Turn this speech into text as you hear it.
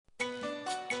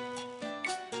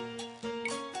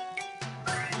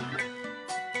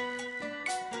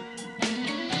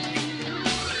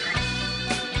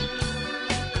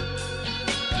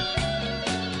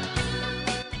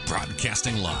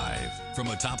Broadcasting live from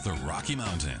atop the Rocky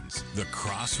Mountains, the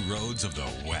crossroads of the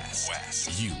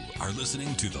West. You are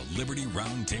listening to the Liberty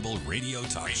Roundtable Radio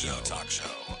Talk Show.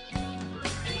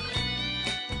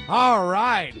 All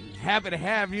right. Happy to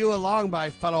have you along, my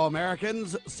fellow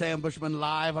Americans. Sam Bushman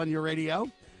live on your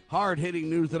radio. Hard-hitting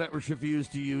news the networks refuse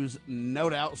to use, no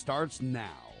doubt, starts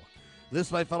now.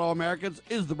 This, my fellow Americans,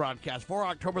 is the broadcast for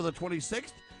October the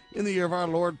 26th in the year of our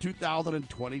Lord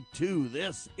 2022.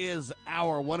 This is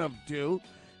hour 1 of 2,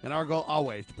 and our goal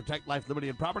always to protect life, liberty,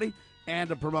 and property, and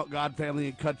to promote God, family,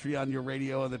 and country on your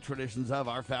radio and the traditions of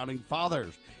our founding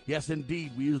fathers. Yes,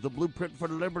 indeed, we use the blueprint for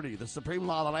liberty, the supreme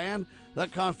law of the land, the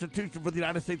Constitution for the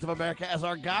United States of America as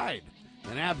our guide.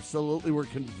 And absolutely, we're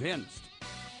convinced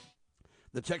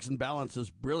the checks and balances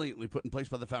brilliantly put in place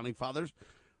by the founding fathers,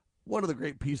 one of the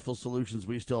great peaceful solutions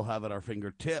we still have at our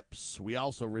fingertips. We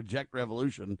also reject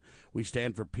revolution. We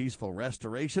stand for peaceful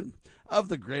restoration of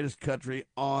the greatest country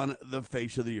on the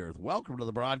face of the earth. Welcome to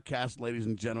the broadcast, ladies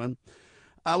and gentlemen.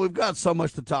 We've got so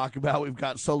much to talk about. We've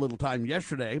got so little time.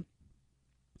 Yesterday,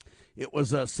 it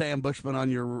was Sam Bushman on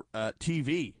your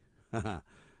TV,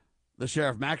 the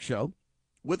Sheriff Mack Show,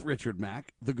 with Richard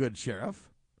Mack, the good sheriff,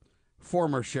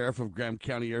 former sheriff of Graham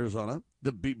County, Arizona,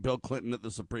 that beat Bill Clinton at the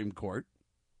Supreme Court.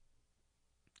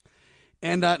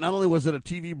 And not only was it a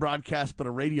TV broadcast, but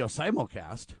a radio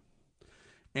simulcast.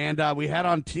 And we had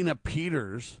on Tina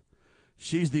Peters.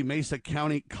 She's the Mesa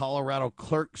County, Colorado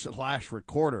clerk /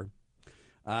 recorder.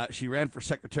 She ran for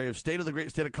Secretary of State of the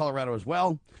great state of Colorado as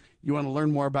well. You want to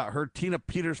learn more about her,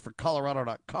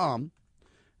 TinaPetersForColorado.com.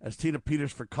 That's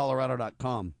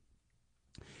TinaPetersForColorado.com.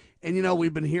 And, you know,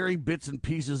 we've been hearing bits and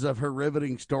pieces of her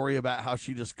riveting story about how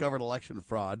she discovered election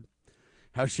fraud,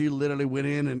 how she literally went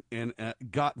in and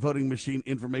got voting machine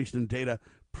information and data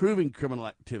proving criminal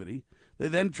activity. They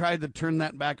then tried to turn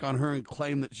that back on her and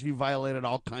claim that she violated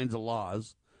all kinds of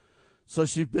laws. So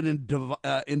she's been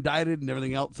indicted and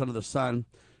everything else under the sun.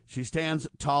 She stands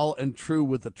tall and true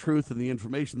with the truth, and the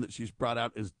information that she's brought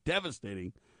out is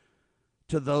devastating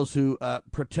to those who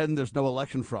pretend there's no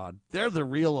election fraud. They're the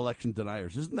real election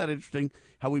deniers. Isn't that interesting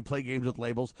how we play games with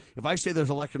labels? If I say there's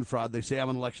election fraud, they say I'm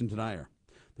an election denier.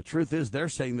 The truth is they're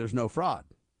saying there's no fraud.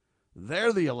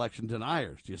 They're the election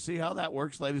deniers. Do you see how that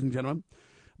works, ladies and gentlemen?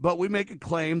 But we make a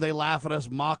claim. They laugh at us,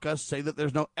 mock us, say that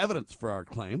there's no evidence for our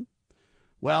claim.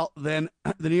 Well, then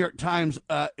the New York Times,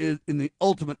 in the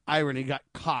ultimate irony, got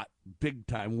caught big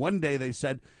time. One day they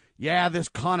said, yeah, this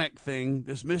Connick thing,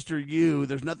 this Mr. Yu,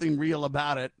 there's nothing real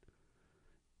about it.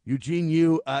 Eugene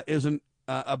Yu isn't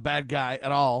a bad guy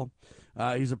at all.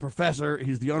 He's a professor.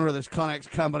 He's the owner of this Connex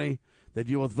company. They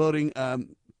deal with voting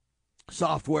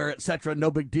software, etc. No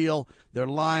big deal. They're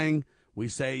lying. We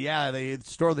say, yeah, they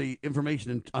store the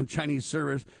information on Chinese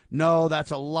servers. No,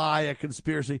 that's a lie, a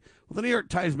conspiracy. Well, the New York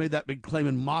Times made that big claim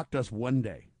and mocked us one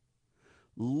day,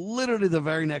 literally the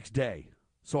very next day.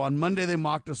 So on Monday, they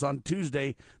mocked us. On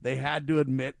Tuesday, they had to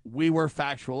admit we were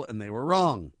factual and they were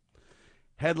wrong.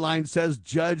 Headline says,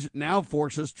 judge now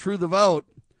forces True the Vote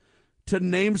to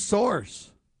name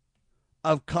source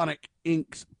of Connick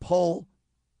Inc.'s poll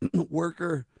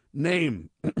worker name.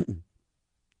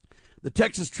 The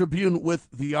Texas Tribune with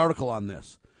the article on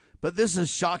this. But this is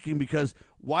shocking because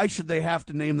why should they have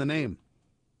to name the name?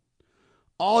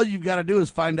 All you've got to do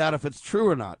is find out if it's true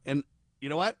or not. And you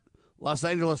know what? Los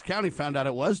Angeles County found out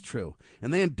it was true.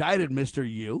 And they indicted Mr.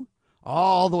 Yu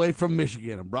all the way from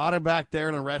Michigan and brought him back there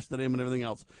and arrested him and everything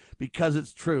else because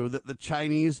it's true that the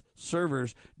Chinese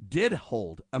servers did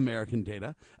hold American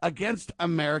data against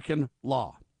American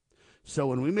law. So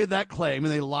when we made that claim,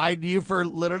 and they lied to you for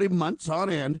literally months on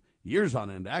end, years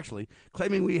on end actually,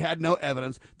 claiming we had no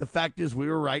evidence, the fact is we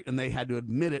were right, and they had to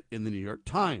admit it in the New York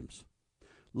Times.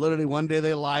 Literally one day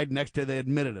they lied, next day they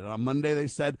admitted it. On Monday they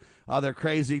said, oh, they're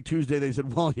crazy. Tuesday they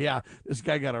said, well, yeah, this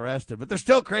guy got arrested, but they're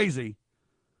still crazy.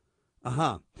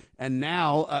 And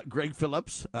now Greg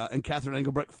Phillips and Catherine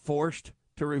Engelbrecht forced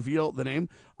to reveal the name.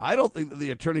 I don't think that the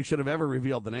attorney should have ever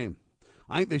revealed the name.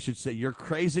 I think they should say, you're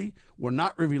crazy. We're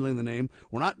not revealing the name.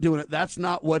 We're not doing it. That's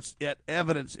not what's at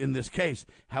evidence in this case.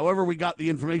 However we got the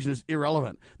information is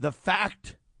irrelevant. The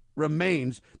fact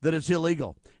remains that it's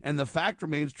illegal. And the fact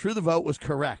remains True the Vote was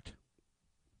correct.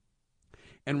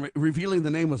 And revealing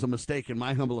the name was a mistake, in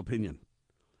my humble opinion.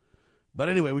 But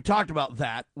anyway, we talked about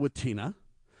that with Tina.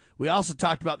 We also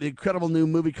talked about the incredible new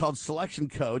movie called Selection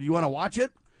Code. You want to watch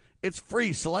it? It's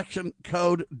free,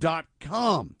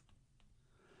 selectioncode.com.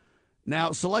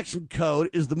 Now, Selection Code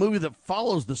is the movie that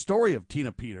follows the story of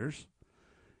Tina Peters,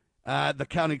 the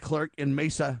county clerk in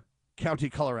Mesa County,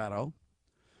 Colorado.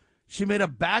 She made a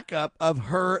backup of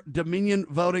her Dominion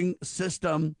voting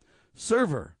system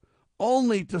server,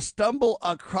 only to stumble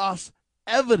across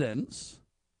evidence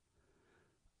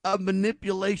of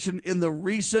manipulation in the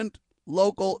recent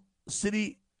local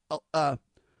city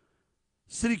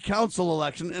council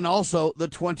election and also the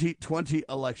 2020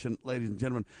 election, ladies and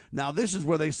gentlemen. Now, this is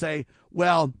where they say,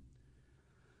 well,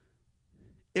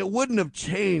 it wouldn't have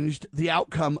changed the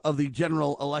outcome of the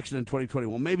general election in 2020.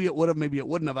 Well, maybe it would have, maybe it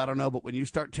wouldn't have, I don't know. But when you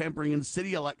start tampering in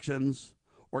city elections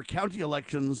or county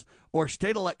elections or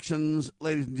state elections,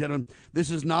 ladies and gentlemen, this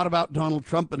is not about Donald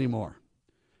Trump anymore.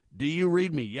 Do you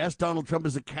read me? Yes, Donald Trump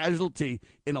is a casualty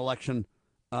in election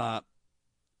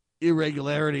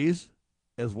irregularities,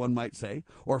 as one might say,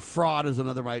 or fraud, as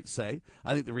another might say.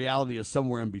 I think the reality is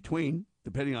somewhere in between,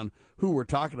 depending on who we're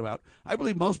talking about. I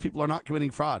believe most people are not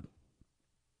committing fraud.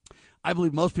 I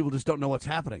believe most people just don't know what's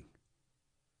happening,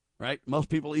 right? Most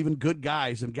people, even good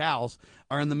guys and gals,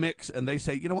 are in the mix, and they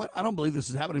say, you know what, I don't believe this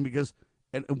is happening because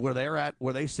and where they're at,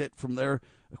 where they sit from their,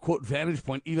 quote, vantage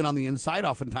point, even on the inside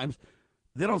oftentimes,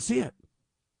 they don't see it.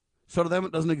 So to them,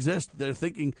 it doesn't exist. They're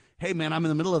thinking, hey, man, I'm in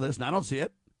the middle of this, and I don't see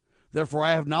it. Therefore,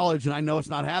 I have knowledge, and I know it's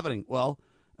not happening. Well,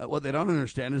 what they don't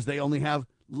understand is they only have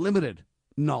limited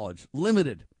knowledge,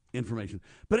 limited information.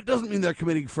 But it doesn't mean they're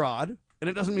committing fraud, and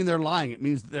it doesn't mean they're lying. It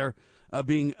means they're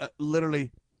being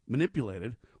literally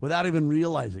manipulated without even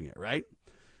realizing it, right?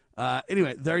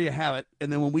 Anyway, there you have it.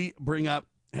 And then when we bring up,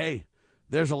 hey,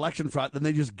 there's election fraud, then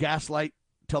they just gaslight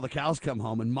till the cows come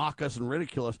home and mock us and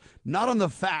ridicule us, not on the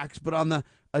facts, but on the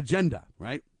agenda,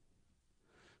 right?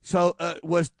 So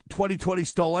was 2020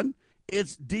 stolen?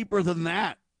 It's deeper than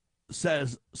that,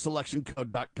 says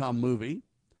SelectionCode.com movie.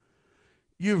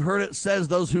 You've heard it says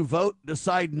those who vote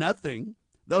decide nothing.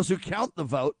 Those who count the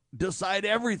vote decide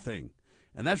everything.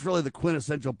 And that's really the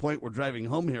quintessential point we're driving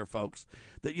home here, folks,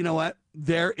 that, you know what,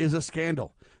 there is a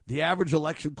scandal. The average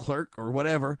election clerk or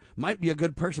whatever might be a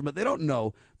good person, but they don't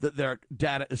know that their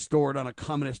data is stored on a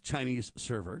communist Chinese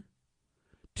server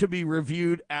to be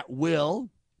reviewed at will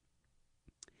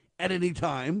at any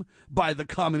time by the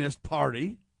Communist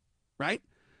Party, right?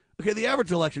 Okay, the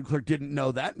average election clerk didn't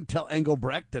know that until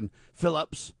Engelbrecht and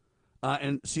Phillips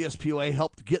and CSPOA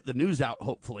helped get the news out,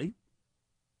 hopefully.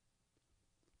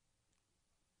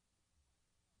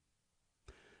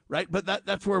 Right? But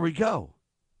that's where we go.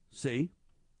 See?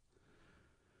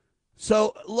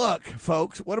 So, look,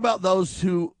 folks, what about those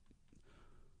who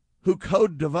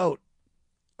code to vote,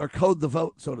 or code the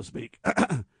vote, so to speak?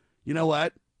 You know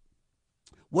what?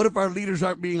 What if our leaders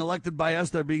aren't being elected by us?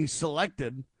 They're being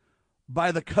selected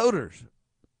by the coders.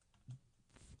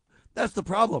 That's the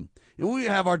problem. And we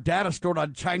have our data stored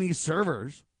on Chinese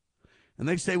servers, and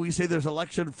we say there's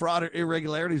election fraud or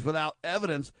irregularities without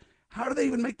evidence. How do they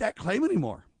even make that claim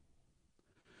anymore?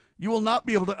 You will not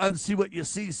be able to unsee what you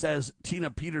see, says Tina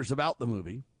Peters about the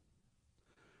movie.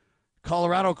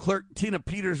 Colorado clerk Tina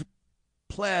Peters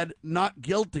pled not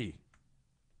guilty.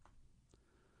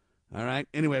 All right.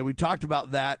 Anyway, we talked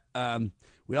about that.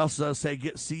 We also say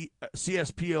get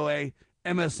CSPOA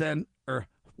MSN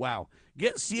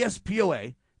get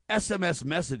CSPOA SMS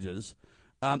messages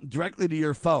directly to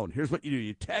your phone. Here's what you do: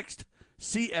 you text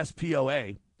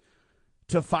CSPOA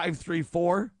to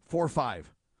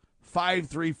 53445.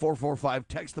 53445.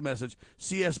 Text the message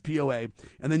CSPOA,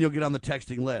 and then you'll get on the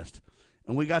texting list.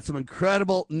 And we got some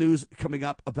incredible news coming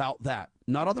up about that.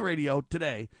 Not on the radio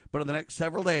today, but in the next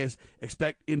several days,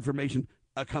 expect information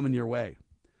coming your way.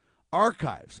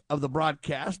 Archives of the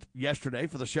broadcast yesterday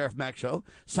for the Sheriff Mack Show,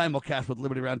 simulcast with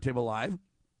Liberty Roundtable Live.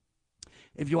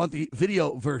 If you want the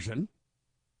video version,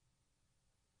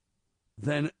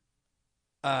 then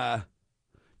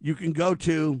you can go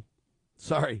to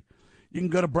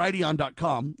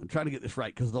Brighteon.com. I'm trying to get this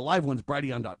right because the live one's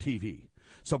Brighteon.tv.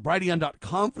 So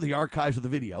Brighteon.com for the archives of the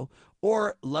video,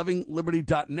 or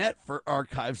lovingliberty.net for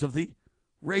archives of the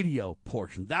radio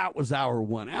portion. That was hour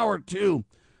one. Hour two,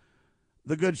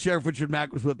 the good Sheriff Richard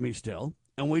Mack was with me still,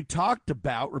 and we talked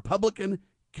about Republican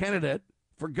candidate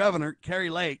for governor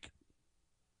Kari Lake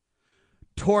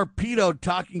torpedoed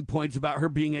talking points about her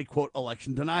being a, quote,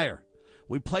 election denier.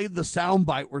 We played the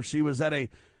soundbite where she was at a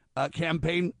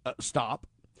campaign stop,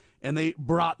 and they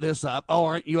brought this up. Oh,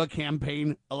 aren't you a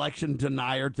campaign election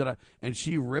denier? And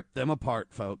she ripped them apart,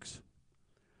 folks.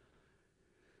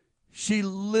 She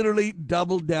literally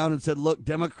doubled down and said, look,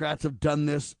 Democrats have done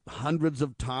this hundreds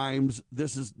of times.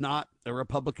 This is not a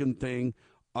Republican thing.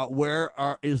 Where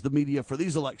is the media for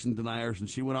these election deniers? And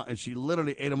she went on and she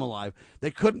literally ate them alive.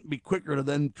 They couldn't be quicker to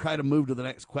then try to move to the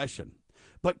next question.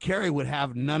 But Kari would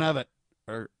have none of it.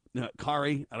 Or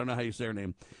Kari, I don't know how you say her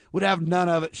name, would have none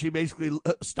of it. She basically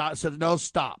said, no,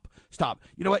 stop.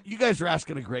 You know what? You guys are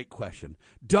asking a great question.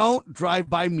 Don't drive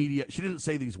by media. She didn't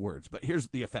say these words, but here's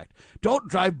the effect. Don't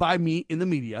drive by me in the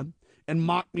media and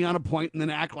mock me on a point and then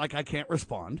act like I can't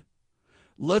respond.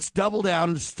 Let's double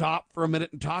down and stop for a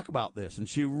minute and talk about this. And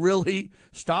she really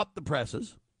stopped the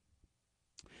presses.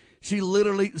 She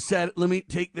literally said, let me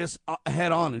take this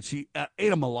head on. And she ate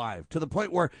them alive to the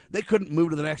point where they couldn't move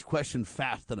to the next question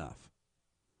fast enough.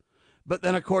 But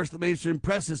then, of course, the mainstream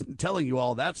press isn't telling you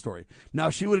all that story. Now,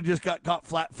 if she would have just got caught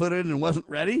flat-footed and wasn't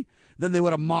ready, then they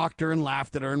would have mocked her and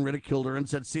laughed at her and ridiculed her and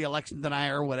said, see, election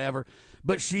denier or whatever.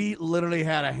 But she literally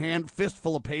had a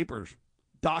fistful of papers,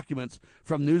 documents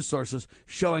from news sources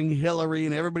showing Hillary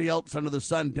and everybody else under the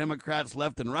sun, Democrats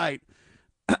left and right,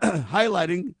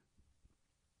 highlighting,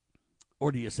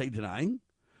 or do you say denying,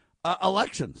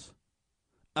 elections.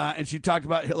 And she talked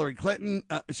about Hillary Clinton.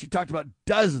 She talked about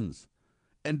dozens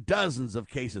and dozens of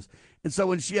cases. And so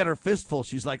when she had her fistful,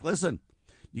 she's like, listen,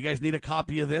 you guys need a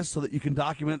copy of this so that you can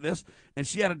document this. And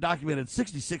she had it documented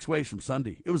 66 ways from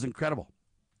Sunday. It was incredible.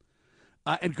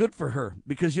 And good for her,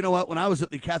 because you know what? When I was at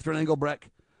the Catherine Engelbrecht,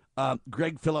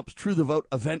 Greg Phillips True the Vote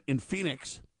event in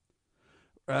Phoenix,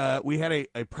 we had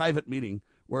a private meeting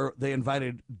where they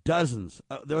invited dozens,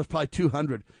 there was probably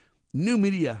 200 new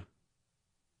media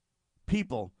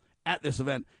people at this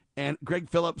event. And Greg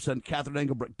Phillips and Catherine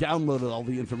Engelbrecht downloaded all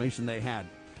the information they had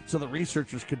so the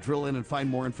researchers could drill in and find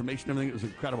more information. Everything. It was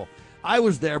incredible. I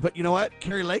was there, but you know what?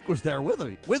 Carrie Lake was there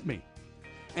with me.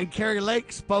 And Carrie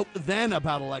Lake spoke then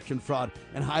about election fraud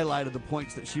and highlighted the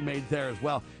points that she made there as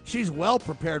well. She's well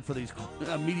prepared for these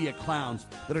media clowns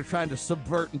that are trying to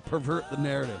subvert and pervert the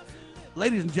narrative.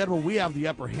 Ladies and gentlemen, we have the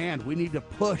upper hand. We need to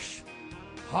push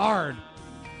hard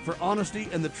for honesty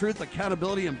and the truth,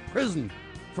 accountability, and prison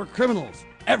for criminals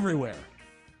everywhere.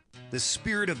 The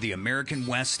spirit of the American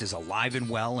West is alive and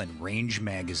well in Range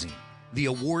Magazine, the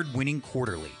award-winning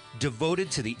quarterly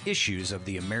devoted to the issues of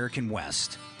the American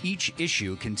West. Each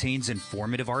issue contains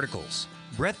informative articles,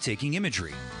 breathtaking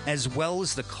imagery, as well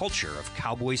as the culture of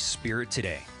cowboy spirit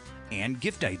today, and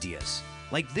gift ideas,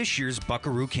 like this year's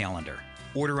Buckaroo calendar.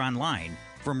 Order online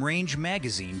from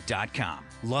rangemagazine.com.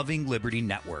 Loving Liberty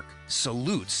Network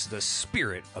salutes the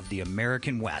spirit of the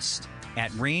American West at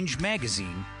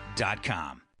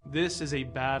rangemagazine.com. This is a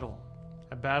battle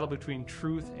between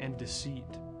truth and deceit,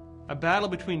 a battle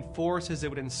between forces that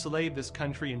would enslave this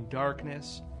country in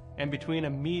darkness and between a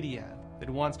media that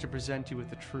wants to present you with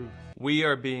the truth. We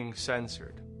are being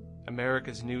censored.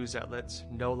 America's news outlets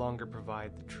no longer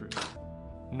provide the truth.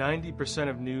 90%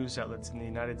 of news outlets in the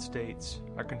United States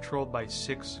are controlled by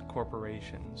 6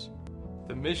 corporations.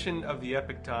 The mission of the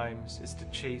Epoch Times is to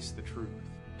chase the truth,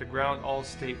 to ground all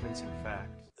statements in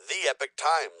fact.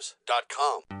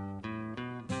 TheEpochTimes.com.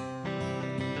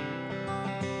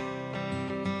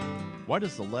 Why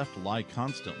does the left lie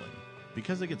constantly?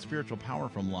 Because they get spiritual power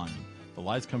from lying. The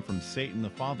lies come from Satan, the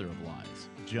father of lies.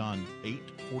 John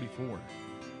 8:44.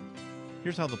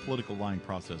 Here's how the political lying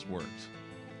process works.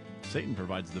 Satan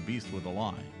provides the beast with a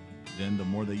lie. Then the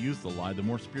more they use the lie, the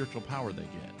more spiritual power they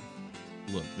get.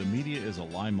 Look, the media is a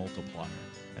lie multiplier,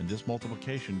 and this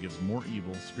multiplication gives more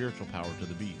evil spiritual power to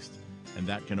the beast, and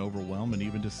that can overwhelm and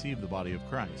even deceive the body of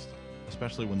Christ,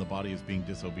 especially when the body is being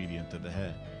disobedient to the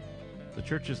head. The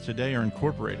churches today are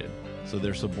incorporated, so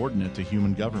they're subordinate to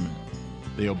human government.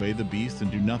 They obey the beast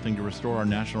and do nothing to restore our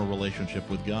national relationship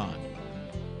with God.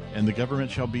 And the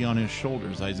government shall be on his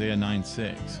shoulders, Isaiah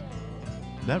 9:6.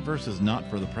 That verse is not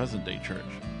for the present-day church.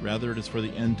 Rather, it is for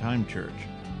the end-time church,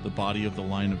 the body of the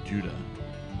line of Judah.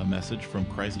 A message from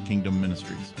Christ Kingdom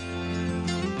Ministries.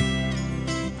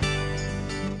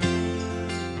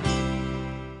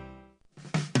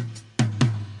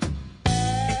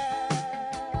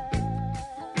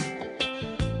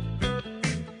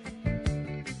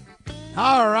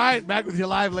 All right, back with you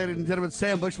live, ladies and gentlemen.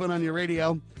 Sam Bushman on your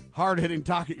radio. Hard-hitting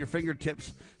talk at your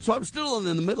fingertips. So I'm still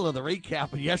in the middle of the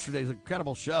recap of yesterday's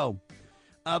incredible show.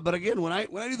 But again, when I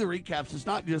do the recaps, it's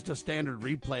not just a standard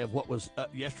replay of what was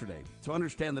yesterday. So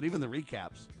understand that even the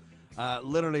recaps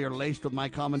literally are laced with my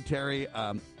commentary.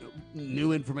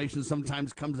 New information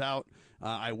sometimes comes out.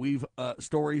 I weave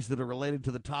stories that are related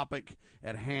to the topic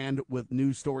at hand with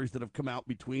news stories that have come out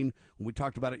between when we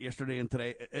talked about it yesterday and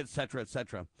today, et cetera, et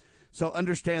cetera. So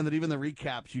understand that even the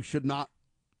recaps, you should not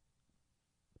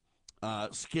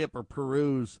skip or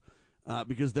peruse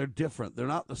because they're different. They're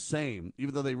not the same.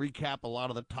 Even though they recap a lot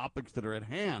of the topics that are at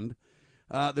hand,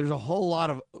 there's a whole lot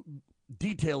of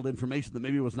detailed information that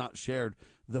maybe was not shared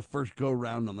the first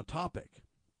go-round on the topic.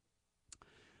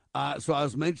 So I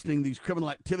was mentioning these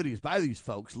criminal activities by these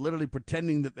folks, literally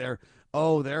pretending that they're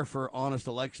for honest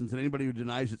elections, and anybody who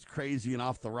denies it's crazy and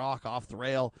off the rock, off the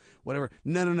rail, whatever.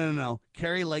 No.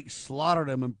 Carrie Lake slaughtered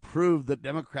them and proved that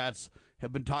Democrats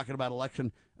have been talking about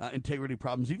election integrity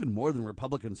problems even more than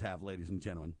Republicans have, ladies and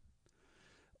gentlemen.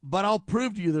 But I'll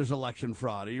prove to you there's election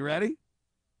fraud. Are you ready?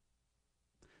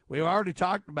 We've already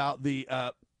talked about the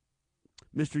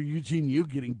Mr. Eugene Yu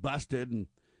getting busted and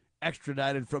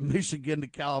extradited from Michigan to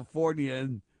California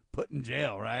and put in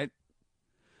jail, right?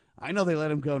 I know they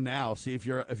let him go now. See, if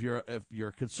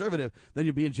you're conservative, then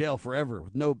you'll be in jail forever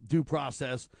with no due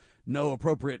process, no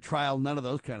appropriate trial, none of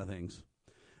those kind of things.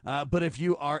 But if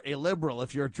you are a liberal,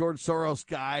 if you're a George Soros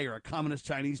guy or a Communist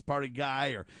Chinese Party guy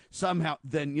or somehow,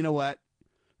 then you know what?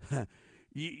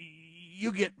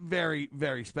 you get very,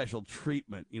 very special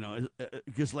treatment. You know,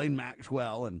 Ghislaine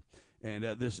Maxwell and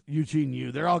this Eugene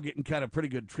Yu, they're all getting kind of pretty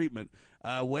good treatment,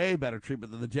 way better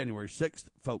treatment than the January 6th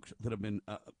folks that have been,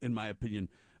 in my opinion,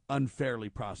 unfairly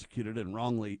prosecuted and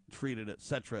wrongly treated, et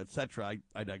cetera, et cetera.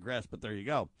 I digress, but there you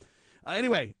go.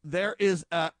 Anyway, there is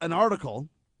an article,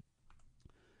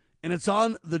 and it's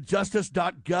on the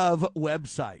justice.gov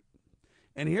website.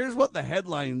 And here's what the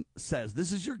headline says.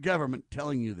 This is your government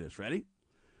telling you this. Ready?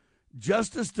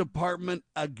 Justice Department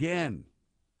again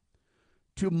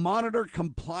to monitor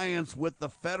compliance with the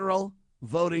federal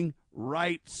voting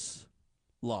rights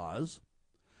laws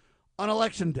on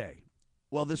Election Day.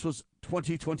 Well, this was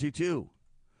 2022.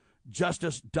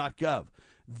 Justice.gov.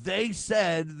 They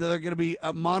said they're going to be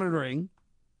monitoring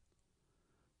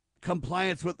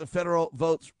compliance with the federal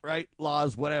votes right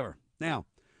laws, whatever. Now,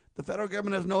 the federal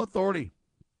government has no authority.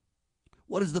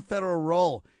 What is the federal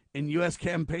role in U.S.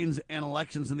 campaigns and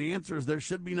elections? And the answer is there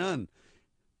should be none.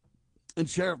 And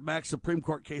Sheriff Mack's Supreme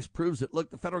Court case proves it.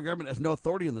 Look, the federal government has no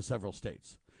authority in the several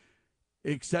states,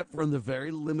 except for in the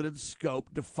very limited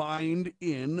scope defined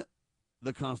in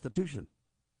the Constitution.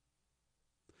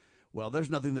 Well, there's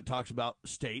nothing that talks about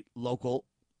state, local,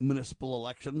 municipal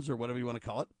elections or whatever you want to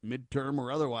call it, midterm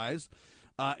or otherwise,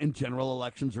 in general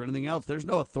elections or anything else. There's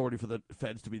no authority for the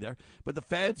feds to be there. But the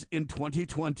feds in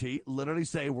 2020 literally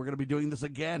say we're going to be doing this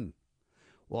again.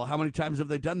 Well, how many times have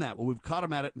they done that? Well, we've caught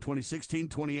them at it in 2016,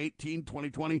 2018,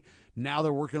 2020. Now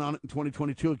they're working on it in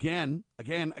 2022 again.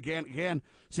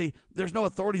 See, there's no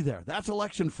authority there. That's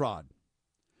election fraud.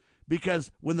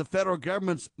 Because when the federal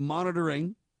government's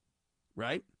monitoring,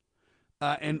 right,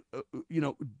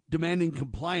 demanding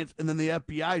compliance, and then the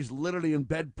FBI is literally in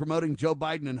bed promoting Joe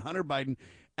Biden and Hunter Biden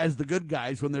as the good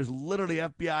guys when there's literally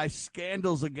FBI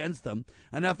scandals against them,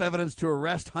 enough evidence to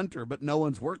arrest Hunter, but no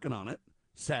one's working on it,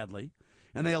 sadly.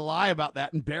 And they lie about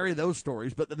that and bury those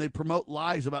stories, but then they promote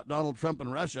lies about Donald Trump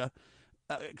and Russia.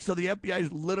 So the FBI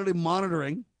is literally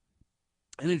monitoring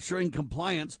and ensuring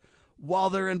compliance while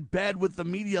they're in bed with the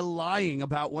media lying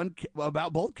about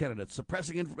both candidates,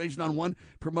 suppressing information on one,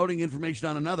 promoting information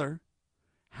on another.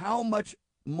 How much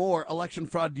more election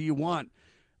fraud do you want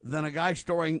than a guy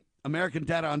storing American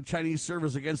data on Chinese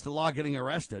servers against the law getting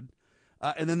arrested?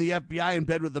 And then the FBI in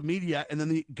bed with the media, and then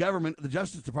the government, the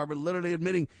Justice Department, literally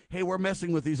admitting, hey, we're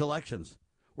messing with these elections.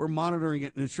 We're monitoring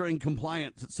it and ensuring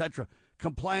compliance, etc.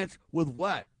 Compliance with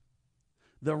what?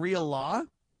 The real law?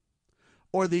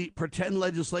 Or the pretend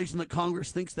legislation that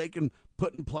Congress thinks they can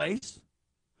put in place?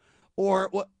 Or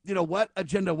what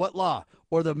agenda, what law?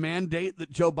 Or the mandate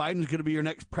that Joe Biden is going to be your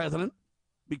next president?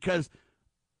 Because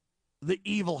the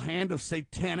evil hand of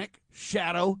satanic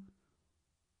shadow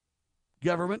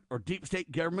government or deep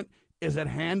state government is at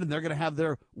hand, and they're going to have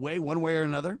their way one way or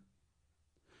another?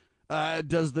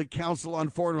 Does the Council on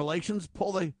Foreign Relations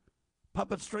pull the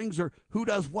puppet strings, or who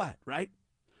does what, right?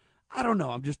 I don't know.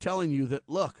 I'm just telling you that,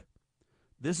 look,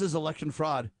 this is election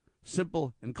fraud,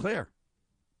 simple and clear.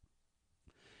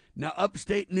 Now,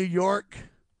 upstate New York,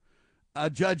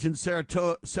 a judge in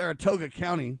Saratoga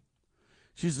County,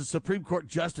 she's a Supreme Court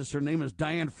justice. Her name is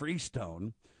Diane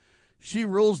Freestone. She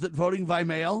rules that voting by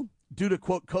mail, due to,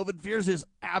 quote, COVID fears, is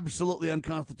absolutely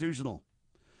unconstitutional.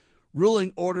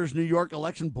 Ruling orders New York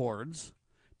election boards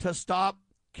to stop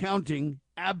counting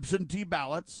absentee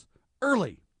ballots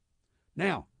early.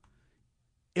 Now,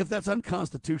 if that's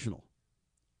unconstitutional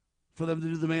for them to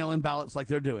do the mail-in ballots like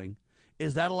they're doing,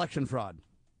 is that election fraud?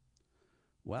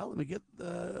 Well,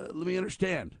 let me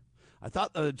understand. I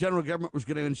thought the general government was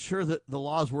going to ensure that the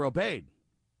laws were obeyed.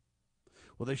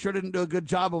 Well, they sure didn't do a good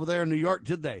job over there in New York,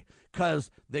 did they? Because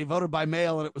they voted by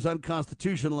mail and it was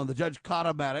unconstitutional, and the judge caught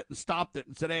them at it and stopped it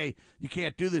and said, hey, you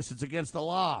can't do this. It's against the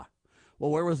law.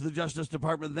 Well, where was the Justice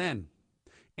Department then?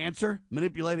 Answer,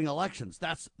 manipulating elections.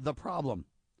 That's the problem,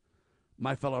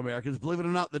 my fellow Americans. Believe it or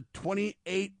not, the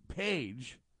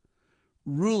 28-page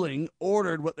ruling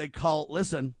ordered what they call,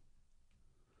 listen,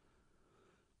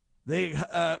 they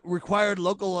required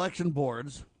local election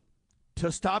boards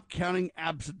to stop counting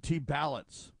absentee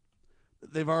ballots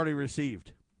that they've already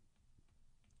received.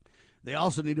 They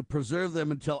also need to preserve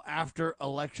them until after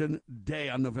Election Day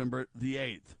on November the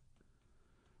 8th.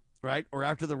 right? Or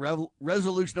after the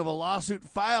resolution of a lawsuit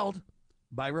filed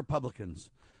by Republicans.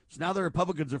 So now the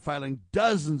Republicans are filing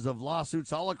dozens of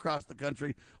lawsuits all across the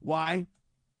country. Why?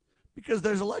 Because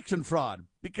there's election fraud,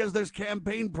 because there's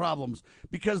campaign problems,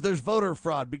 because there's voter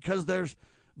fraud, because there's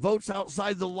votes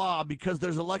outside the law, because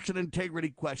there's election integrity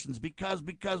questions, because,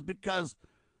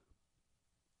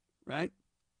 right?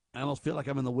 I almost feel like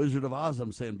I'm in the Wizard of Oz.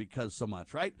 I'm saying because so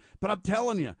much, right? But I'm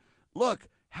telling you, look,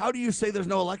 how do you say there's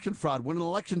no election fraud when an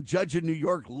election judge in New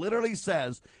York literally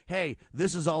says, hey,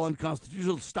 this is all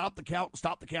unconstitutional, stop the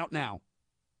count now.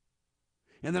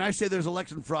 And then I say there's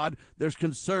election fraud, there's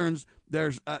concerns,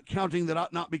 there's counting that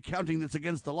ought not be counting that's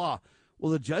against the law.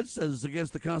 Well, the judge says it's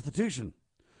against the Constitution.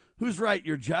 Who's right,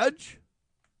 your judge?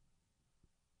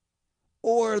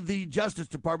 Or the Justice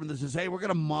Department that says, hey, we're going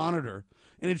to monitor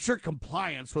and ensure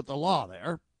compliance with the law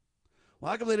there.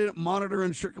 Well, how come they didn't monitor and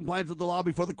ensure compliance with the law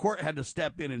before the court had to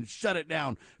step in and shut it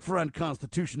down for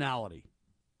unconstitutionality?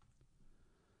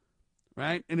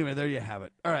 Right? Anyway, there you have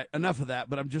it. All right, enough of that,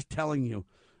 but I'm just telling you,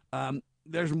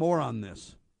 there's more on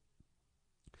this.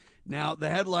 Now, the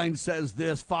headline says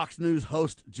this: Fox News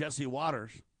host Jesse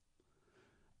Waters.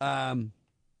 Let's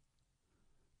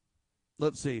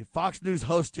see. Fox News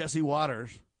host Jesse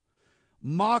Waters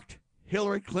mocked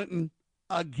Hillary Clinton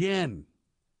again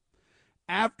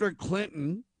after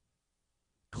Clinton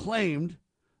claimed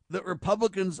that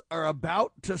Republicans are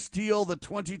about to steal the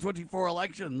 2024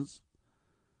 elections.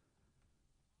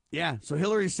 Yeah, so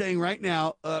Hillary's saying right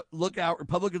now, look out,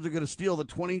 Republicans are going to steal the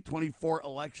 2024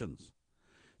 elections.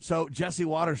 So Jesse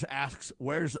Waters asks,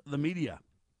 where's the media?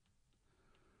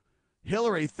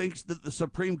 Hillary thinks that the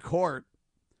Supreme Court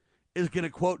is going to,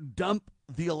 quote, dump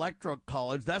the Electoral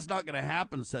College. That's not going to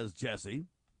happen, says Jesse.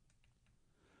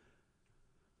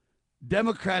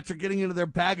 Democrats are getting into their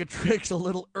bag of tricks a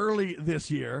little early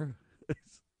this year.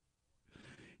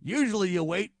 Usually you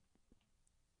wait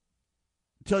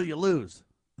till you lose.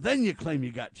 Then you claim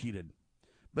you got cheated.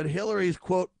 But Hillary's,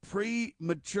 quote,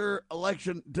 premature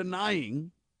election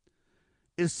denying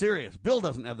is serious. Bill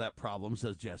doesn't have that problem,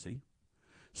 says Jesse.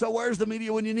 So where's the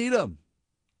media when you need them?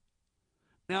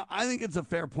 Now, I think it's a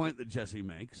fair point that Jesse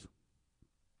makes.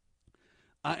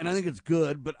 And I think it's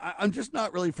good, but I'm just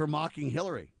not really for mocking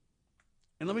Hillary.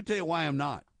 And let me tell you why I'm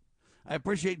not. I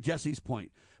appreciate Jesse's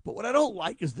point. But what I don't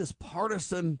like is this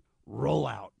partisan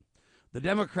rollout. The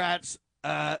Democrats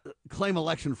claim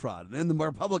election fraud, and then the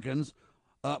Republicans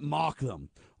mock them.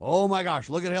 Oh, my gosh,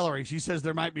 look at Hillary. She says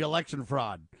there might be election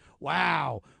fraud.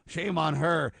 Wow, shame on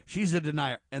her. She's a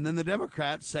denier. And then the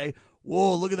Democrats say,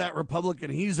 whoa, look at that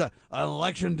Republican. He's an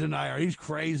election denier. He's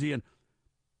crazy. And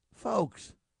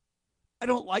folks, I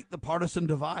don't like the partisan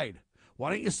divide. Why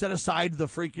don't you set aside the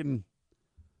freaking,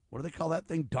 what do they call that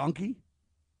thing, donkey?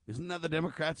 Isn't that the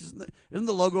Democrats? Isn't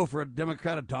the logo for a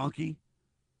Democrat a donkey?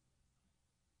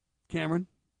 Cameron?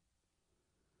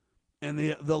 And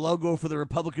the logo for the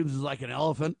Republicans is like an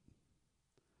elephant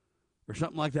or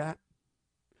something like that.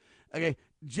 Okay,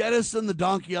 jettison the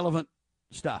donkey elephant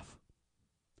stuff.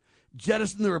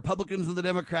 Jettison the Republicans and the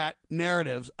Democrat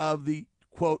narratives of the,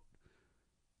 quote,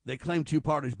 they claim two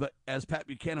parties, but as Pat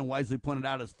Buchanan wisely pointed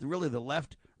out, it's really the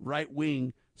left, right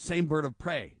wing, same bird of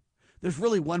prey. There's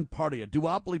really one party, a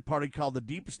duopoly party called the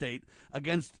deep state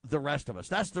against the rest of us.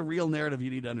 That's the real narrative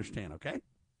you need to understand, okay?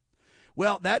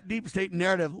 Well, that deep state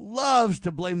narrative loves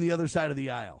to blame the other side of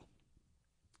the aisle.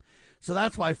 So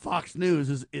that's why Fox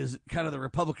News is kind of the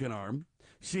Republican arm.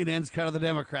 CNN's kind of the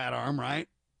Democrat arm, right?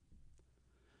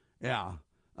 Yeah.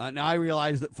 Now I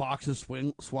realize that Fox has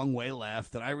swung way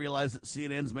left, and I realize that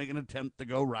CNN's making an attempt to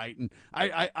go right, and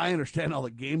I understand all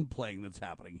the game playing that's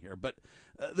happening here. But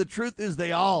the truth is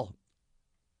they all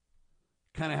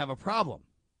kind of have a problem.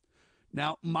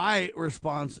 Now, my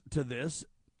response to this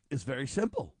is very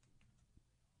simple.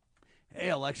 Hey,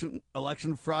 election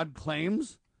fraud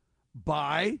claims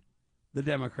by the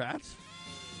Democrats.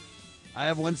 I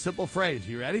have one simple phrase.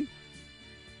 You ready?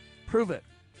 Prove it.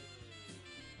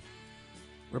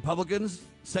 Republicans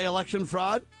say election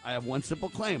fraud. I have one simple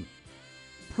claim.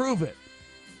 Prove it.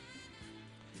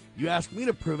 You ask me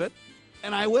to prove it,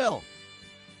 and I will.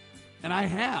 And I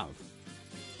have.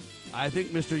 I think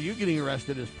Mr. You getting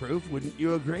arrested is proof. Wouldn't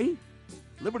you agree?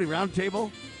 Liberty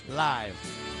Roundtable, live.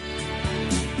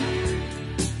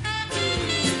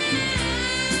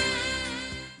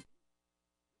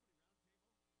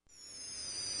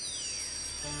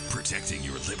 Protecting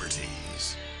your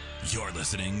liberties. You're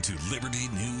listening to Liberty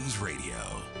News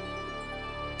Radio.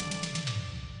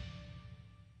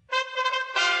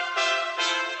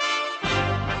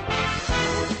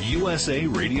 You USA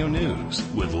Radio News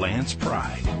with Lance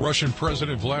Pride. Russian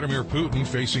President Vladimir Putin,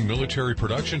 facing military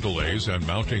production delays and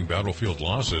mounting battlefield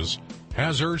losses,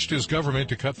 has urged his government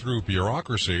to cut through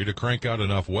bureaucracy to crank out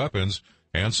enough weapons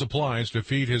and supplies to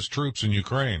feed his troops in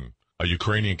Ukraine. A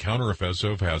Ukrainian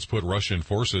counteroffensive has put Russian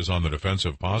forces on the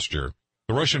defensive posture.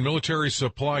 The Russian military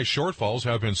supply shortfalls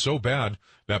have been so bad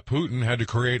that Putin had to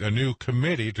create a new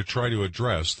committee to try to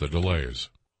address the delays.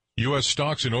 U.S.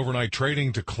 stocks in overnight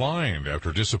trading declined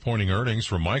after disappointing earnings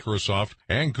from Microsoft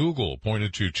and Google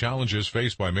pointed to challenges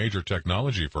faced by major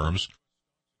technology firms.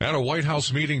 At a White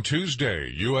House meeting Tuesday,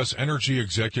 U.S. energy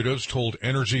executives told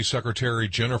Energy Secretary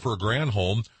Jennifer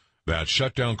Granholm that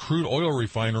shutdown crude oil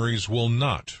refineries will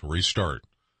not restart.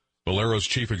 Valero's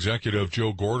chief executive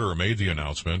Joe Gorder made the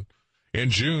announcement. In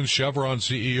June, Chevron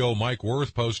CEO Mike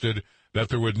Wirth posted that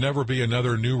there would never be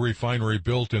another new refinery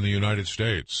built in the United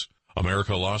States.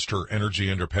 America lost her energy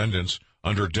independence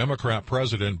under Democrat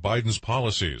President Biden's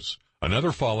policies.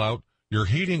 Another fallout, your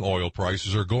heating oil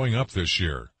prices are going up this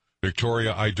year.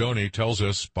 Victoria Idoni tells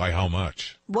us by how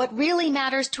much. What really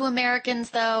matters to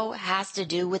Americans, though, has to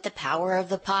do with the power of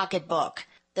the pocketbook.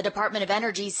 The Department of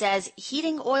Energy says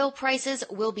heating oil prices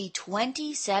will be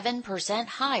 27%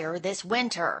 higher this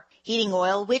winter. Heating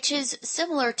oil, which is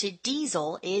similar to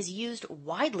diesel, is used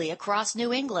widely across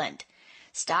New England.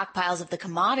 Stockpiles of the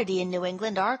commodity in New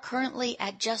England are currently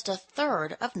at just a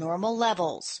third of normal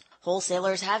levels.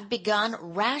 Wholesalers have begun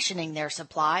rationing their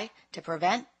supply to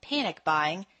prevent panic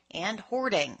buying and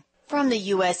hoarding. From the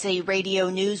USA Radio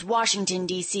News Washington,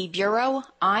 D.C. Bureau,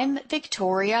 I'm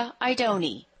Victoria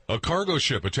Idoni. A cargo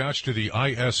ship attached to the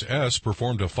ISS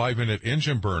performed a 5-minute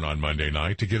engine burn on Monday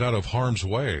night to get out of harm's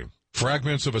way.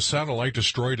 Fragments of a satellite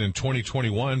destroyed in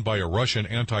 2021 by a Russian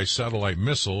anti-satellite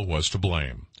missile was to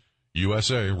blame.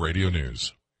 USA Radio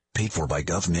News. Paid for by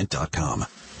government.com.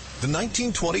 The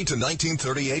 1920 to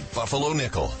 1938 Buffalo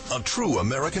Nickel, a true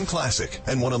American classic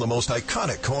and one of the most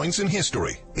iconic coins in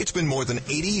history. It's been more than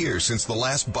 80 years since the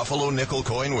last Buffalo Nickel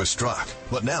coin was struck.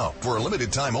 But now, for a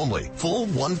limited time only, full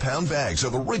 1-pound bags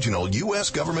of original U.S.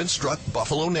 government-struck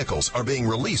Buffalo Nickels are being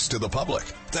released to the public.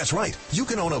 That's right, you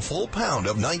can own a full pound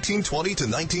of 1920 to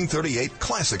 1938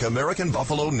 classic American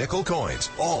Buffalo Nickel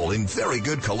coins, all in very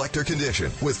good collector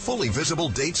condition, with fully visible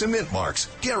dates and mint marks,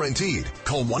 guaranteed.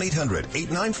 Call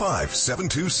 1-800-895-7267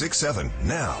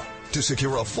 now to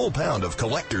secure a full pound of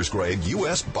collector's grade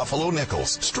U.S. Buffalo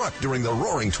Nickels struck during the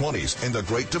Roaring 20s and the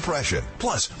Great Depression.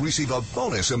 Plus, receive a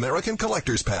bonus American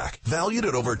Collector's Pack valued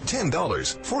at over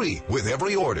 $10, free with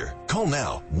every order. Call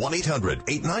now,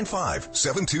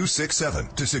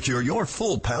 1-800-895-7267 to secure your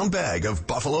full pound bag of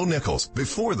Buffalo Nickels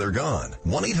before they're gone.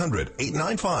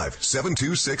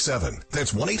 1-800-895-7267.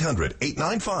 That's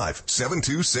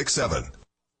 1-800-895-7267.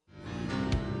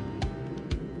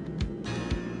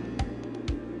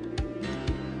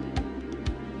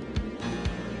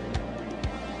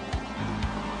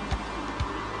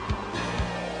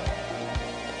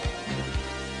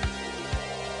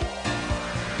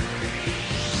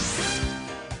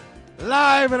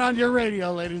 Live and on your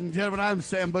radio, ladies and gentlemen, I'm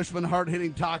Sam Bushman,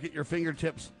 hard-hitting talk at your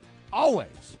fingertips,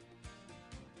 always.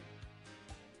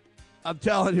 I'm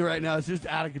telling you right now, it's just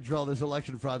out of control, this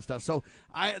election fraud stuff. So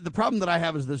the problem that I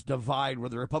have is this divide where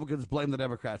the Republicans blame the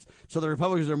Democrats. So the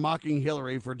Republicans are mocking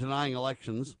Hillary for denying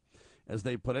elections, as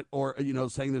they put it, or,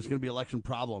 saying there's going to be election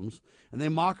problems. And they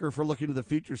mock her for looking to the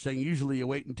future, saying usually you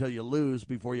wait until you lose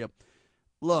before you...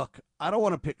 Look, I don't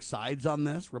want to pick sides on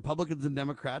this. Republicans and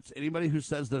Democrats, anybody who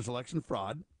says there's election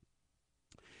fraud,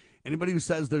 anybody who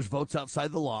says there's votes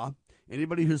outside the law,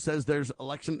 anybody who says there's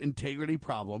election integrity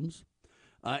problems,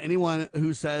 anyone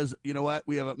who says, you know what,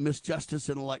 we have a misjustice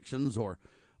in elections or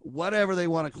whatever they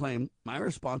want to claim, my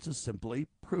response is simply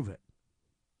prove it.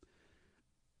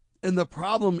 And the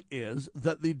problem is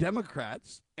that the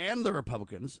Democrats and the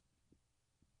Republicans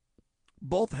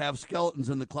both have skeletons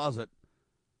in the closet.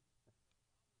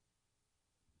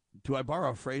 Do I borrow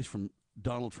a phrase from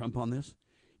Donald Trump on this?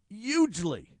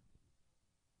 Hugely.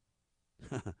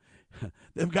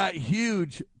 They've got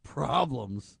huge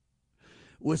problems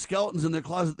with skeletons in their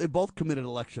closet. They both committed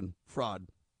election fraud,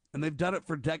 and they've done it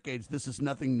for decades. This is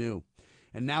nothing new.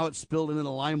 And now it's spilled into the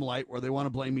limelight where they want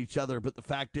to blame each other. But the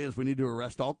fact is we need to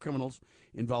arrest all criminals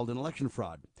involved in election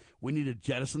fraud. We need to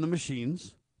jettison the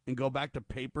machines and go back to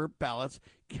paper ballots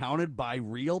counted by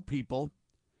real people.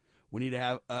 We need to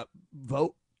have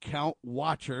vote count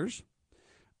watchers.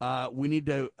 We need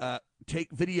to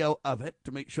take video of it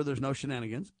to make sure there's no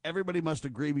shenanigans. Everybody must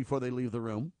agree before they leave the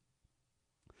room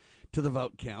to the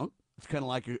vote count. It's kind of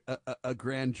like a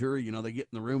grand jury. You know, they get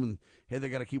in the room and, hey, they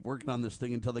got to keep working on this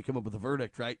thing until they come up with a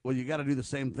verdict, right? Well, you got to do the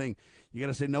same thing. You got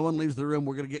to say, no one leaves the room.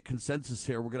 We're going to get consensus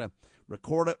here. We're going to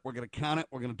record it. We're going to count it.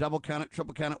 We're going to double count it,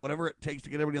 triple count it, whatever it takes to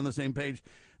get everybody on the same page.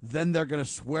 Then they're going to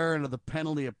swear into the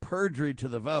penalty of perjury to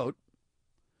the vote,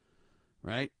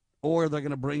 right? Or they're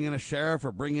going to bring in a sheriff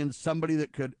or bring in somebody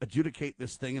that could adjudicate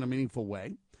this thing in a meaningful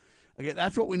way. Okay,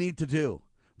 that's what we need to do.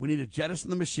 We need to jettison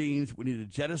the machines. We need to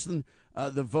jettison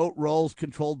the vote rolls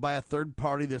controlled by a third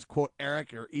party, this, quote,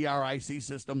 ERIC or ERIC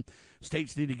system.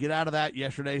 States need to get out of that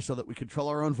yesterday so that we control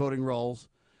our own voting rolls,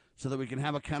 so that we can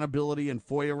have accountability and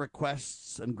FOIA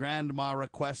requests and grandma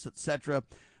requests, etc.,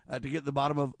 to get to the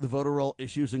bottom of the voter roll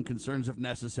issues and concerns if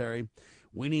necessary.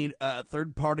 We need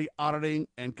third-party auditing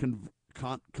and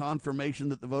confirmation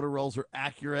that the voter rolls are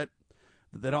accurate,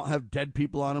 that they don't have dead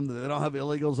people on them, that they don't have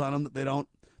illegals on them, that they don't.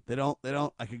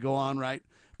 I could go on, right?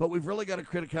 But we've really got to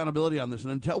create accountability on this.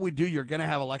 And until we do, you're going to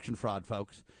have election fraud,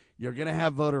 folks. You're going to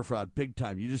have voter fraud, big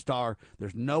time. You just are.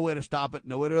 There's no way to stop it,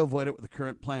 no way to avoid it with the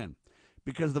current plan,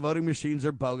 because the voting machines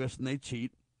are bogus and they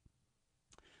cheat.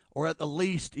 Or at the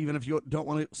least, even if you don't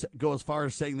want to go as far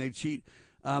as saying they cheat,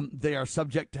 they are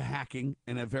subject to hacking,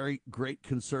 and a very great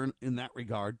concern in that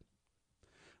regard.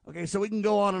 Okay, so we can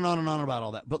go on and on and on about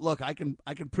all that. But look, I can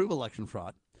prove election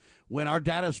fraud. When our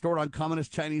data is stored on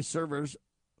communist Chinese servers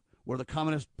where the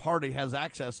Communist Party has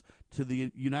access to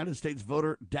the United States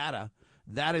voter data,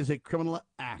 that is a criminal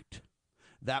act.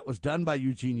 That was done by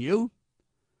Eugene Yu.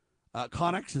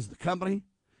 Connex is the company.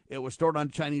 It was stored on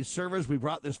Chinese servers. We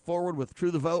brought this forward with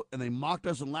True the Vote, and they mocked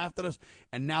us and laughed at us,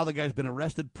 and now the guy's been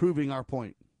arrested, proving our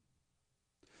point.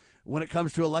 When it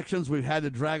comes to elections, we've had to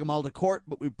drag them all to court,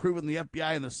 but we've proven the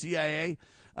FBI and the CIA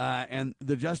and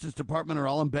the Justice Department are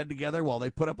all in bed together while they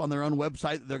put up on their own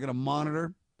website that they're going to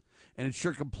monitor and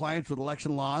ensure compliance with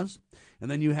election laws. And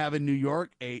then you have in New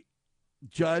York a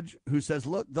judge who says,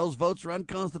 look, those votes are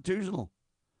unconstitutional.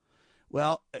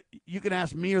 Well, you can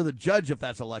ask me or the judge if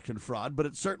that's election fraud, but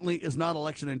it certainly is not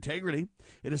election integrity.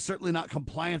 It is certainly not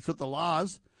compliance with the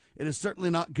laws. It is certainly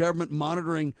not government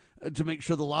monitoring to make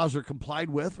sure the laws are complied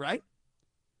with, right?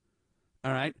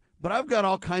 All right. But I've got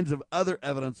all kinds of other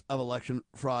evidence of election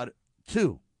fraud,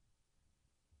 too.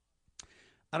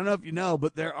 I don't know if you know,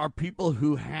 but there are people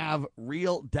who have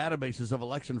real databases of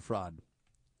election fraud.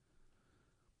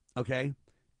 Okay?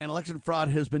 And election fraud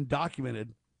has been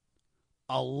documented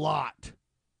a lot.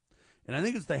 And I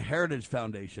think it's the Heritage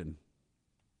Foundation.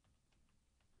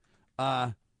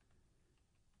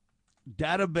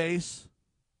 Database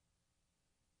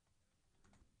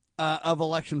of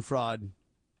election fraud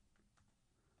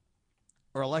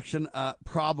or election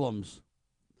problems.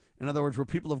 In other words, where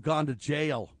people have gone to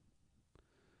jail.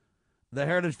 The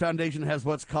Heritage Foundation has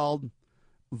what's called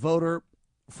voter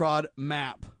fraud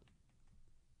map.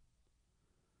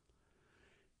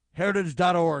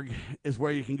 Heritage.org is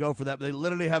where you can go for that. They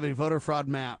literally have a voter fraud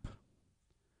map.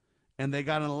 And they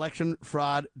got an election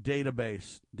fraud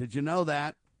database. Did you know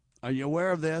that? Are you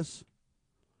aware of this?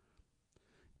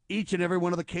 Each and every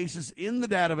one of the cases in the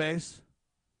database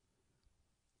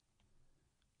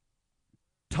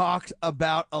talks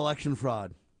about election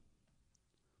fraud.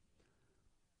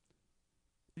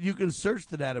 You can search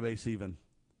the database even.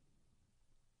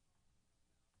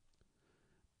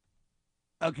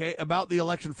 Okay, about the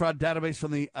election fraud database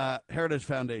from the Heritage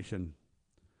Foundation.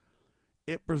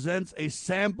 It presents a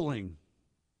sampling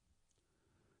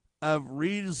of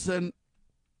recent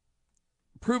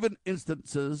proven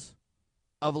instances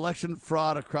of election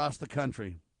fraud across the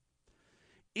country.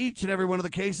 Each and every one of the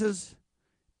cases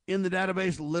in the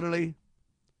database literally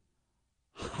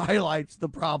highlights the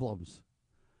problems.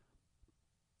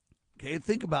 Okay,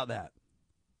 think about that.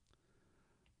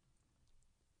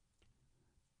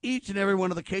 Each and every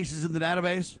one of the cases in the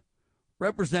database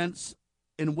represents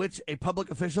in which a public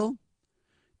official,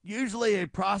 usually a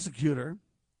prosecutor,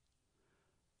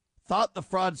 thought the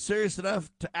fraud serious enough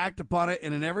to act upon it,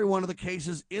 and in every one of the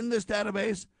cases in this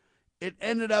database, it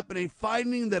ended up in a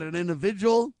finding that an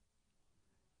individual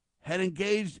had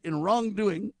engaged in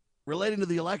wrongdoing relating to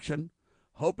the election,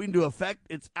 hoping to affect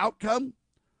its outcome,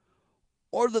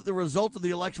 or that the results of the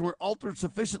election were altered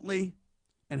sufficiently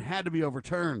and had to be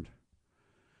overturned.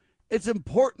 It's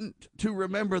important to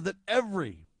remember that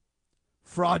every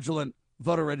fraudulent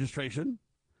voter registration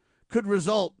could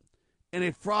result in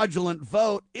a fraudulent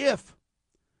vote if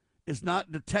it's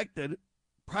not detected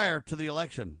prior to the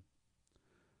election.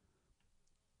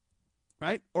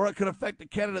 Right? Or it could affect a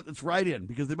candidate that's write-in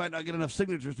because they might not get enough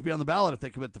signatures to be on the ballot if they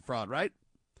commit the fraud, right?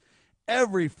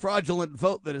 Every fraudulent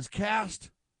vote that is cast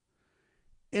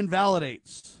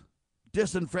invalidates,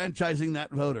 disenfranchising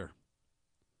that voter.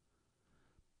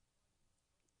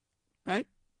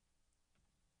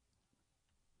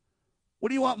 What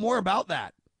do you want more about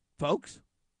that, folks?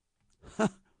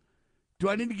 Do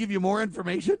I need to give you more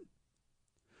information?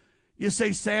 You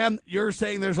say, Sam, you're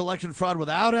saying there's election fraud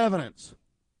without evidence.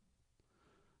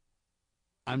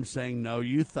 I'm saying, no,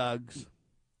 you thugs.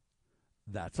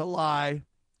 That's a lie.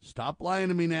 Stop lying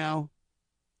to me now.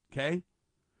 Okay?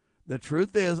 The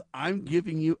truth is, I'm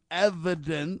giving you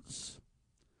evidence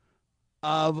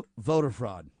of voter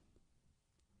fraud.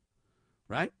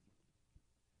 Right?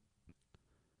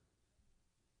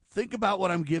 Think about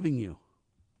what I'm giving you.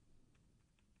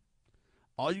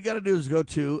 All you got to do is go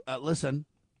to, listen.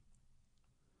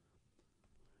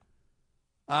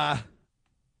 You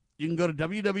can go to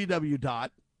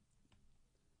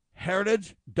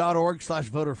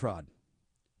www.heritage.org/voter-fraud.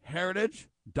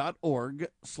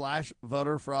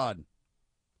 Heritage.org/voter-fraud.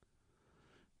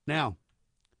 Now,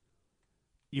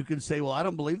 you can say, well, I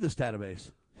don't believe this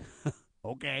database.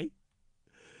 Okay.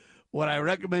 What I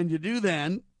recommend you do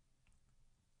then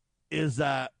is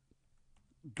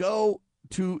go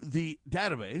to the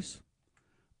database,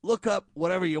 look up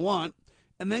whatever you want,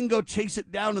 and then go chase it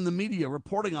down in the media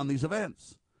reporting on these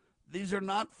events. These are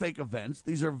not fake events.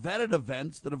 These are vetted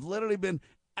events that have literally been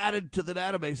added to the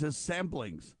database as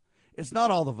samplings. It's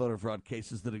not all the voter fraud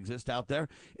cases that exist out there.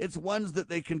 It's ones that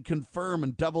they can confirm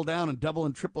and double down and double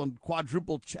and triple and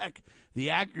quadruple check the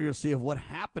accuracy of what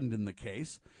happened in the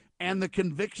case and the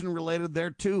conviction related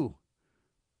thereto.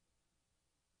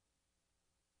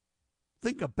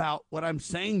 Think about what I'm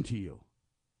saying to you,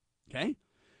 okay?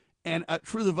 And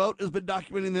True the Vote has been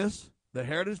documenting this. The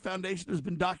Heritage Foundation has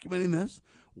been documenting this.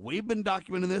 We've been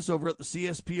documenting this over at the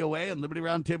CSPOA and Liberty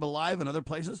Roundtable Live and other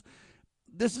places.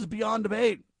 This is beyond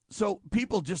debate. So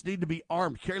people just need to be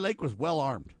armed. Kari Lake was well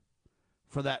armed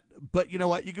for that. But you know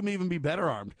what? You can even be better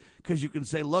armed because you can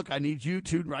say, look, I need you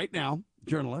to right now,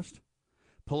 journalist,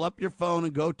 pull up your phone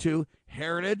and go to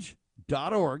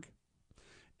heritage.org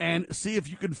and see if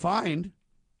you can find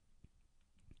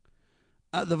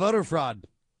the voter fraud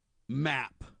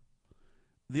map,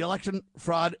 the election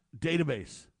fraud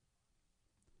database.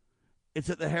 It's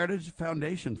at the Heritage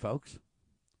Foundation, folks.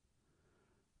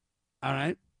 All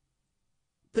right?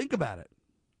 Think about it.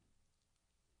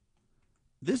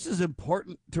 This is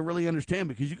important to really understand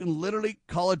because you can literally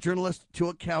call a journalist to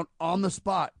account on the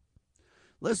spot.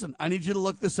 Listen, I need you to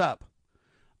look this up.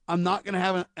 I'm not going to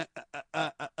have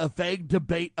a vague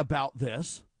debate about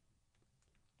this.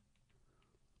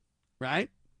 Right?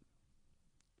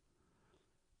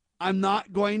 I'm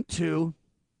not going to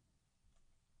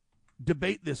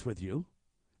debate this with you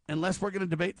unless we're going to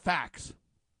debate facts.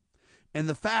 And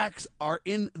the facts are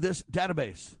in this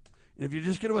database. And if you're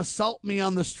just going to assault me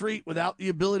on the street without the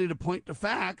ability to point to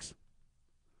facts,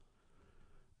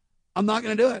 I'm not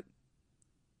going to do it.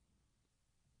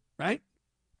 Right?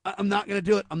 I'm not going to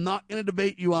do it. I'm not going to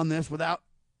debate you on this without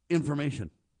information.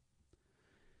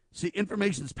 See,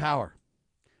 information's power.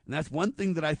 And that's one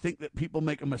thing that I think that people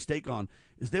make a mistake on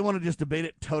is they want to just debate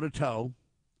it toe-to-toe.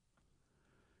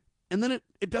 And then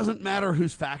it doesn't matter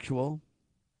who's factual.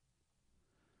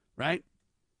 Right?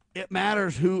 It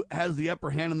matters who has the upper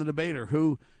hand in the debate or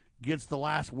who gets the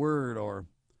last word or,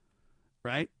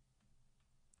 right?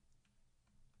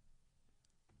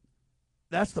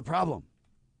 That's the problem.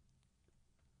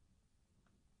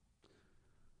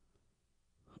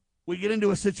 We get into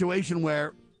a situation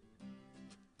where,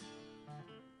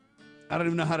 I don't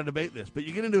even know how to debate this, but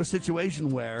you get into a situation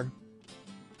where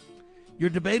you're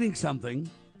debating something,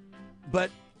 but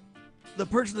the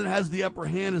person that has the upper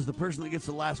hand is the person that gets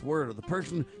the last word, or the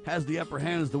person has the upper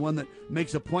hand is the one that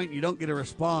makes a point and you don't get to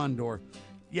respond, or,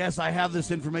 yes, I have this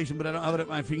information, but I don't have it at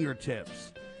my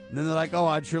fingertips. And then they're like, oh,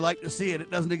 I'd sure like to see it. It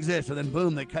doesn't exist. And then,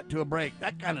 boom, they cut to a break.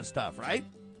 That kind of stuff, right?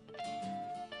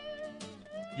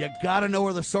 You got to know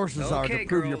where the sources are to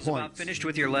prove your points. About finished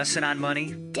with your lesson on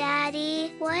money?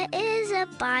 Daddy, what is a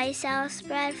buy-sell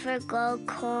spread for gold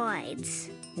coins?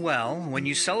 Well, when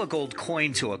you sell a gold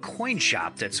coin to a coin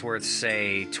shop that's worth,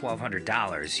 say,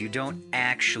 $1,200, you don't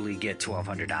actually get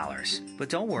 $1,200. But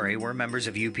don't worry, we're members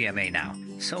of UPMA now,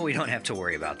 so we don't have to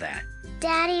worry about that.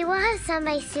 Daddy, what if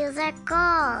somebody steals our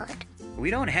gold?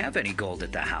 We don't have any gold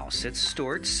at the house. It's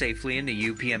stored safely in the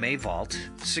UPMA vault,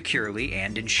 securely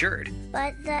and insured.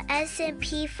 But the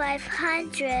S&P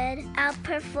 500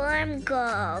 outperformed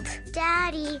gold.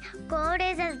 Daddy, gold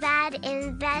is a bad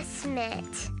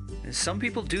investment. Some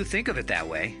people do think of it that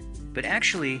way, but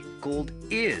actually, gold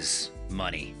is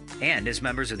money. And as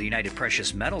members of the United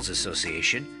Precious Metals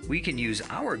Association, we can use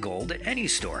our gold at any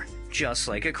store, just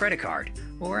like a credit card.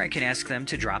 Or I can ask them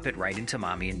to drop it right into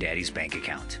Mommy and Daddy's bank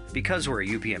account, because we're a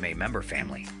UPMA member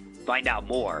family. Find out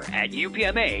more at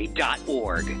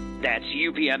upma.org. That's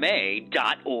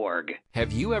upma.org.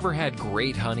 Have you ever had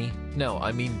great honey? No,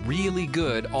 I mean really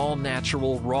good,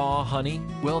 all-natural, raw honey?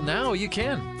 Well, now you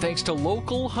can, thanks to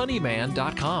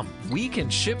LocalHoneyman.com. We can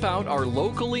ship out our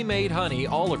locally made honey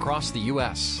all across the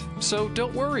U.S. So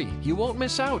don't worry, you won't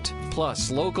miss out.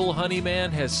 Plus, Local Honeyman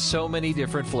has so many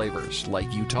different flavors,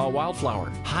 like Utah Wildflower,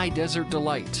 High Desert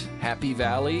Delight, Happy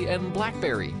Valley, and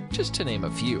Blackberry, just to name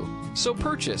a few. So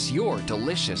purchase your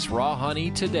delicious raw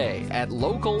honey today at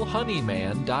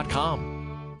LocalHoneyman.com.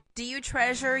 Do you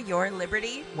treasure your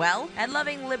liberty? Well, at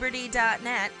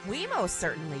lovingliberty.net, we most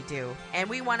certainly do. And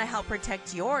we want to help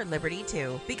protect your liberty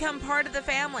too. Become part of the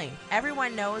family.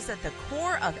 Everyone knows that the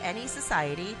core of any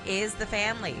society is the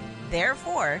family.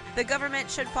 Therefore, the government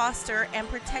should foster and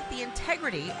protect the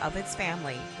integrity of its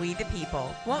family, we the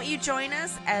people. Won't you join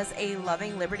us as a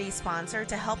Loving Liberty sponsor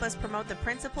to help us promote the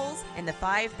principles in the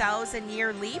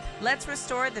 5,000-year leap? Let's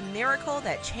restore the miracle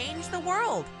that changed the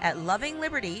world at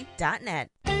lovingliberty.net.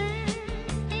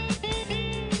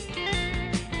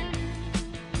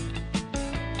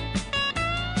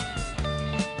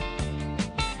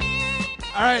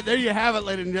 All right, there you have it,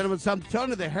 ladies and gentlemen. So I'm telling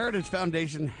you, the Heritage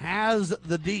Foundation has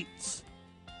the deets.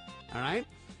 All right?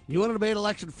 You want to debate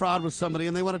election fraud with somebody,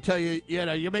 and they want to tell you,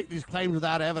 you make these claims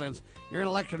without evidence. You're an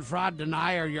election fraud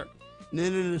denier.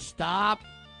 No, stop.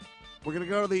 We're going to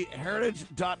go to the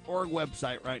heritage.org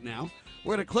website right now.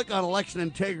 We're going to click on election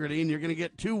integrity, and you're going to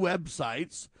get two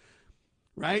websites,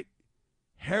 right?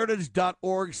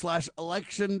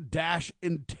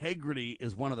 Heritage.org/election-integrity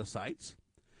is one of the sites.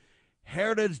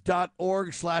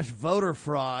 Heritage.org/voter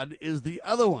fraud is the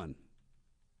other one.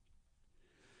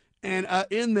 And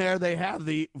in there, they have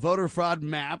the voter fraud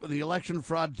map and the election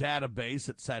fraud database,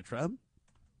 etc.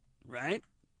 Right?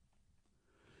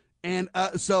 And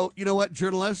so, you know what,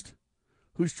 journalist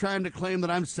who's trying to claim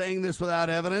that I'm saying this without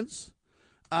evidence,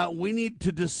 we need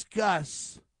to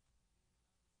discuss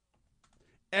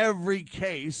every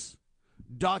case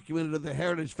documented in the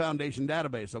Heritage Foundation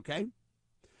database, okay?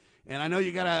 And I know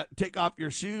you got to take off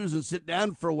your shoes and sit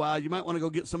down for a while. You might want to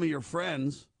go get some of your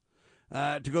friends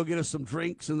to go get us some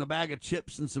drinks and a bag of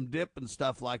chips and some dip and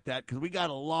stuff like that, because we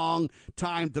got a long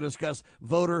time to discuss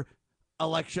voter,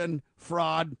 election,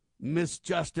 fraud,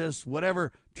 misjustice,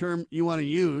 whatever term you want to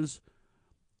use.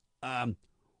 Whether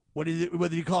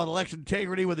you call it election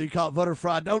integrity, whether you call it voter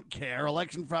fraud, don't care.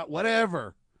 Election fraud,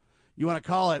 whatever you want to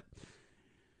call it.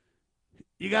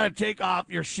 You got to take off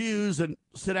your shoes and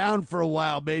sit down for a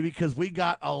while, baby, because we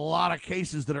got a lot of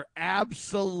cases that are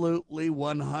absolutely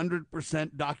 100%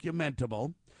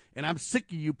 documentable. And I'm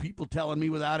sick of you people telling me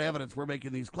without evidence we're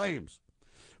making these claims.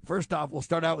 First off, we'll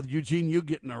start out with Eugene, you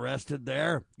getting arrested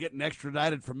there, getting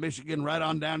extradited from Michigan right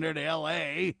on down there to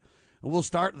L.A. And we'll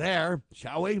start there,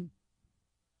 shall we?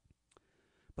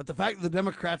 But the fact that the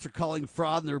Democrats are calling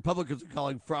fraud and the Republicans are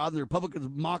calling fraud and the Republicans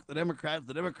mock the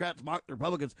Democrats mock the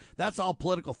Republicans, that's all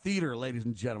political theater, ladies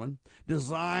and gentlemen,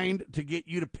 designed to get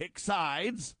you to pick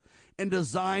sides and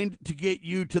designed to get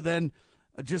you to then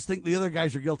just think the other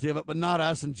guys are guilty of it, but not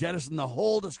us, and jettison the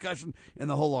whole discussion and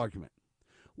the whole argument.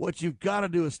 What you've got to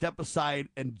do is step aside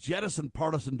and jettison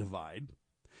partisan divide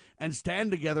and stand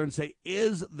together and say,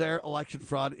 is there election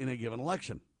fraud in a given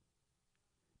election?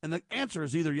 And the answer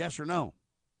is either yes or no.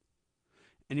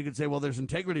 And you can say, well, there's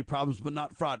integrity problems, but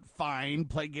not fraud. Fine,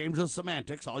 play games of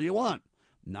semantics all you want.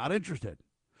 Not interested.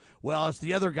 Well, it's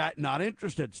the other guy, not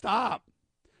interested. Stop.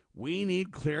 We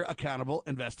need clear, accountable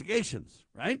investigations,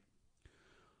 right?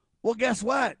 Well, guess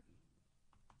what?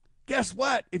 Guess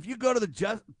what? If you go to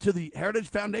the Heritage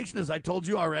Foundation, as I told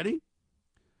you already,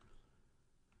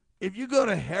 if you go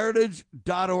to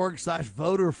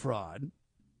heritage.org/voter fraud,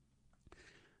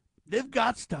 they've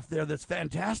got stuff there that's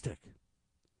fantastic.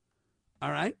 All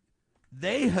right?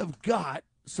 They have got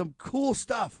some cool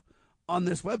stuff on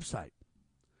this website.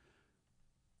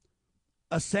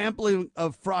 A sampling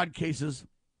of fraud cases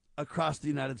across the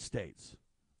United States.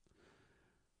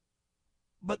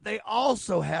 But they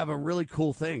also have a really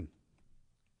cool thing.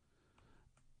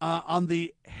 On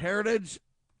the Heritage,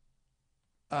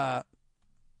 I'm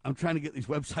trying to get these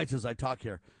websites as I talk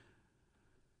here.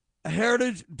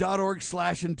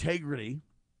 Heritage.org/integrity.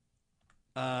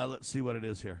 Let's see what it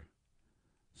is here.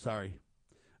 Sorry.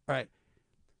 All right.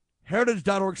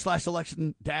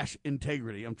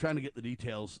 Heritage.org/election-integrity. I'm trying to get the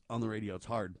details on the radio. It's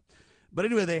hard. But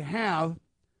anyway, they have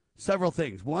several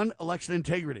things. One, election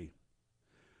integrity.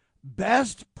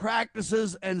 Best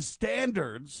practices and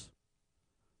standards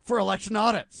for election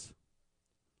audits.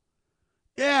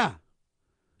 Yeah.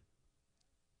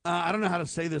 I don't know how to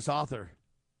say this author.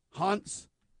 Hans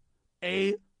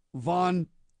A. von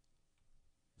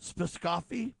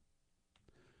Spakovsky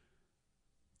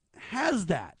has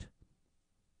that.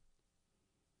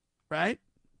 right?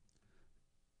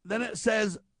 Then it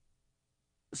says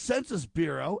Census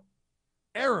Bureau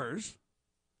errors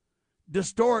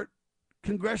distort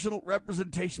congressional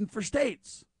representation for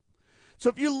states. So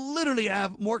if you literally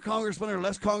have more congressmen or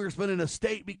less congressmen in a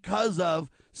state because of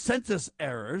census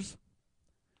errors,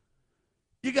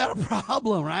 you got a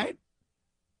problem, right?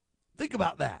 Think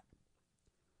about that.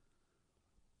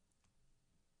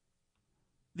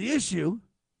 The issue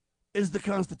is the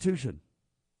Constitution.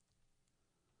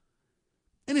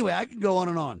 Anyway, I can go on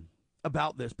and on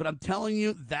about this, but I'm telling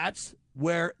you that's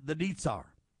where the deets are.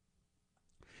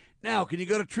 Now, can you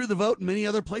go to True the Vote and many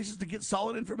other places to get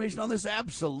solid information on this?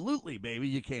 Absolutely, baby,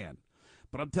 you can.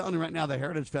 But I'm telling you right now, the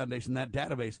Heritage Foundation, that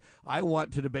database, I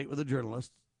want to debate with a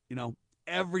journalist,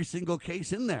 every single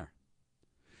case in there.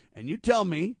 And you tell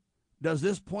me, does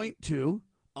this point to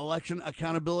election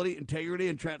accountability, integrity,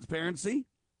 and transparency?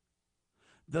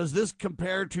 Does this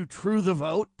compare to True the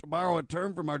Vote, to borrow a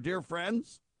term from our dear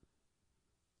friends?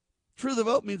 True the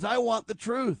Vote means I want the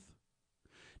truth.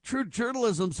 True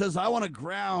journalism says I want to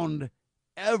ground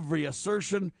every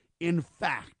assertion in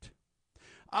fact.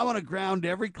 I want to ground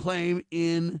every claim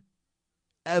in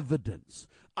evidence.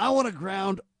 I want to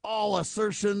ground all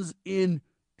assertions in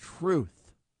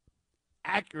truth,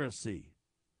 accuracy,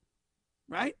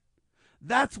 right?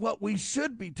 That's what we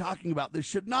should be talking about. This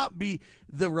should not be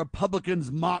the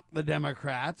Republicans mock the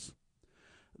Democrats.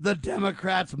 The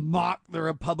Democrats mock the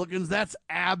Republicans. That's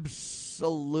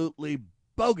absolutely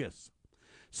bogus.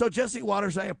 So, Jesse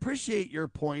Waters, I appreciate your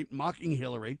point, mocking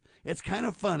Hillary. It's kind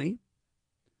of funny,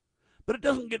 but it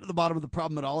doesn't get to the bottom of the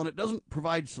problem at all, and it doesn't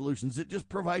provide solutions. It just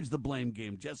provides the blame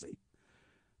game, Jesse.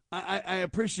 I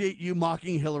appreciate you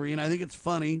mocking Hillary, and I think it's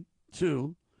funny,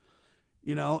 too.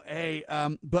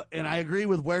 But I agree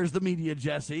with where's the media,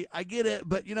 Jesse. I get it,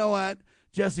 but you know what,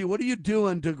 Jesse, what are you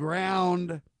doing to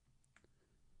ground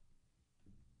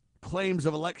claims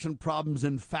of election problems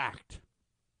in fact?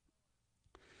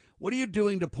 What are you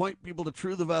doing to point people to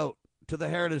True the Vote, to the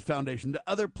Heritage Foundation, to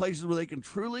other places where they can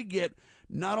truly get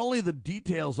not only the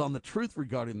details on the truth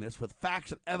regarding this with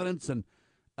facts and evidence and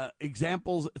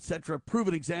examples, etc.,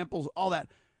 proven examples, all that,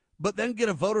 but then get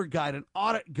a voter guide, an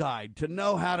audit guide to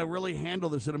know how to really handle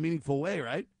this in a meaningful way,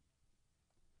 right?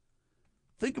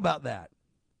 Think about that.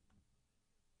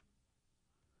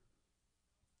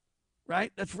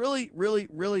 Right? That's really, really,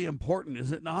 really important,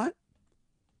 is it not?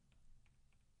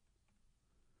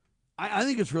 I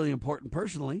think it's really important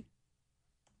personally.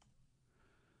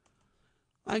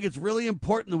 I think it's really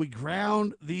important that we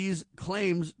ground these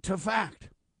claims to fact.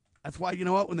 That's why, you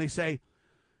know what, when they say,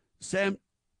 Sam,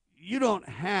 you don't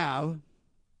have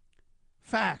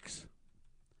facts,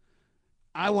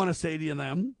 I want to say to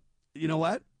them, you know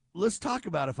what? Let's talk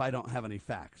about if I don't have any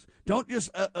facts. Don't just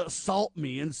assault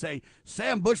me and say,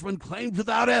 Sam Bushman claims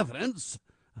without evidence.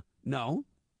 No.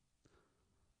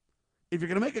 If you're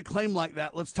going to make a claim like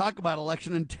that, let's talk about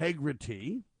election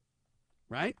integrity,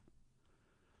 right?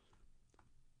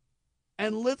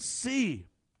 And let's see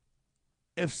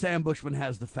if Sam Bushman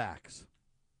has the facts.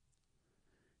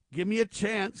 Give me a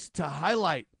chance to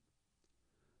highlight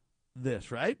this,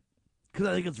 right? Because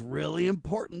I think it's really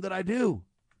important that I do.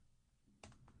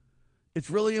 It's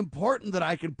really important that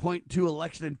I can point to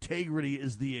election integrity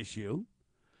as the issue.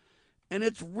 And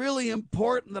it's really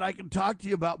important that I can talk to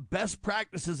you about best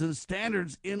practices and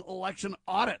standards in election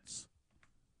audits.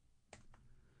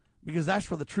 Because that's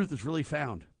where the truth is really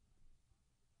found.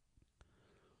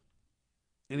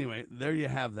 Anyway, there you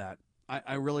have that.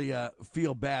 I really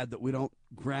feel bad that we don't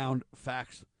ground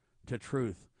facts to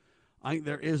truth. I think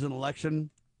there is an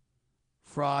election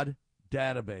fraud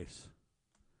database,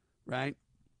 right?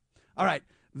 All right,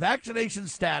 vaccination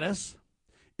status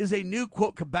is a new,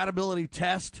 quote, compatibility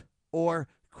test or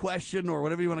question or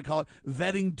whatever you want to call it,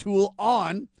 vetting tool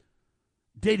on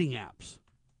dating apps.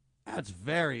 That's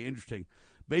very interesting.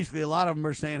 Basically, a lot of them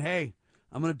are saying, hey,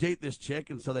 I'm going to date this chick,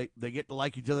 and so they get to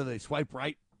like each other. They swipe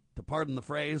right, to pardon the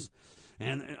phrase,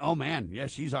 and oh, man, yeah,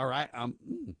 she's all right.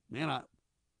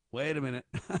 Wait a minute.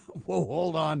 Whoa,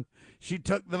 hold on. She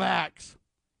took the vax.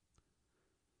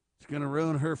 It's going to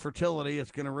ruin her fertility.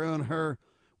 It's going to ruin her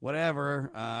whatever.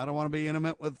 I don't want to be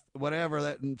intimate with whatever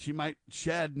that and she might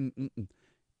shed.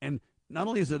 And not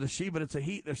only is it a she, but it's a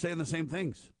he. They're saying the same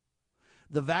things.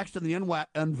 The vaxxed and the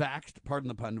unvaxxed, pardon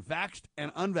the pun, vaxxed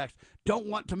and unvaxxed don't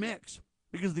want to mix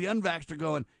because the unvaxxed are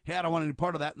going, hey, I don't want any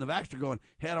part of that. And the vaxxed are going,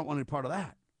 hey, I don't want any part of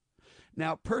that.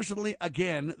 Now, personally,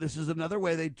 again, this is another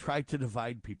way they try to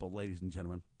divide people, ladies and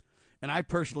gentlemen. And I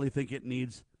personally think it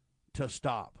needs to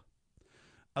stop.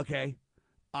 Okay?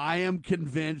 I am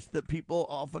convinced that people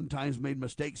oftentimes made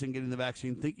mistakes in getting the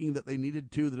vaccine, thinking that they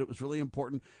needed to, that it was really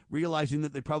important, realizing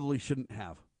that they probably shouldn't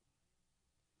have.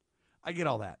 I get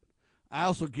all that. I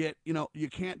also get, you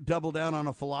can't double down on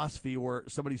a philosophy where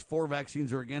somebody's for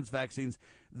vaccines or against vaccines.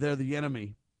 They're the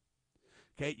enemy.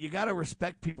 Okay, you got to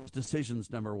respect people's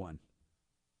decisions, number one.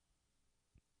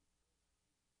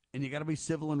 And you got to be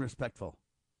civil and respectful.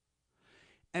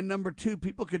 And number two,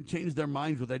 people can change their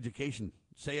minds with education.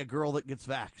 Say a girl that gets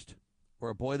vaxxed or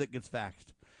a boy that gets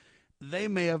vaxxed. They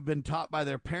may have been taught by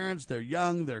their parents, they're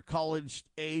young, they're college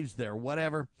age, they're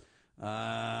whatever,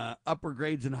 upper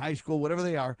grades in high school, whatever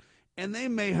they are, and they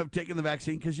may have taken the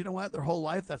vaccine because, you know what, their whole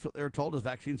life that's what they were told is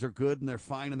vaccines are good and they're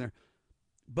fine and they're,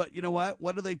 but you know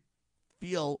what do they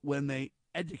feel when they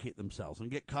educate themselves and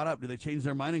get caught up? Do they change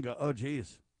their mind and go, oh,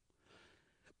 geez?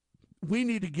 We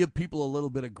need to give people a little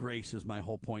bit of grace is my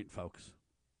whole point, folks.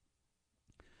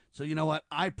 So you know what?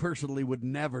 I personally would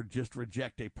never just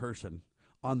reject a person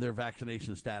on their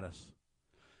vaccination status.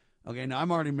 Okay, now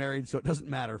I'm already married, so it doesn't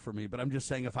matter for me, but I'm just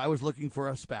saying if I was looking for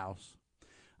a spouse,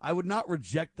 I would not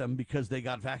reject them because they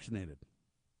got vaccinated.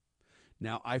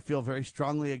 Now, I feel very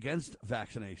strongly against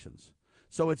vaccinations.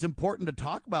 So it's important to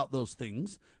talk about those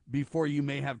things before you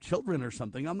may have children or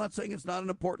something. I'm not saying it's not an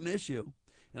important issue.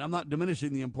 And I'm not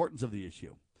diminishing the importance of the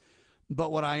issue.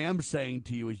 But what I am saying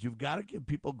to you is you've got to give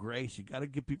people grace. You've got to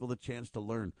give people the chance to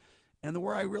learn. And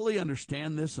where I really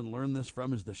understand this and learn this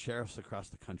from is the sheriffs across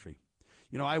the country.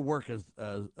 I work as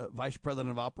Vice President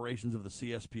of Operations of the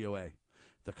CSPOA,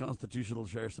 the Constitutional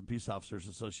Sheriffs and Peace Officers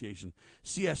Association,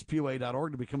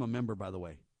 CSPOA.org to become a member, by the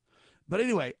way. But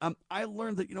anyway, I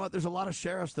learned that, there's a lot of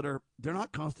sheriffs they're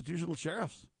not constitutional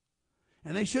sheriffs.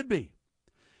 And they should be.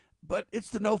 But it's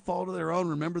to no fault of their own.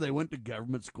 Remember, they went to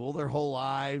government school their whole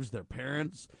lives. Their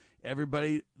parents,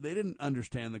 everybody, they didn't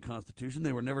understand the Constitution.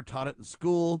 They were never taught it in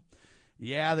school.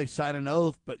 Yeah, they sign an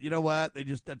oath, but you know what?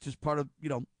 That's just part of,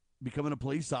 becoming a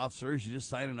police officer. You just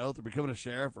sign an oath or becoming a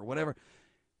sheriff or whatever.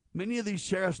 Many of these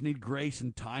sheriffs need grace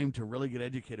and time to really get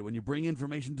educated. When you bring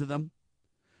information to them,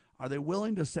 are they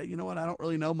willing to say, you know what, I don't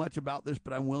really know much about this,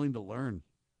 but I'm willing to learn?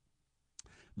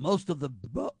 Most of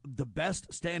the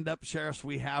best stand-up sheriffs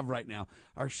we have right now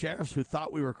are sheriffs who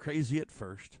thought we were crazy at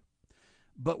first,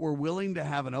 but were willing to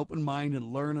have an open mind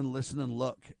and learn and listen and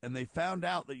look. And they found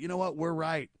out that, you know what, we're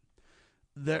right.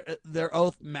 Their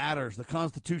oath matters. The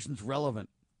Constitution's relevant.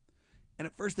 And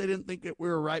at first they didn't think that we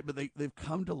were right, but they've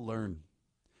come to learn.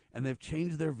 And they've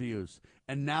changed their views.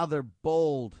 And now they're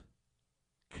bold,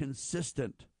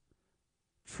 consistent,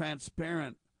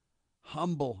 transparent,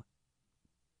 humble,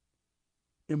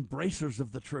 embracers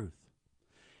of the truth.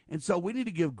 And so we need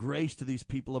to give grace to these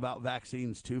people about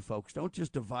vaccines too, folks. Don't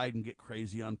just divide and get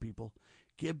crazy on people.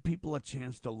 Give people a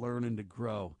chance to learn and to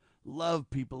grow. Love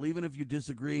people, even if you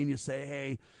disagree and you say,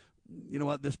 hey, you know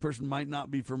what, this person might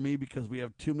not be for me because we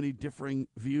have too many differing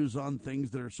views on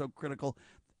things that are so critical.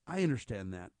 I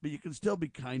understand that, but you can still be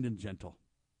kind and gentle.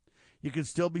 You can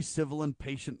still be civil and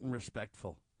patient and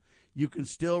respectful. You can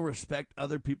still respect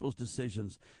other people's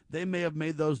decisions. They may have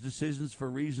made those decisions for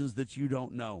reasons that you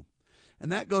don't know.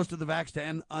 And that goes to the vaxxed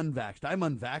and unvaxxed. I'm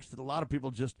unvaxxed, and a lot of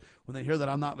people just, when they hear that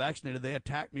I'm not vaccinated, they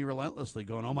attack me relentlessly,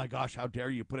 going, oh my gosh, how dare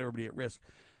you put everybody at risk.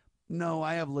 No,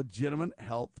 I have legitimate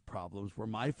health problems where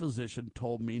my physician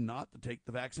told me not to take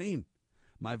the vaccine.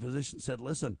 My physician said,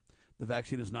 listen, the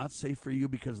vaccine is not safe for you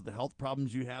because of the health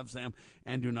problems you have, Sam,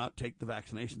 and do not take the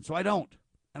vaccination. So I don't,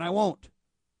 and I won't.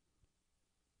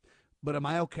 But am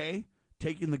I okay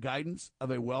taking the guidance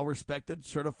of a well-respected,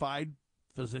 certified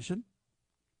physician?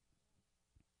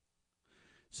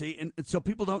 See, and so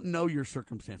people don't know your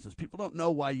circumstances. People don't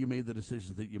know why you made the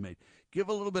decisions that you made. Give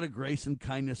a little bit of grace and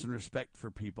kindness and respect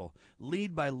for people.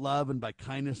 Lead by love and by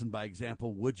kindness and by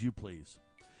example, would you please?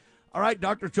 All right,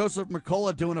 Dr. Joseph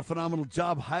Mercola doing a phenomenal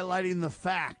job highlighting the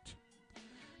fact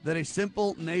that a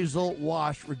simple nasal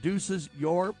wash reduces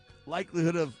your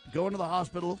likelihood of going to the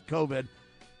hospital with COVID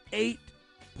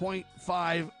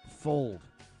 8.5-fold.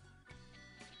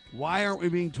 Why aren't we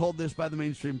being told this by the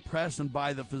mainstream press and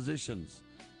by the physicians?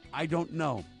 I don't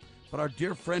know. But our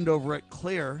dear friend over at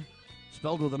Xlear,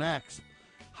 spelled with an X,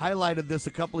 highlighted this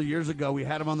a couple of years ago. We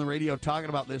had him on the radio talking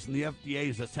about this, and the FDA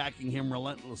is attacking him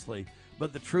relentlessly.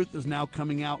 But the truth is now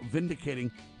coming out,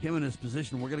 vindicating him in his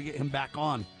position. We're going to get him back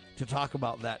on to talk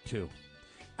about that, too.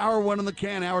 Hour 1 in the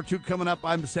can, hour 2 coming up.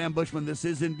 I'm Sam Bushman. This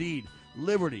is indeed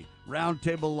Liberty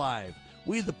Roundtable Live.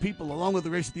 We the people, along with the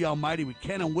grace of the Almighty, we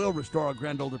can and will restore our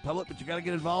grand old republic, but you got to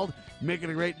get involved, make it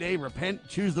a great day, repent,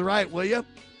 choose the right, will you?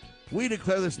 We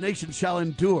declare this nation shall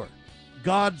endure.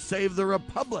 God save the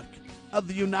Republic of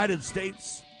the United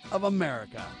States of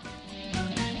America.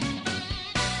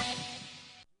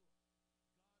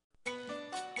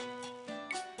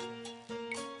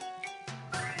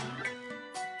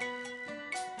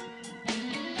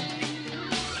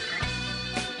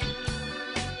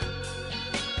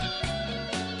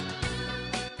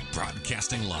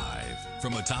 Broadcasting live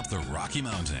from atop the Rocky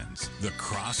Mountains, the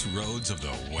crossroads of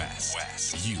the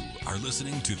West. You are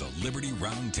listening to the Liberty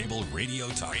Roundtable Radio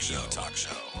Talk Show.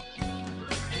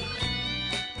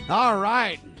 All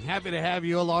right. Happy to have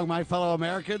you along, my fellow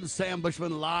Americans. Sam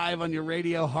Bushman live on your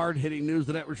radio. Hard-hitting news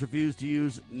the networks refuse to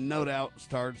use, no doubt,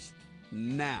 starts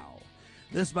now.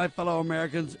 This, my fellow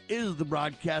Americans, is the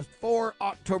broadcast for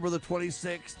October the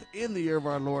 26th in the year of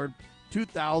our Lord,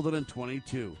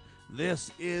 2022.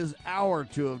 This is our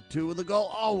 2 of 2, with the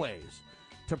goal always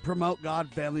to promote God,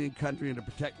 family, and country, and to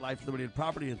protect life, liberty, and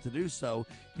property, and to do so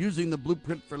using the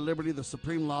blueprint for liberty, the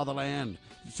supreme law of the land.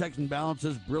 The checks and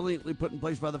balances brilliantly put in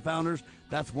place by the founders.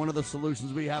 That's one of the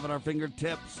solutions we have at our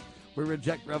fingertips. We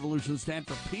reject revolution, stand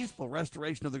for peaceful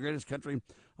restoration of the greatest country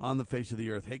on the face of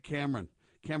the earth. Hey, Cameron.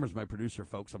 Cameron's my producer,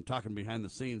 folks. I'm talking behind the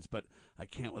scenes, but I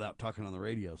can't without talking on the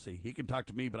radio. See, he can talk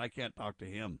to me, but I can't talk to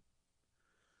him.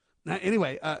 Now,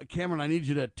 anyway, Cameron, I need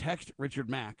you to text Richard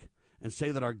Mack and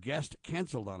say that our guest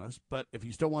canceled on us, but if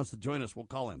he still wants to join us, we'll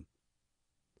call him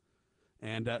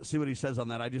and see what he says on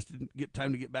that. I just didn't get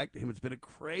time to get back to him. It's been a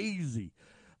crazy.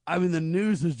 I mean, the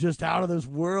news is just out of this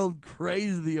world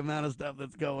crazy, the amount of stuff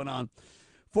that's going on.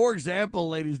 For example,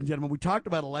 ladies and gentlemen, we talked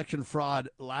about election fraud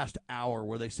last hour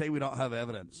where they say we don't have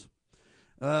evidence.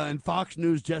 In Fox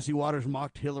News, Jesse Waters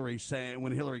mocked Hillary, saying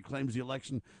when Hillary claims the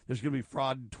election, there's going to be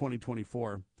fraud in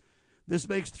 2024. This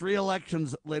makes 3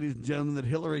 elections, ladies and gentlemen, that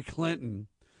Hillary Clinton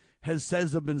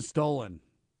says have been stolen.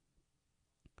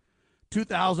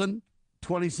 2000,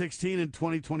 2016, and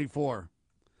 2024.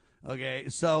 Okay,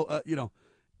 so,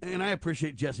 and I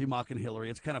appreciate Jesse mocking Hillary.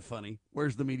 It's kind of funny.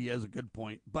 Where's the media is a good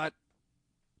point. But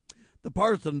the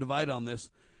partisan divide on this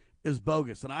is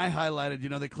bogus. And I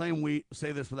highlighted, they claim we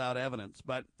say this without evidence.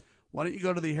 But why don't you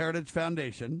go to the Heritage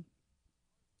Foundation?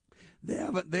 They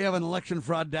have an election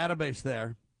fraud database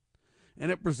there. And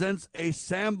it presents a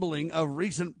sampling of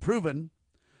recent proven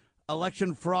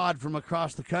election fraud from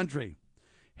across the country.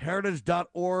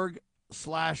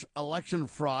 Heritage.org/election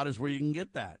fraud is where you can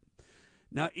get that.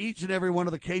 Now, each and every one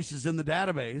of the cases in the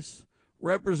database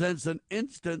represents an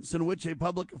instance in which a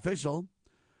public official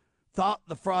thought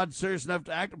the fraud serious enough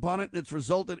to act upon it, and it's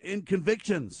resulted in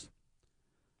convictions.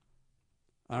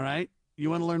 All right? You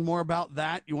want to learn more about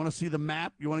that? You want to see the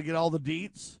map? You want to get all the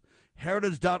deets?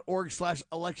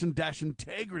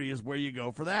 Heritage.org/election-integrity is where you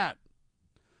go for that.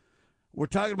 We're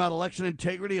talking about election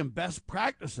integrity and best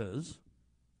practices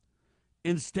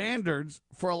in standards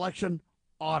for election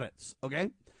audits,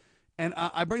 okay? And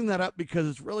I bring that up because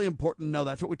it's really important to know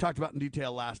that's what we talked about in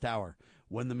detail last hour.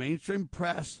 When the mainstream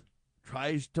press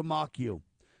tries to mock you,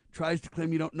 tries to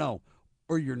claim you don't know,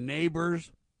 or your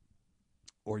neighbors,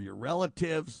 or your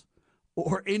relatives,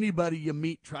 or anybody you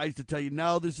meet tries to tell you,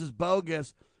 no, this is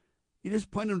bogus, you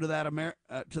just point them to that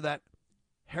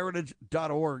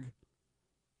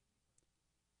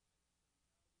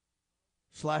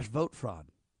heritage.org/vote fraud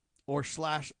or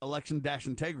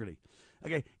 /election-integrity.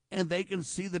 Okay, and they can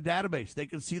see the database. They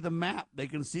can see the map. They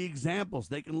can see examples.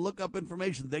 They can look up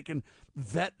information. They can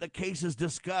vet the cases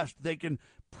discussed. They can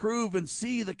prove and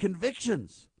see the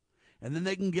convictions. And then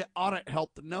they can get audit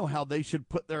help to know how they should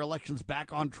put their elections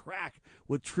back on track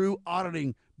with true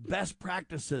auditing best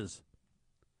practices.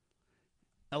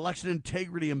 Election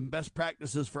integrity and best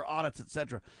practices for audits,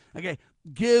 etc. Okay,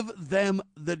 give them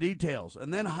the details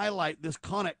and then highlight this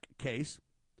Connick case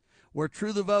where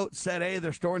True the Vote said, hey,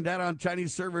 they're storing data on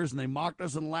Chinese servers, and they mocked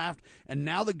us and laughed. And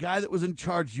now the guy that was in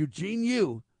charge, Eugene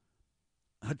Yu,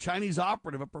 a Chinese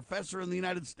operative, a professor in the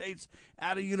United States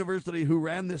at a university who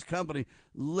ran this company,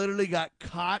 literally got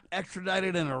caught,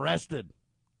 extradited, and arrested.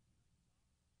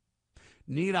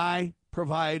 Need I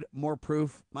provide more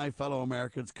proof, my fellow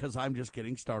Americans, because I'm just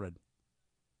getting started,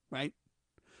 right?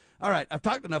 All right, I've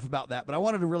talked enough about that, but I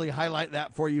wanted to really highlight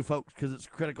that for you folks because it's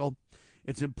critical.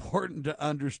 It's important to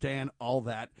understand all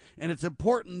that, and it's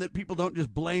important that people don't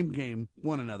just blame game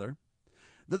one another,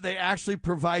 that they actually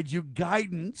provide you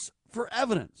guidance for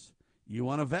evidence. You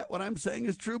want to vet what I'm saying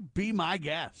is true? Be my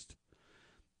guest.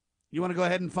 You want to go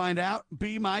ahead and find out?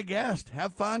 Be my guest.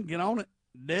 Have fun. Get on it.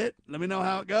 Let me know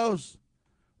how it goes,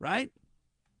 right?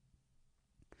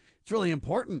 It's really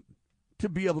important to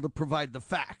be able to provide the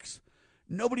facts.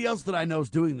 Nobody else that I know is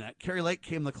doing that. Carrie Lake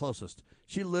came the closest.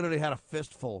 She literally had a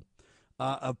fistful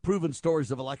of proven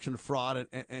stories of election fraud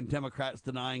and Democrats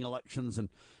denying elections and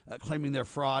claiming they're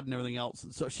fraud and everything else.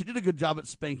 And so she did a good job at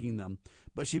spanking them,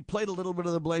 but she played a little bit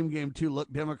of the blame game too.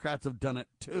 Look, Democrats have done it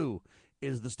too,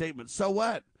 is the statement. So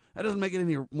what? That doesn't make it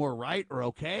any more right or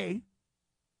okay.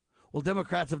 Well,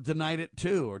 Democrats have denied it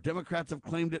too, or Democrats have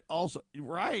claimed it also.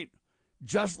 Right.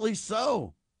 Justly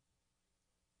so.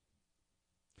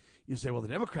 You say, well, the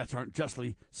Democrats aren't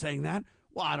justly saying that.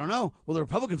 Well, I don't know. Well, the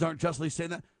Republicans aren't justly saying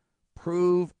that.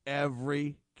 Prove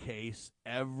every case,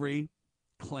 every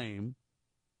claim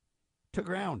to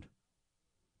ground.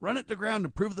 Run it to ground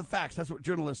and prove the facts. That's what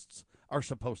journalists are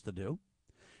supposed to do.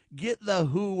 Get the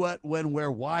who, what, when,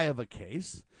 where, why of a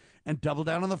case and double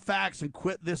down on the facts and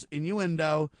quit this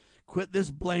innuendo, quit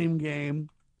this blame game.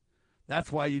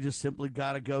 That's why you just simply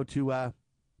got to go to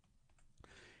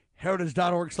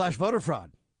heritage.org/voter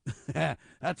fraud.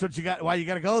 That's what you got. Why you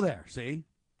got to go there. See?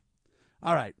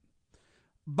 All right.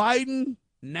 Biden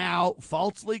now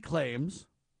falsely claims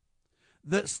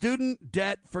that student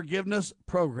debt forgiveness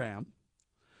program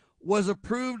was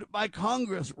approved by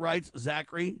Congress, writes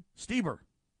Zachary Stieber.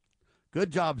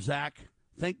 Good job, Zach.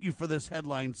 Thank you for this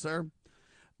headline, sir.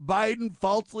 Biden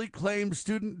falsely claimed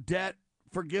student debt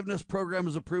forgiveness program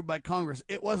was approved by Congress.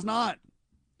 It was not.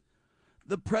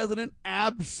 The president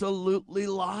absolutely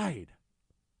lied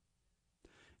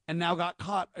and now got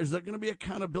caught. Is there going to be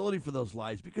accountability for those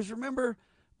lies? Because remember,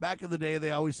 back in the day,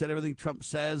 they always said everything Trump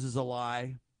says is a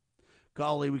lie.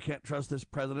 Golly, we can't trust this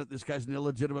president. This guy's an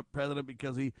illegitimate president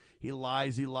because he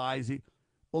lies.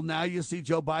 Well, now you see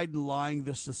Joe Biden lying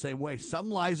this the same way. Some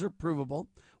lies are provable,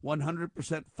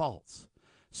 100% false.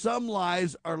 Some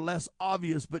lies are less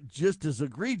obvious, but just as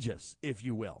egregious, if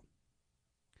you will.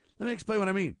 Let me explain what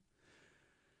I mean.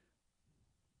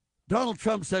 Donald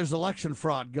Trump says election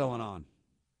fraud going on.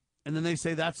 And then they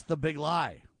say that's the big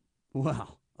lie.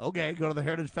 Well, okay, go to the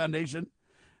Heritage Foundation,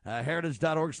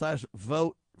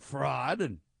 heritage.org/vote fraud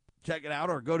and check it out,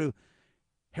 or go to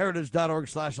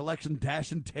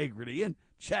heritage.org/election-integrity and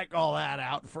check all that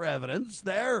out for evidence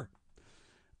there.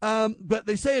 But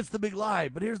they say it's the big lie.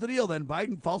 But here's the deal then.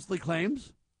 Biden falsely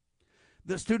claims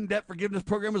the student debt forgiveness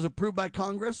program was approved by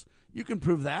Congress. You can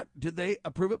prove that. Did they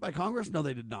approve it by Congress? No,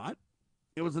 they did not.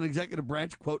 It was an executive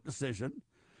branch, quote, decision.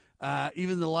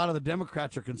 Even a lot of the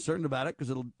Democrats are concerned about it because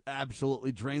it'll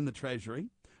absolutely drain the Treasury.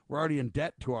 We're already in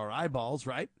debt to our eyeballs,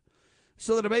 right?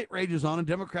 So the debate rages on, and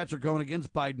Democrats are going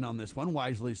against Biden on this one,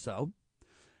 wisely so.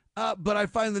 But I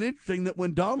find it interesting that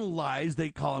when Donald lies, they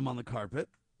call him on the carpet.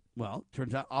 Well,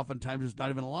 turns out oftentimes it's not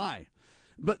even a lie.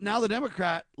 But now the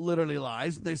Democrat literally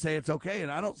lies, and they say it's okay.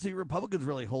 And I don't see Republicans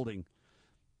really holding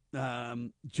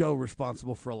Joe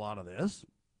responsible for a lot of this.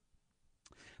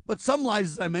 But some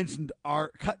lies, as I mentioned,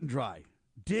 are cut and dry.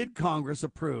 Did Congress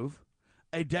approve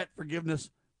a debt forgiveness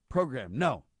program?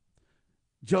 No.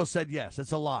 Joe said yes.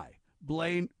 It's a lie.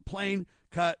 Plain,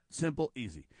 cut, simple,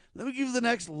 easy. Let me give you the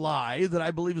next lie that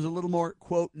I believe is a little more,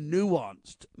 quote,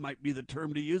 nuanced, might be the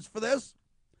term to use for this.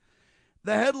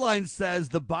 The headline says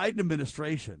the Biden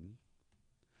administration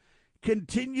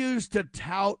continues to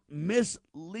tout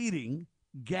misleading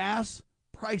gas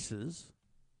prices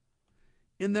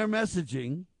in their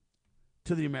messaging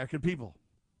to the American people.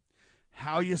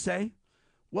 How, you say?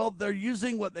 Well, they're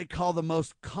using what they call the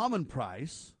most common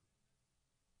price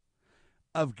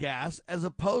of gas as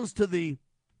opposed to the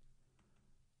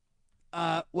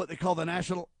what they call the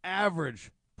national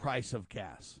average price of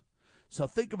gas. So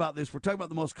think about this. We're talking about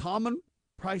the most common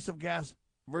price of gas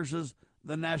versus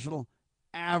the national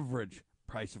average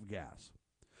price of gas.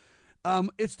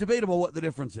 It's debatable what the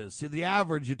difference is. See, the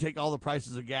average, you take all the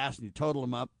prices of gas and you total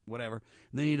them up, whatever,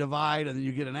 and then you divide and then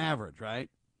you get an average, right?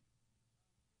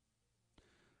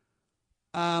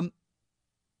 Now,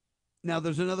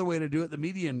 there's another way to do it, the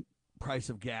median price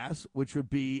of gas, which would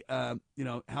be, how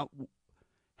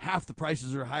half the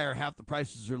prices are higher, half the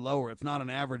prices are lower. It's not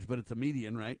an average, but it's a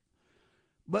median, right?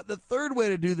 But the third way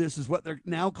to do this is what they're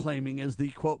now claiming is the,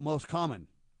 quote, most common.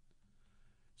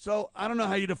 So I don't know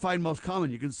how you define most common.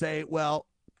 You can say, well,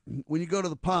 when you go to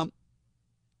the pump,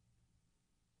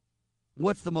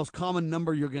 what's the most common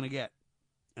number you're going to get?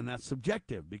 And that's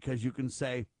subjective because you can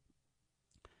say,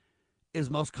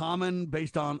 is most common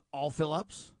based on all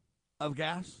fill-ups of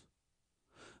gas?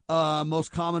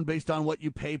 Most common based on what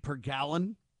you pay per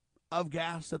gallon of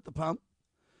gas at the pump?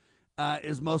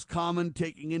 Is most common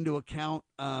taking into account,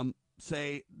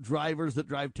 say, drivers that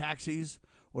drive taxis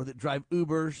or that drive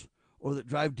Ubers or that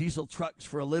drive diesel trucks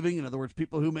for a living? In other words,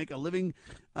 people who make a living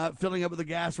filling up with the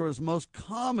gas, or is most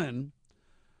common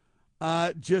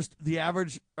just the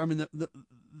average, the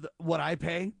what I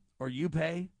pay or you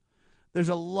pay? There's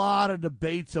a lot of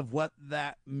debates of what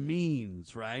that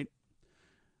means, right?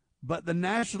 But the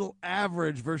national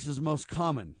average versus most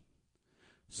common.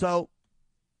 So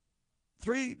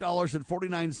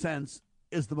 $3.49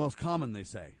 is the most common, they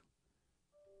say.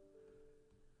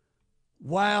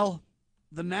 While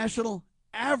the national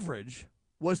average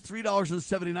was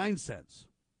 $3.79.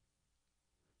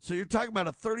 So you're talking about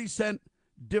a 30-cent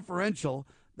differential.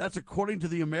 That's according to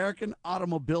the American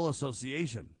Automobile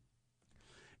Association.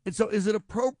 And so is it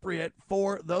appropriate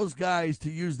for those guys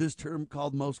to use this term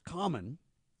called most common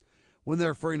when they're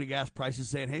referring to gas prices,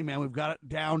 saying, hey, man, we've got it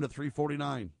down to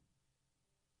 $3.49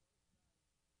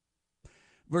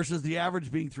 versus the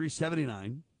average being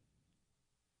 $3.79,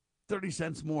 30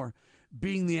 cents more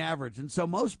being the average. And so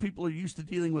most people are used to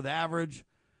dealing with average.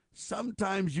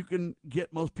 Sometimes you can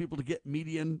get most people to get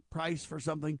median price for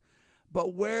something,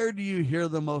 but where do you hear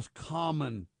the most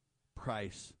common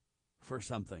price for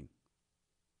something?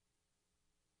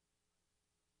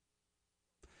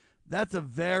 That's a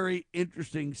very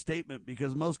interesting statement,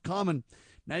 because most common,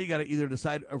 now you got to either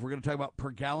decide if we're going to talk about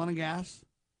per gallon of gas,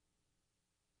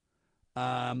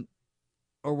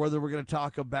 or whether we're going to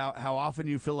talk about how often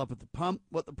you fill up at the pump,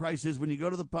 what the price is when you go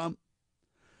to the pump,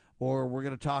 or we're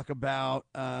going to talk about,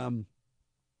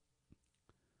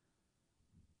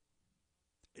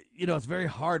 it's very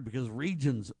hard because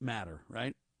regions matter,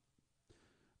 right?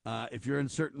 If you're in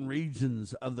certain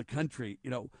regions of the country,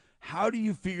 how do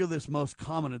you figure this most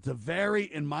common? It's a very,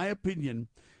 in my opinion,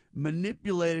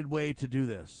 manipulated way to do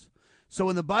this. So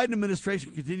when the Biden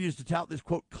administration continues to tout this,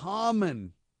 quote,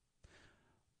 the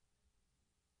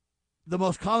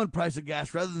most common price of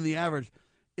gas rather than the average,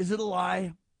 is it a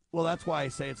lie? Well, that's why I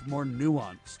say it's more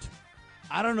nuanced.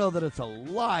 I don't know that it's a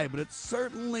lie, but it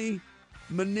certainly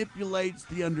manipulates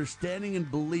the understanding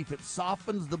and belief. It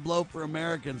softens the blow for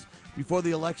Americans before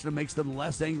the election and makes them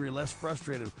less angry, less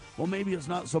frustrated. Well, maybe it's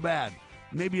not so bad.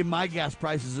 Maybe my gas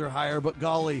prices are higher, but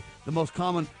golly, the most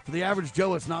common, for the average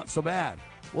Joe, it's not so bad.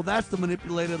 Well, that's the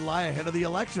manipulated lie ahead of the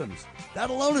elections. That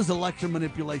alone is election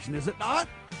manipulation, is it not?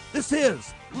 This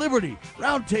is Liberty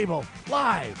Roundtable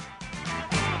Live.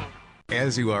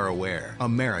 As you are aware,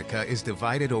 America is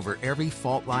divided over every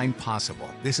fault line possible.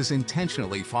 This is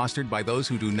intentionally fostered by those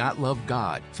who do not love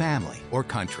God, family, or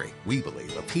country. We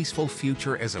believe a peaceful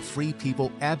future as a free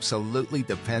people absolutely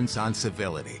depends on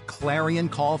civility. Clarion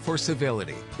Call for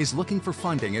Civility is looking for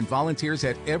funding and volunteers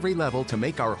at every level to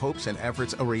make our hopes and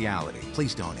efforts a reality.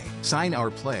 Please donate, sign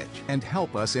our pledge, and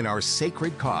help us in our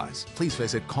sacred cause. Please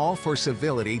visit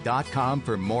callforcivility.com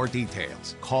for more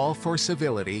details.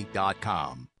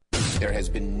 Callforcivility.com. There has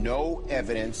been no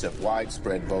evidence of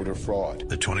widespread voter fraud.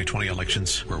 The 2020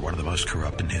 elections were one of the most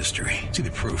corrupt in history. See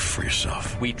the proof for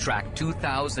yourself. We tracked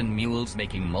 2,000 mules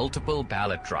making multiple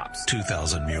ballot drops.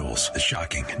 2,000 Mules, the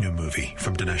shocking new movie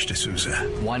from Dinesh D'Souza.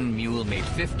 One mule made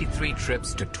 53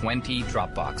 trips to 20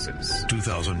 drop boxes.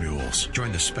 2,000 Mules.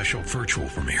 Join the special virtual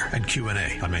premiere and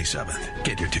Q&A on May 7th.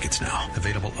 Get your tickets now.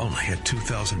 Available only at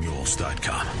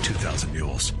 2000mules.com.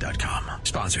 2000mules.com.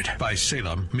 Sponsored by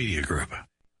Salem Media Group.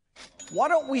 Why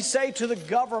don't we say to the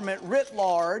government writ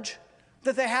large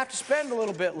that they have to spend a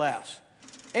little bit less?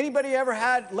 Anybody ever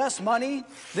had less money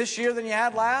this year than you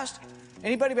had last?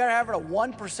 Anybody ever having a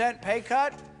 1% pay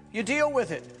cut? You deal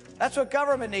with it. That's what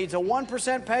government needs, a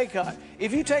 1% pay cut.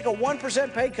 If you take a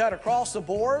 1% pay cut across the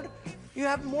board, you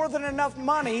have more than enough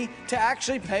money to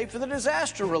actually pay for the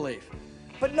disaster relief.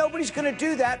 But nobody's going to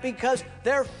do that because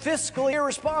they're fiscally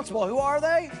irresponsible. Who are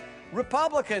they?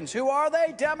 Republicans. Who are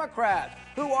they? Democrats.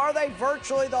 Who are they?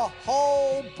 Virtually the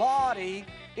whole body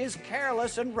is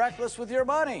careless and reckless with your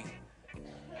money.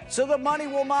 So the money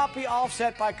will not be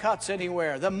offset by cuts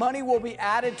anywhere. The money will be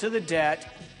added to the debt,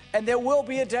 and there will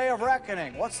be a day of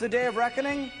reckoning. What's the day of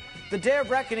reckoning? The day of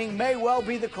reckoning may well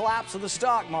be the collapse of the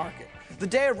stock market. The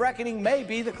day of reckoning may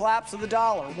be the collapse of the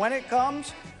dollar. When it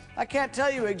comes, I can't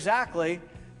tell you exactly,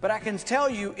 but I can tell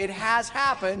you it has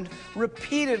happened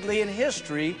repeatedly in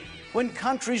history when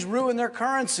countries ruin their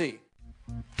currency.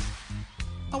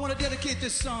 I want to dedicate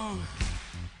this song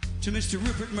to Mr.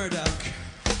 Rupert Murdoch.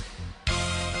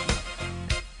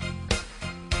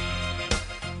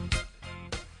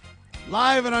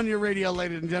 Live and on your radio,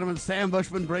 ladies and gentlemen, Sam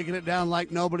Bushman breaking it down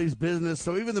like nobody's business.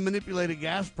 So even the manipulated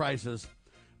gas prices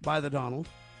by the Donald,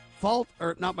 by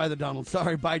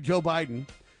Joe Biden,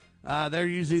 they're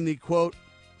using the, quote,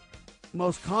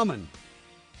 most common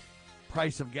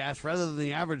price of gas rather than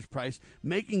the average price,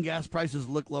 making gas prices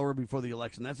look lower before the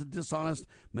election. That's a dishonest,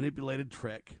 manipulated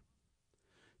trick.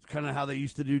 It's kind of how they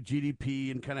used to do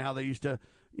GDP and kind of how they used to,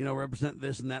 represent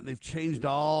this and that. They've changed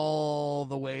all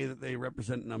the way that they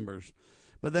represent numbers.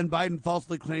 But then Biden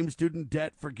falsely claimed student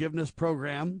debt forgiveness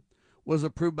program was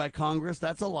approved by Congress.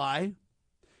 That's a lie.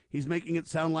 He's making it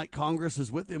sound like Congress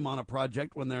is with him on a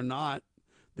project when they're not.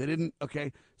 They didn't.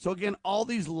 Okay. So again, all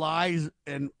these lies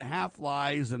and half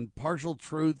lies and partial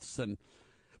truths, and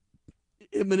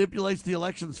it manipulates the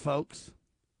elections, folks.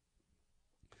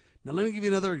 Now, let me give you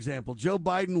another example. Joe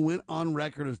Biden went on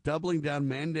record as doubling down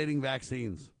mandating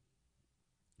vaccines.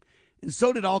 And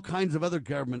so did all kinds of other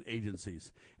government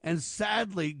agencies. And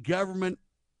sadly, government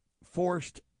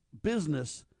forced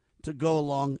business to go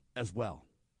along as well.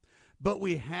 But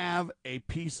we have a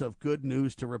piece of good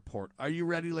news to report. Are you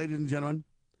ready, ladies and gentlemen?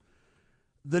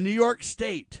 The New York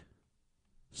State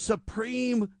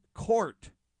Supreme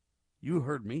Court, you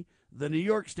heard me, the New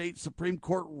York State Supreme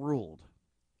Court ruled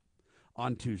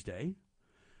on Tuesday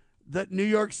that New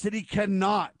York City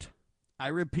cannot, I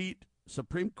repeat,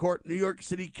 Supreme Court, New York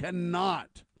City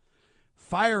cannot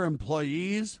fire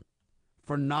employees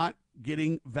for not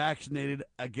getting vaccinated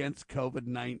against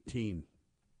COVID-19,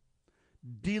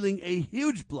 dealing a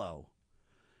huge blow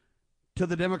to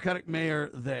the Democratic mayor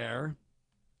there,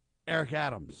 Eric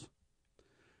Adams.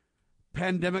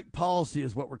 Pandemic policy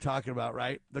is what we're talking about,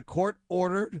 right? The court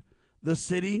ordered the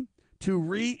city to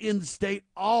reinstate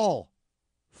all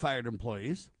fired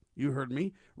employees. You heard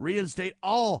me. Reinstate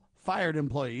all fired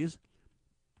employees.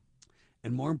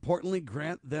 And more importantly,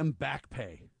 grant them back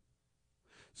pay.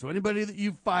 So anybody that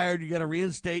you fired, you got to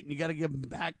reinstate and you got to give them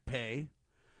back pay.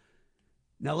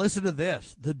 Now listen to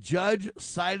this. The judge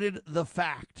cited the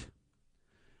fact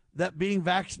that being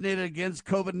vaccinated against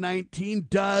COVID-19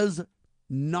 does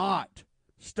not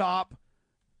stop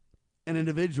an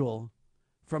individual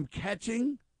from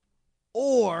catching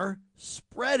or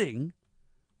spreading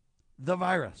the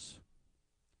virus.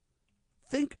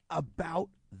 Think about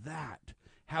that,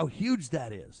 how huge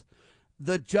that is.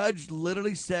 The judge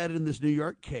literally said in this New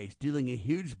York case, dealing a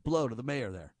huge blow to the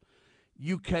mayor there,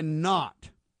 you cannot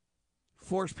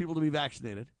force people to be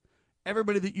vaccinated.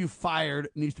 Everybody that you fired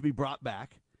needs to be brought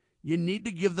back. You need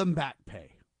to give them back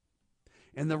pay.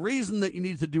 And the reason that you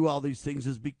need to do all these things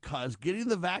is because getting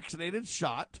the vaccinated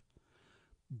shot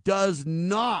does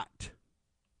not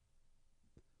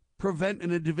prevent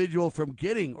an individual from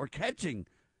getting or catching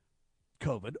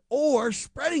COVID or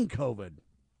spreading COVID.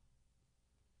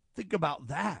 Think about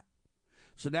that.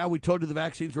 So now we told you the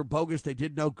vaccines were bogus. They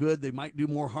did no good. They might do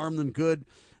more harm than good,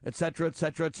 et cetera, et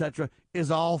cetera, et cetera,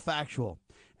 is all factual.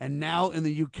 And now in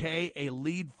the UK, a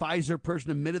lead Pfizer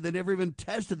person admitted they never even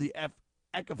tested the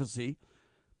efficacy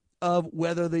of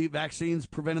whether the vaccines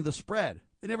prevented the spread.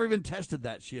 They never even tested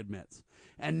that, she admits.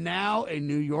 And now a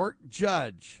New York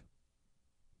judge,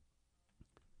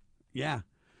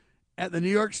 at the New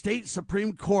York State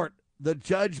Supreme Court, the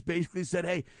judge basically said,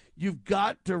 hey, you've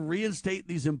got to reinstate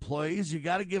these employees. You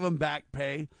got to give them back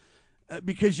pay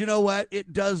because you know what?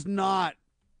 It does not.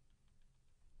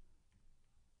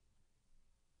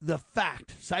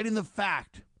 Citing the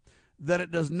fact that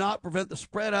it does not prevent the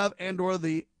spread of and or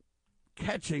the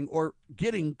catching or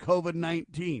getting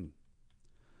COVID-19.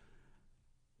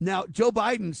 Now, Joe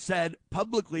Biden said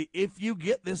publicly, if you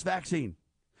get this vaccine,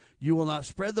 you will not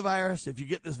spread the virus. If you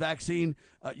get this vaccine,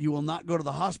 you will not go to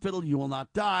the hospital. You will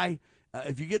not die.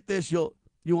 If you get this, you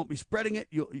won't be spreading it.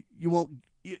 You won't,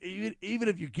 even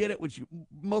if you get it, which you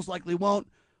most likely won't.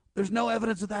 There's no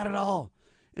evidence of that at all.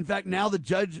 In fact, now the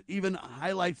judge even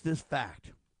highlights this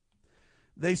fact.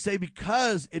 They say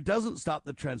because it doesn't stop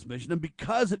the transmission and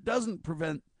because it doesn't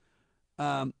prevent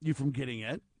you from getting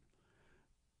it,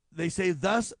 they say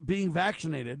thus being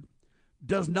vaccinated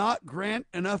does not grant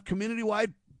enough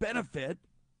community-wide benefit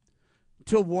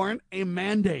to warrant a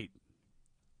mandate.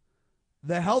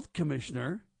 The health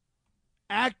commissioner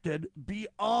acted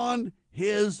beyond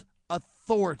his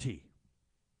authority.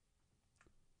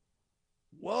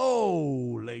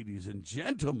 Whoa, ladies and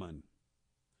gentlemen.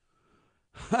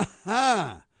 Ha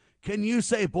ha. Can you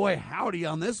say, boy, howdy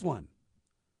on this one?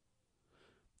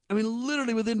 I mean,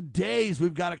 literally within days,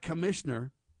 we've got a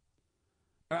commissioner.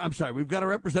 We've got a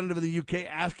representative in the UK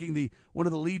asking one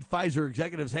of the lead Pfizer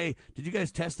executives, hey, did you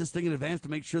guys test this thing in advance to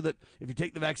make sure that if you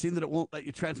take the vaccine that it won't let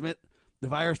you transmit the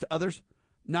virus to others?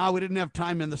 No, we didn't have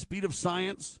time. In the speed of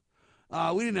science,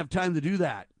 we didn't have time to do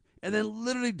that. And then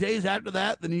literally days after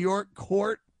that, the New York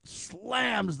court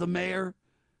slams the mayor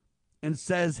and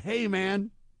says, hey, man,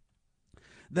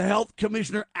 the health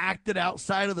commissioner acted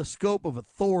outside of the scope of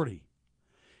authority.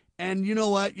 And you know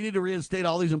what? You need to reinstate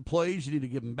all these employees. You need to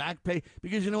give them back pay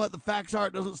because you know what? The facts are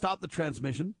it doesn't stop the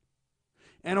transmission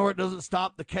or it doesn't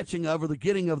stop the catching of or the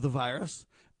getting of the virus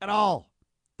at all.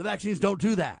 The vaccines don't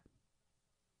do that.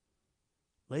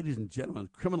 Ladies and gentlemen,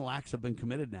 criminal acts have been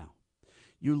committed now.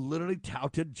 You literally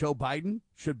touted Joe Biden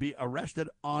should be arrested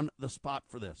on the spot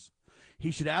for this.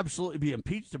 He should absolutely be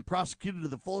impeached and prosecuted to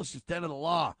the fullest extent of the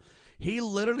law. He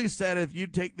literally said if you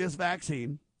take this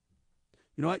vaccine,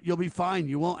 you know what? You'll be fine.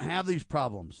 You won't have these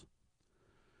problems.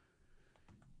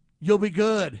 You'll be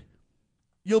good.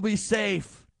 You'll be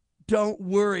safe. Don't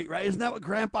worry, right? Isn't that what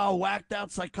Grandpa whacked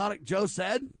out psychotic Joe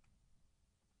said?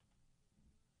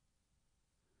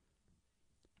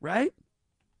 Right?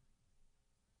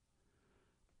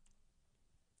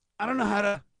 I don't know how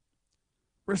to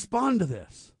respond to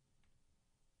this.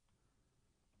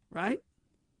 Right?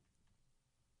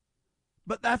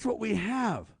 But that's what we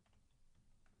have.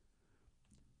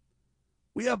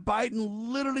 We have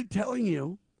Biden literally telling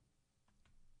you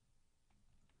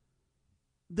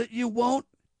that you won't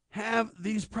have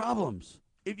these problems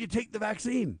if you take the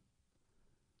vaccine.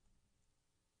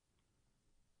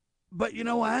 But you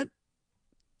know what?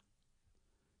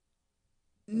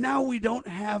 Now we don't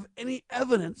have any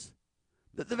evidence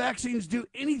that the vaccines do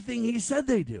anything he said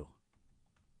they do.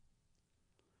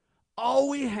 All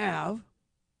we have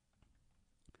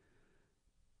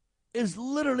is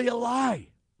literally a lie.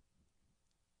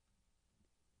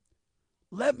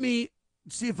 Let me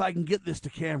see if I can get this to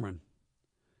Cameron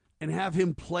and have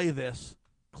him play this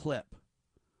clip.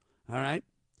 All right?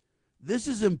 This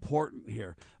is important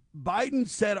here. Biden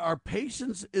said our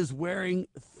patience is wearing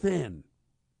thin.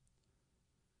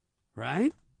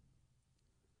 Right?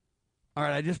 All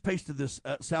right, I just pasted this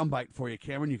soundbite for you,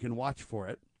 Cameron. You can watch for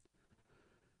it.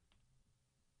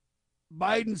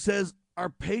 Biden says our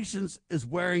patience is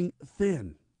wearing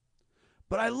thin.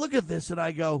 But I look at this and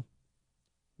I go,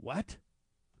 what?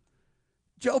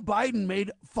 Joe Biden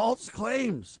made false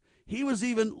claims. He was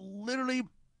even literally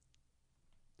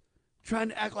trying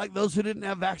to act like those who didn't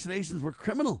have vaccinations were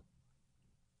criminal.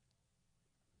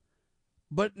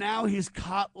 But now he's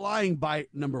caught lying by,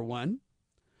 number one,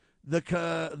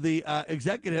 the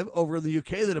executive over in the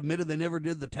UK that admitted they never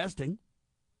did the testing.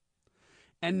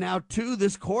 And now, two,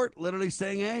 this court literally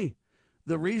saying, hey,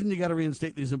 the reason you got to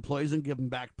reinstate these employees and give them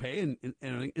back pay and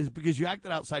is because you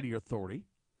acted outside of your authority.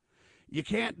 You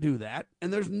can't do that.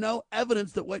 And there's no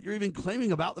evidence that what you're even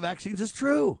claiming about the vaccines is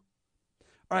true.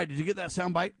 All right, did you get that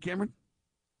soundbite, Cameron?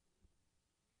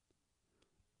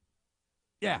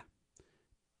 Yeah.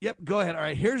 Yep, go ahead. All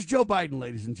right, here's Joe Biden,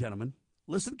 ladies and gentlemen.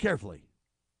 Listen carefully.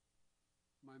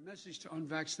 My message to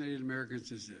unvaccinated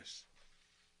Americans is this.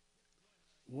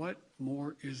 What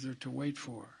more is there to wait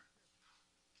for?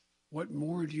 What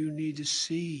more do you need to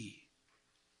see?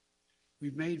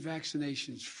 We've made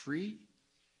vaccinations free,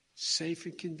 safe,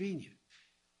 and convenient.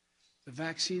 The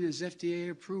vaccine has FDA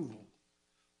approval.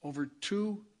 Over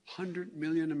 200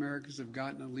 million Americans have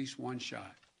gotten at least one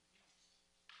shot.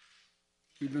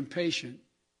 We've been patient,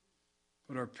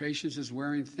 but our patience is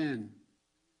wearing thin,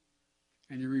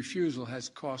 and your refusal has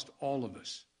cost all of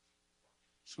us.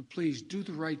 So please do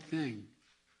the right thing.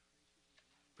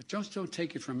 But just don't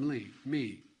take it from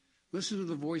me. Listen to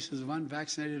the voices of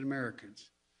unvaccinated Americans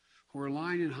who are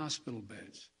lying in hospital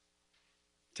beds,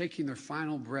 taking their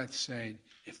final breath saying,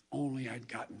 if only I'd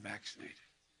gotten vaccinated.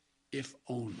 If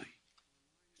only.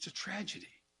 It's a tragedy.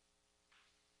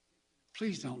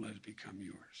 Please don't let it become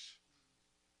yours.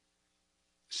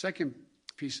 The second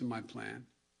piece of my plan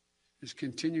is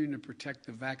continuing to protect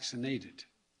the vaccinated.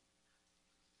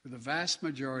 For the vast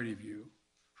majority of you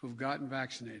who have gotten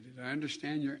vaccinated, I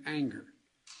understand your anger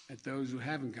at those who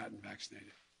haven't gotten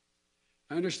vaccinated.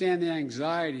 I understand the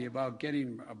anxiety about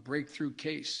getting a breakthrough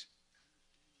case.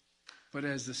 But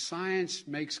as the science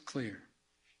makes clear,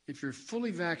 if you're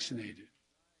fully vaccinated,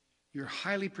 you're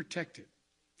highly protected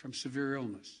from severe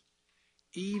illness,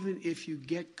 even if you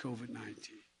get COVID-19.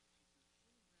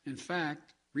 In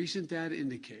fact, recent data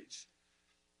indicates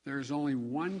there is only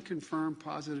one confirmed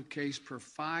positive case per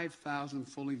 5,000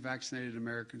 fully vaccinated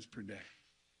Americans per day.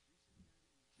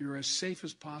 You're as safe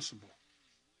as possible,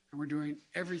 and we're doing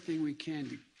everything we can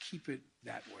to keep it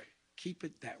that way. Keep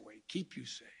it that way. Keep you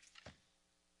safe.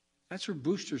 That's where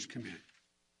boosters come in.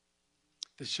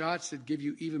 The shots that give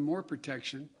you even more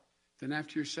protection than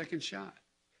after your second shot.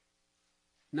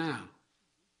 Now,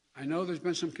 I know there's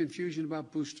been some confusion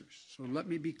about boosters, so let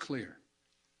me be clear.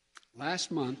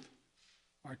 Last month,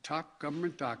 our top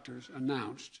government doctors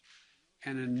announced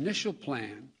an initial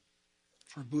plan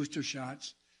for booster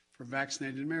shots for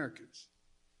vaccinated Americans.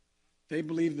 They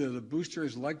believe that the booster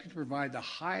is likely to provide the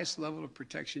highest level of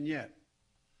protection yet.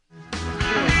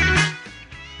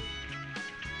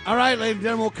 All right, ladies and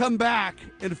gentlemen, we'll come back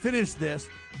and finish this.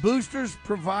 Boosters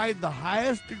provide the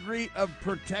highest degree of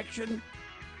protection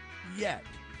yet.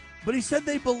 But he said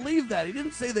they believe that. He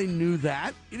didn't say they knew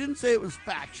that. He didn't say it was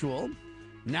factual.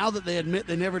 Now that they admit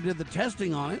they never did the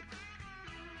testing on it,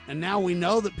 and now we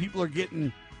know that people are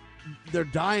they're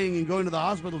dying and going to the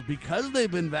hospitals because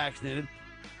they've been vaccinated,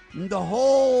 the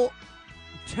whole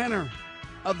tenor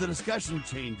of the discussion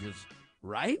changes,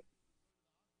 right?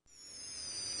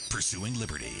 Pursuing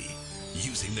liberty,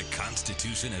 using the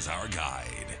Constitution as our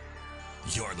guide.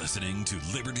 You're listening to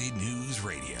Liberty News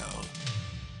Radio.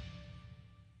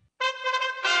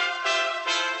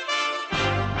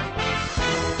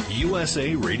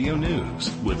 USA Radio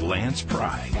News with Lance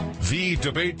Pry. The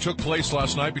debate took place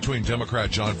last night between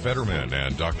Democrat John Fetterman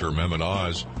and Dr. Mehmet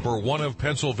Oz for one of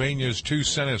Pennsylvania's 2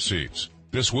 Senate seats.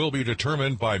 This will be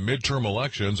determined by midterm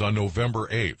elections on November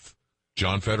 8th.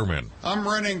 John Fetterman. I'm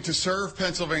running to serve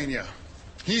Pennsylvania.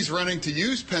 He's running to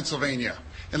use Pennsylvania.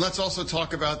 And let's also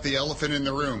talk about the elephant in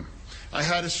the room. I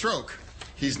had a stroke.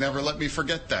 He's never let me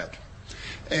forget that.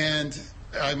 And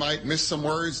I might miss some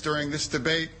words during this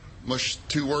debate, mush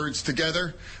 2 words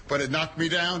together, but it knocked me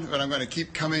down, but I'm going to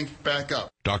keep coming back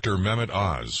up. Dr. Mehmet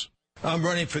Oz. I'm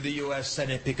running for the U.S.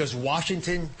 Senate because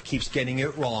Washington keeps getting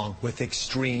it wrong with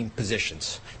extreme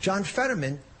positions. John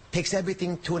Fetterman takes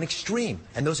everything to an extreme,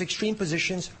 and those extreme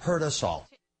positions hurt us all.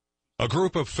 A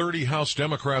group of 30 House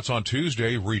Democrats on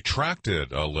Tuesday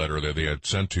retracted a letter that they had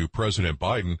sent to President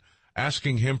Biden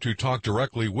asking him to talk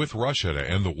directly with Russia to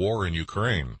end the war in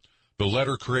Ukraine. The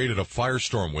letter created a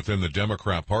firestorm within the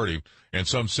Democrat Party, and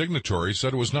some signatories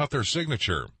said it was not their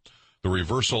signature. The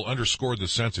reversal underscored the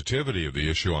sensitivity of the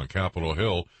issue on Capitol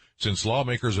Hill, since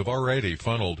lawmakers have already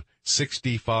funneled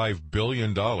 $65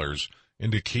 billion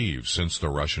into Kyiv since the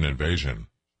Russian invasion.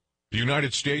 The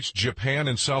United States, Japan,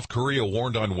 and South Korea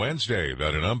warned on Wednesday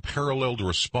that an unparalleled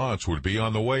response would be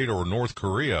on the way to North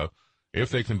Korea if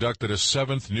they conducted a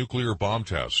 7th nuclear bomb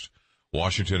test.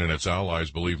 Washington and its allies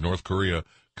believe North Korea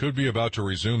could be about to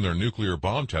resume their nuclear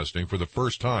bomb testing for the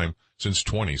first time since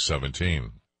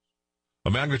 2017.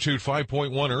 A magnitude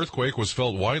 5.1 earthquake was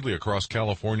felt widely across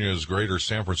California's greater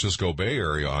San Francisco Bay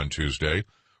Area on Tuesday,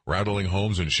 rattling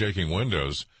homes and shaking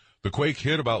windows. The quake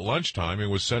hit about lunchtime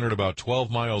and was centered about 12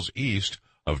 miles east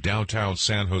of downtown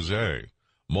San Jose.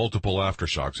 Multiple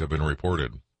aftershocks have been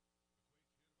reported.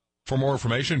 For more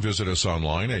information, visit us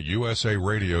online at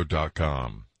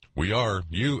usaradio.com. We are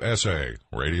USA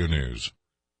Radio News.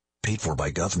 Paid for by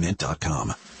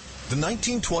government.com. The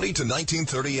 1920 to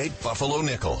 1938 Buffalo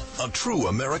Nickel, a true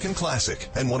American classic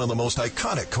and one of the most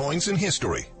iconic coins in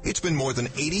history. It's been more than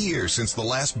 80 years since the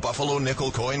last Buffalo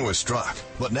nickel coin was struck.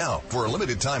 But now, for a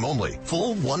limited time only,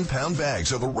 full 1-pound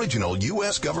bags of original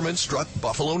U.S. government-struck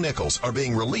Buffalo nickels are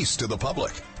being released to the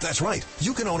public. That's right,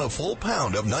 you can own a full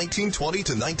pound of 1920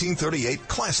 to 1938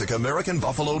 classic American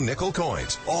Buffalo nickel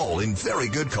coins, all in very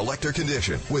good collector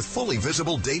condition, with fully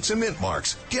visible dates and mint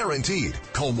marks, guaranteed.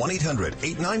 Call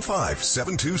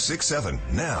 1-800-895-7267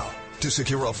 now to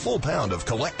secure a full pound of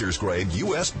collector's grade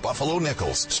U.S. Buffalo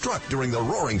nickels struck during the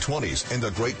Roaring '20s and the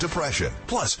Great Depression.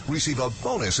 Plus, receive a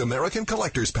bonus American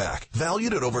Collector's Pack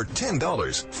valued at over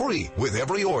 $10, free with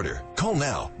every order. Call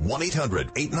now,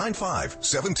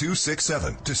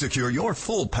 1-800-895-7267 to secure your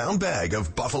full pound bag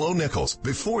of Buffalo nickels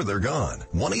before they're gone.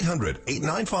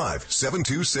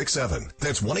 1-800-895-7267.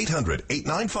 That's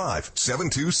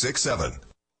 1-800-895-7267.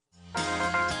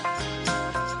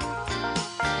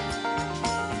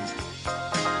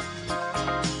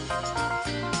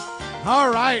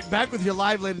 All right, back with you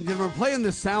live, ladies and gentlemen. We're playing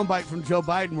this soundbite from Joe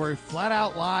Biden where he flat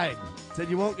out lied. Said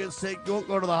you won't get sick, you won't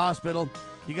go to the hospital,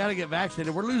 you got to get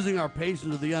vaccinated. We're losing our patience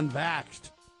with the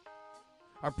unvaxxed.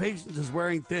 Our patience is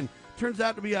wearing thin. Turns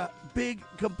out to be a big,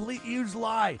 complete, huge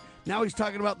lie. Now he's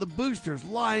talking about the boosters,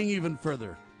 lying even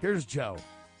further. Here's Joe.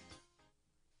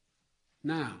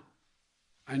 Now,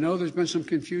 I know there's been some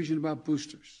confusion about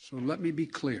boosters, so let me be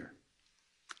clear.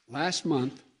 Last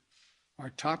month,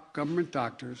 our top government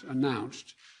doctors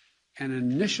announced an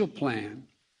initial plan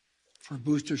for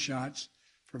booster shots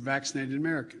for vaccinated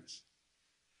Americans.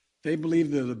 They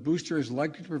believe that the booster is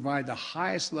likely to provide the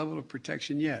highest level of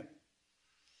protection yet.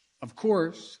 Of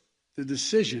course, the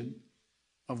decision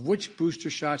of which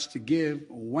booster shots to give,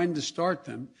 when to start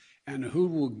them, and who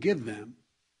will give them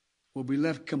will be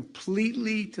left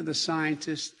completely to the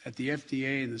scientists at the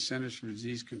FDA and the Centers for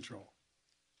Disease Control.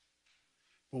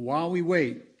 But while we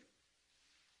wait,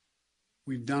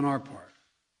 we've done our part.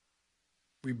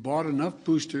 We bought enough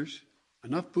booster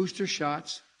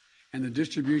shots, and the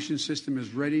distribution system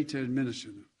is ready to administer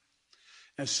them.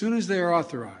 As soon as they are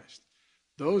authorized,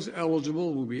 those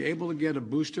eligible will be able to get a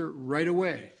booster right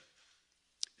away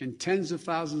in tens of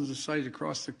thousands of sites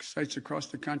across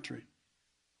the country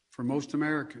for most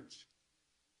Americans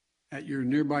at your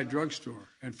nearby drugstore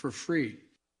and for free.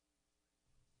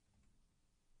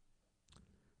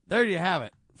 There you have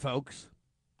it, folks.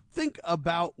 Think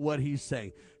about what he's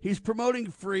saying. He's promoting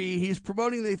free. He's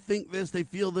promoting they think this, they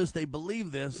feel this, they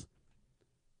believe this.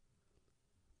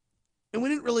 And we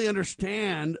didn't really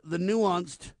understand the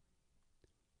nuanced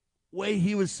way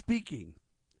he was speaking.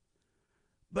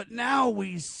 But now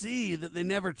we see that they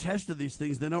never tested these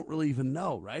things. They don't really even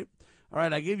know, right? All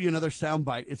right, I gave you another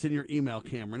soundbite. It's in your email,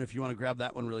 Cameron, if you want to grab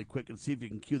that one really quick and see if you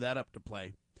can cue that up to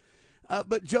play.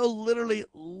 But Joe literally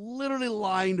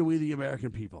lying to we the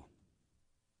American people.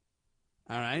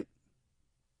 All right?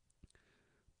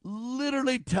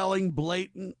 Literally telling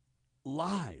blatant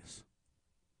lies.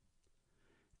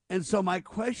 And so my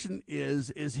question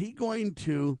is he going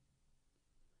to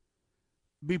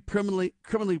be criminally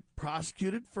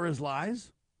prosecuted for his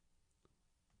lies?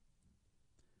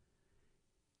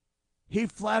 He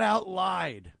flat out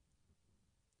lied.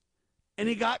 And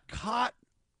he got caught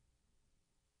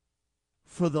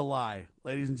for the lie,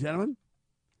 ladies and gentlemen.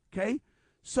 Okay?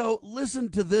 So listen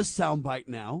to this soundbite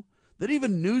now that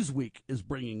even Newsweek is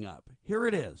bringing up. Here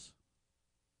it is.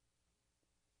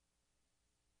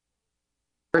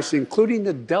 Including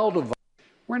the Delta virus.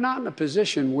 We're not in a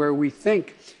position where we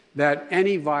think that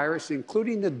any virus,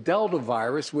 including the Delta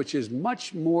virus, which is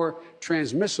much more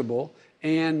transmissible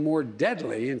and more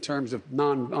deadly in terms of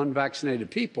unvaccinated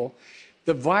people,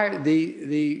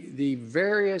 the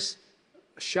various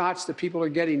shots that people are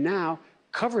getting now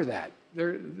cover that.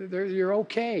 You're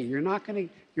okay. You're not going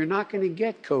to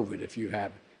get COVID if you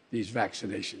have these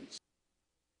vaccinations.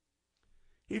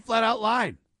 He flat out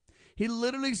lied. He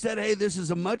literally said, "Hey, this is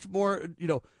a much more,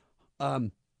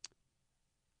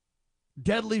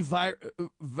 deadly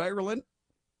virulent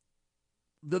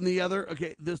than the other."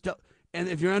 Okay, and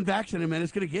if you're unvaccinated, man,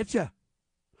 it's going to get you.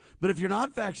 But if you're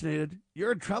not vaccinated,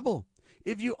 you're in trouble.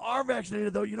 If you are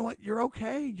vaccinated, though, you know what? You're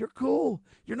okay. You're cool.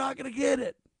 You're not going to get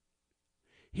it.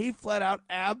 He flat out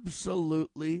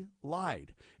absolutely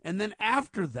lied. And then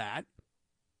after that,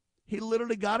 he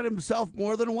literally got it himself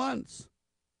more than once.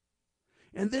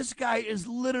 And this guy is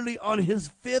literally on his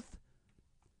 5th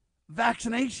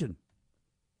vaccination.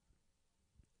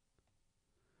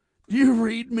 Do you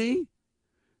read me?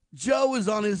 Joe is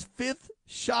on his 5th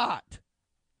shot.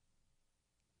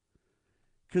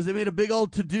 Because they made a big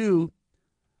old to-do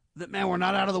that, man, we're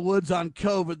not out of the woods on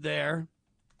COVID there.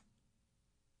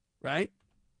 Right?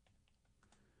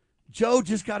 Joe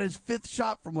just got his 5th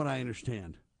shot from what I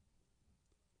understand.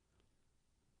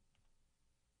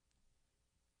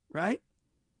 Right?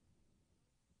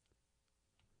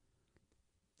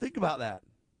 Think about that.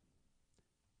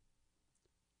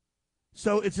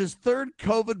 So it's his 3rd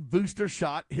COVID booster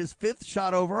shot, his 5th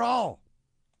shot overall.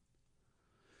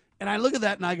 And I look at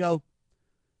that and I go,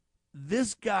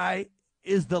 this guy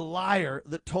is the liar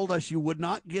that told us you would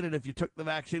not get it if you took the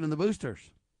vaccine and the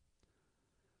boosters.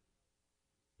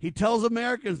 He tells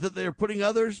Americans that they're putting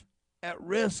others at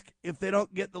risk if they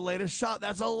don't get the latest shot.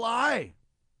 That's a lie.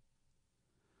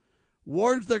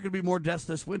 Warns there could be more deaths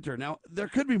this winter. Now, there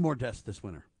could be more deaths this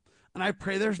winter. And I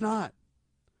pray there's not.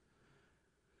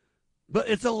 But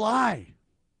it's a lie.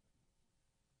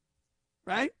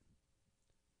 Right?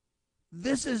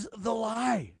 This is the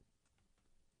lie.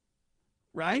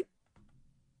 Right?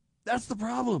 That's the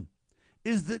problem.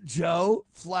 Is that Joe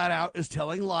flat out is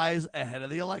telling lies ahead of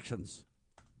the elections.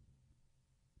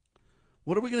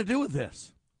 What are we going to do with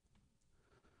this?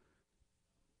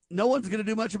 No one's going to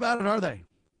do much about it, are they?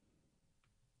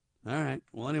 All right.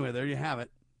 Well, anyway, there you have it.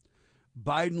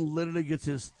 Biden literally gets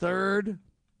his 3rd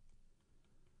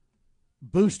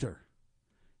booster,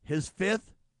 his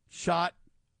 5th shot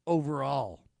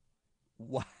overall.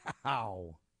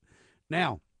 Wow.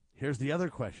 Now, here's the other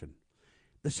question.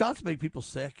 The shots make people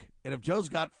sick, and if Joe's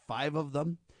got 5 of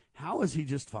them, how is he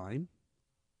just fine?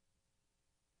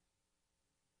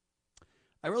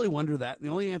 I really wonder that. And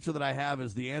the only answer that I have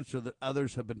is the answer that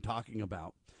others have been talking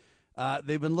about.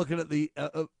 They've been looking at the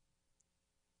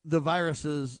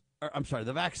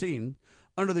vaccine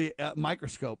under the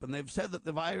microscope, and they've said that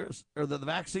the virus or the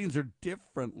vaccines are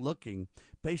different looking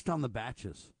based on the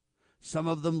batches. Some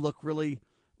of them look really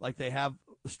like they have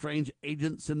strange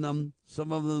agents in them.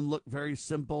 Some of them look very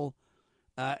simple,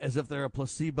 as if they're a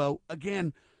placebo.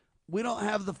 Again, we don't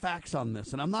have the facts on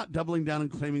this, and I'm not doubling down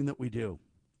and claiming that we do.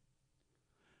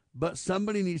 But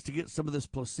somebody needs to get some of this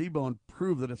placebo and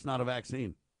prove that it's not a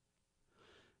vaccine.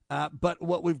 But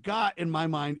what we've got, in my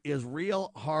mind, is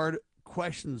real hard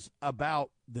questions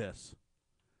about this.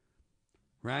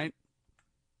 Right?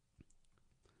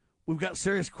 We've got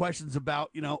serious questions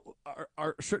about,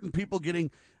 are certain people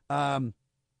getting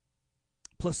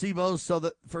placebos so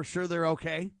that for sure they're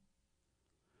okay?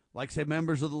 Like, say,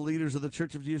 members of the leaders of the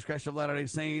Church of Jesus Christ of Latter-day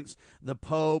Saints, the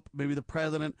Pope, maybe the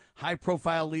president,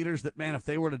 high-profile leaders that, man, if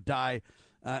they were to die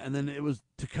and then it was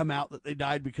to come out that they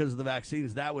died because of the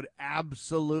vaccines, that would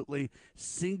absolutely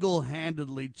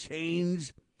single-handedly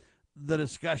change the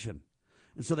discussion.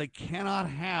 And so they cannot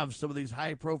have some of these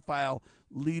high-profile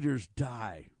leaders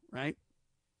die, right?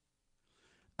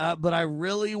 But I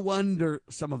really wonder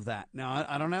some of that. Now,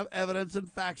 I don't have evidence and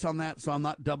facts on that, so I'm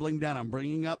not doubling down. I'm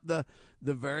bringing up the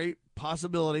very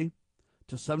possibility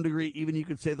To some degree, even you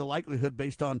could say the likelihood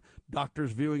based on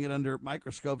doctors viewing it under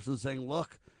microscopes and saying,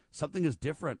 look, something is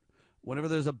different. Whenever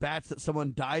there's a batch that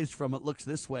someone dies from, it looks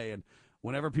this way. And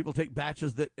whenever people take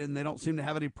batches and they don't seem to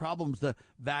have any problems, the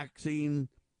vaccine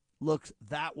looks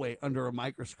that way under a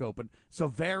microscope. And so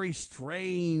very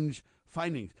strange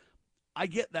findings. I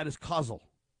get that as causal,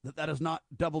 that is not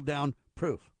double down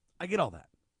proof. I get all that.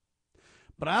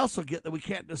 But I also get that we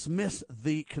can't dismiss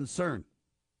the concern.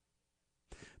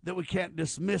 That we can't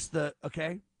dismiss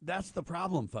that's the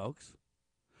problem, folks.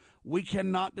 We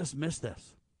cannot dismiss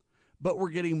this. But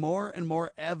we're getting more and more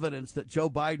evidence that Joe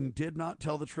Biden did not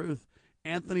tell the truth.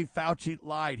 Anthony Fauci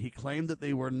lied. He claimed that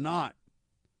they were not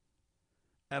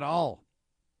at all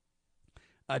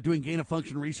doing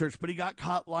gain-of-function research, but he got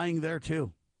caught lying there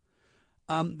too.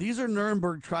 These are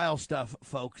Nuremberg trial stuff,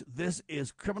 folks. This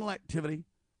is criminal activity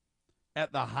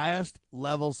at the highest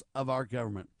levels of our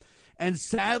government. And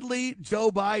sadly, Joe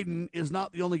Biden is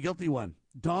not the only guilty one.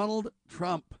 Donald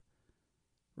Trump,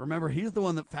 remember, he's the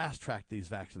one that fast-tracked these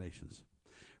vaccinations.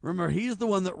 Remember, he's the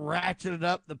one that ratcheted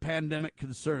up the pandemic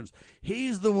concerns.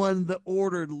 He's the one that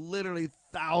ordered literally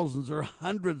thousands or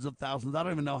hundreds of thousands, I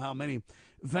don't even know how many,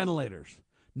 ventilators,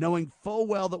 knowing full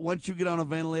well that once you get on a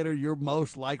ventilator, you're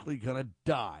most likely going to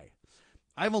die.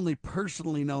 I've only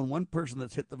personally known one person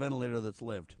that's hit the ventilator that's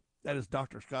lived. That is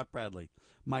Dr. Scott Bradley,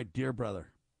 my dear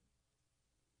brother.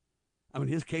 I mean,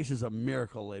 his case is a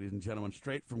miracle, ladies and gentlemen,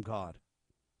 straight from God,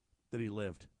 that he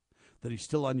lived, that he's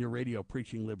still on your radio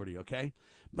preaching liberty, okay?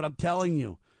 But I'm telling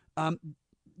you,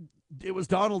 it was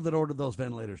Donald that ordered those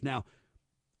ventilators. Now,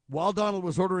 while Donald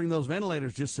was ordering those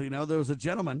ventilators, just so you know, there was a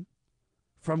gentleman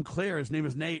from Clear. His name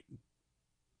is Nate.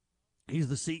 He's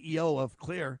the CEO of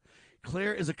Clear.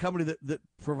 Clear is a company that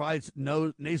provides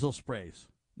nasal sprays,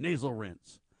 nasal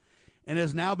rinse, and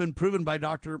has now been proven by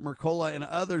Dr. Mercola and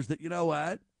others that, you know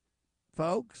what,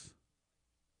 folks?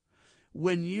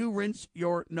 When you rinse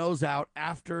your nose out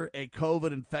after a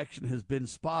COVID infection has been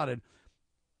spotted,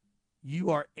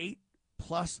 you are 8+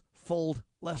 fold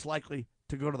less likely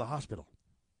to go to the hospital.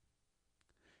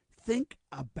 Think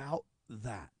about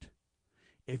that.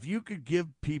 If you could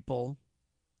give people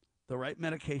the right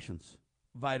medications,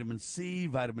 vitamin C,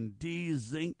 vitamin D,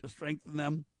 zinc to strengthen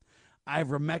them,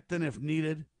 ivermectin if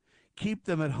needed, keep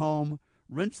them at home,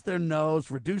 rinse their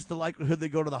nose, reduce the likelihood they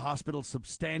go to the hospital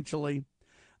substantially,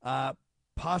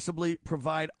 possibly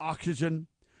provide oxygen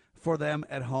for them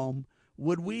at home,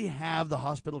 would we have the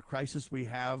hospital crisis we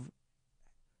have,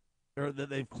 or that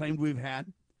they've claimed we've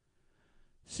had?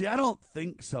 See, I don't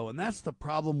think so, and that's the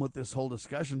problem with this whole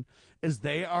discussion, is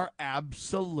they are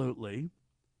absolutely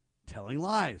telling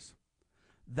lies.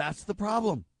 That's the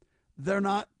problem. They're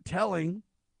not telling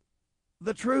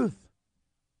the truth.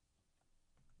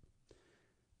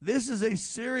 This is a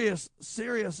serious,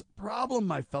 serious problem,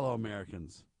 my fellow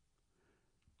Americans.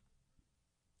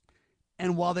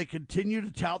 And while they continue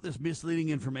to tout this misleading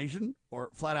information or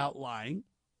flat out lying,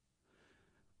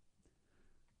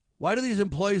 why do these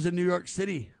employees in New York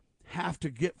City have to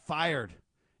get fired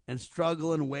and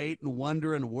struggle and wait and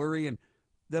wonder and worry and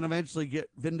then eventually get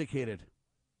vindicated?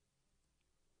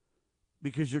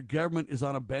 Because your government is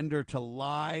on a bender to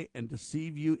lie and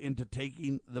deceive you into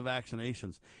taking the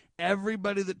vaccinations.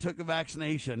 Everybody that took a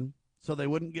vaccination so they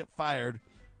wouldn't get fired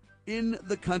in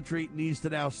the country needs to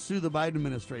now sue the Biden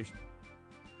administration.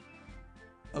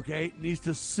 Okay? Needs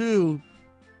to sue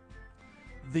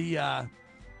the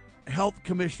health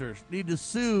commissioners, need to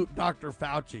sue Dr.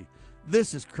 Fauci.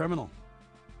 This is criminal.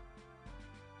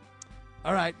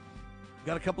 All right.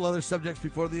 Got a couple other subjects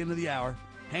before the end of the hour.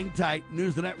 Hang tight.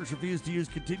 News the networks refuse to use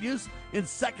continues in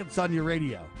seconds on your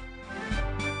radio.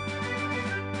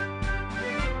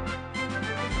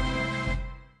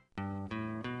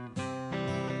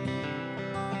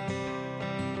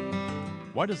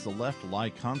 Why does the left lie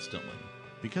constantly?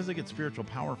 Because they get spiritual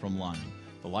power from lying.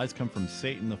 The lies come from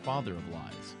Satan, the father of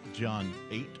lies. John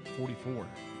 8:44.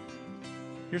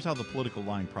 Here's how the political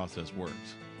lying process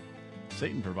works.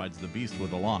 Satan provides the beast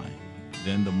with a lie.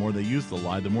 Then the more they use the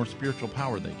lie, the more spiritual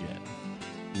power they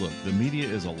get. Look, the media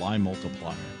is a lie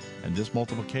multiplier, and this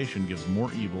multiplication gives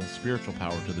more evil spiritual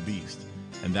power to the beast,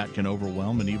 and that can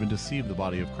overwhelm and even deceive the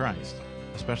body of Christ,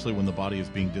 especially when the body is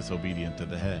being disobedient to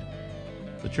the head.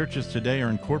 The churches today are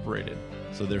incorporated,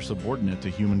 so they're subordinate to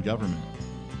human government.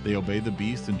 They obey the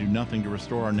beast and do nothing to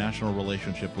restore our national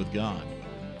relationship with God.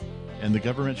 And the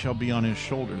government shall be on his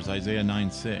shoulders, Isaiah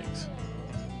 9:6.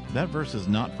 That verse is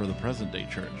not for the present-day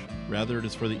church. Rather, it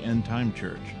is for the end-time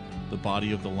church, the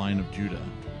body of the line of Judah.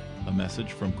 A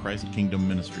message from Christ Kingdom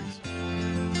Ministries.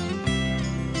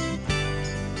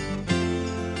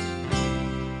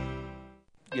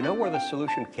 You know where the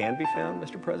solution can be found,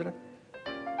 Mr. President?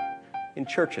 in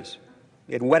churches,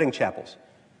 in wedding chapels,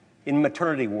 in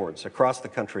maternity wards across the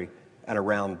country and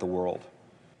around the world.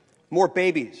 More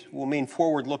babies will mean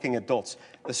forward-looking adults,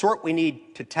 the sort we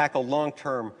need to tackle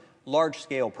long-term,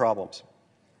 large-scale problems.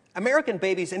 American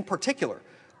babies in particular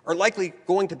are likely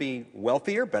going to be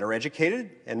wealthier, better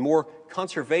educated, and more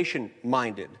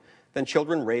conservation-minded than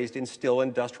children raised in still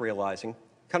industrializing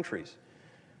countries.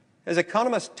 As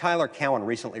economist Tyler Cowen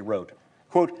recently wrote,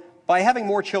 quote, "By having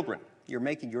more children, you're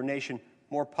making your nation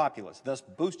more populous, thus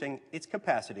boosting its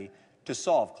capacity to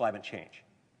solve climate change.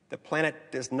 The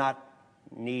planet does not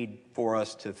need for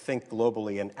us to think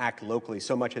globally and act locally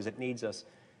so much as it needs us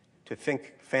to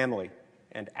think family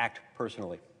and act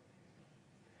personally.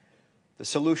 The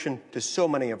solution to so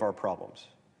many of our problems,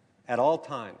 at all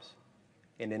times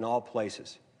and in all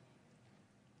places,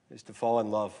 is to fall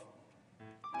in love,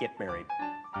 get married,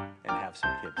 and have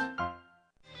some kids."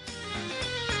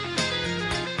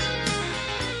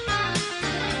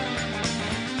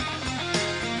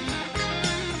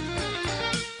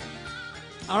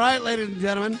 All right, ladies and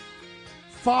gentlemen,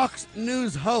 Fox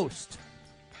News host.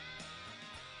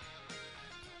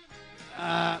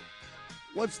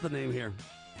 What's the name here?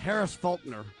 Harris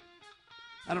Faulkner.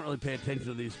 I don't really pay attention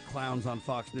to these clowns on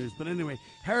Fox News, but anyway,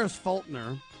 Harris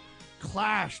Faulkner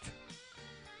clashed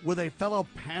with a fellow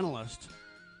panelist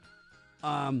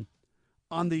on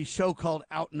the show called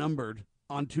Outnumbered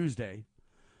on Tuesday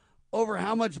over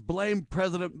how much blame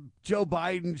President Joe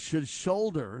Biden should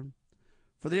shoulder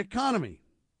for the economy.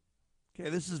 Okay,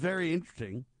 this is very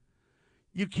interesting.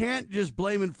 You can't just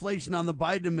blame inflation on the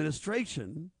Biden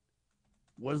administration,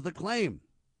 was the claim.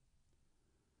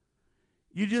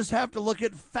 You just have to look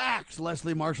at facts,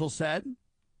 Leslie Marshall said.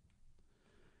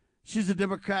 She's a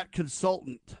Democrat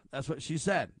consultant. That's what she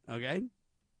said, okay?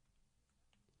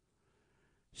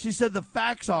 She said the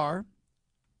facts are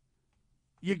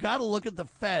you got to look at the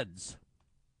feds.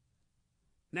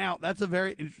 Now, that's a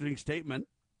very interesting statement,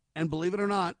 and believe it or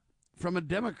not, from a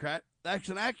Democrat, that's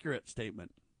an accurate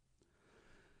statement.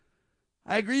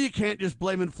 I agree you can't just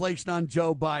blame inflation on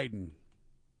Joe Biden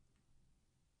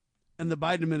and the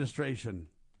Biden administration.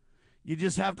 You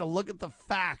just have to look at the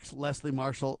facts, Leslie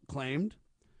Marshall claimed.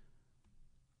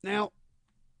 Now,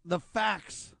 the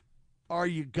facts are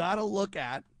you got to look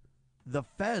at the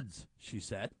feds, she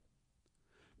said.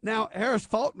 Now, Harris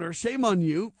Faulkner, shame on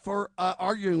you for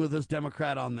arguing with this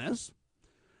Democrat on this.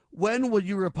 When will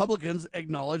you Republicans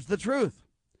acknowledge the truth?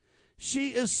 She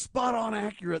is spot on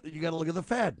accurate that you got to look at the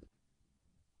Fed.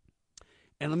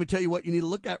 And let me tell you what you need to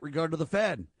look at regard to the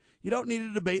Fed. You don't need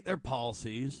to debate their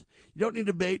policies. You don't need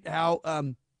to debate how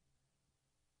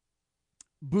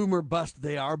boomer bust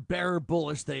they are, bear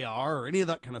bullish they are, or any of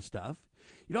that kind of stuff.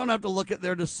 You don't have to look at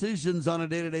their decisions on a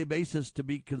day-to-day basis to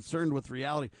be concerned with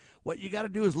reality. What you got to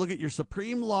do is look at your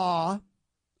supreme law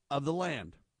of the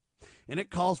land. And it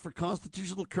calls for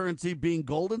constitutional currency being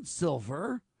gold and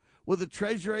silver, with the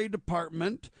Treasury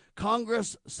Department,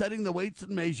 Congress setting the weights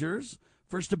and measures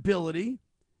for stability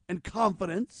and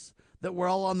confidence that we're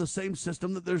all on the same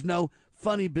system, that there's no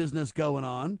funny business going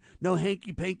on, no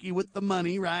hanky-panky with the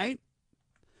money, right?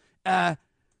 And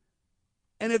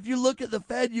if you look at the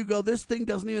Fed, you go, this thing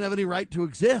doesn't even have any right to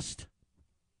exist.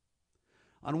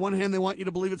 On one hand, they want you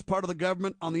to believe it's part of the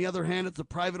government. On the other hand, it's a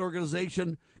private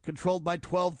organization controlled by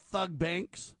 12 thug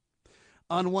banks.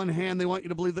 On one hand, they want you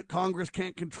to believe that Congress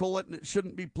can't control it and it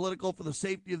shouldn't be political for the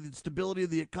safety and the stability of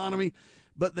the economy.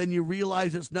 But then you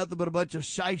realize it's nothing but a bunch of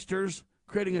shysters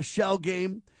creating a shell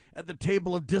game at the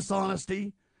table of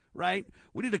dishonesty, right?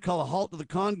 We need to call a halt to the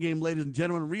con game, ladies and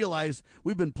gentlemen, and realize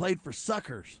we've been played for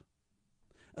suckers.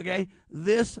 Okay?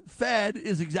 This Fed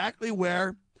is exactly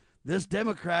where this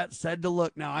Democrat said to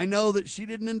look. Now, I know that she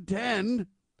didn't intend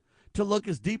to look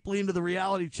as deeply into the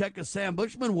reality check as Sam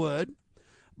Bushman would,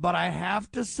 but I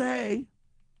have to say,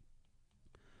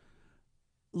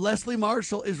 Leslie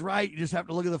Marshall is right. You just have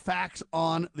to look at the facts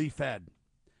on the Fed.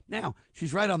 Now,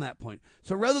 she's right on that point.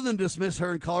 So rather than dismiss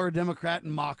her and call her a Democrat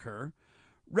and mock her,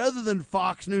 rather than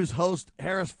Fox News host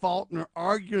Harris Faulkner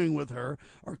arguing with her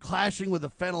or clashing with a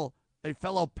fellow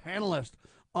panelist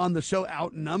on the show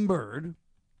Outnumbered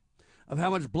of how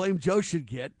much blame Joe should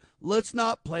get, let's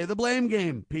not play the blame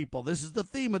game, people. This is the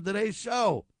theme of today's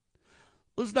show.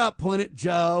 Let's not point at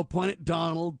Joe, point at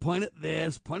Donald, point at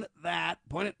this, point at that,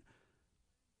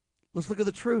 Let's look at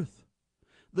the truth.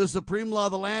 The supreme law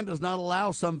of the land does not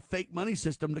allow some fake money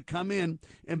system to come in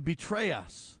and betray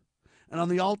us. And on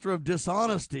the altar of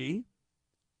dishonesty,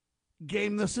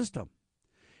 game the system.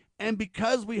 And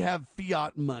because we have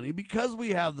fiat money, because we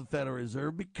have the Federal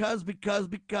Reserve, because,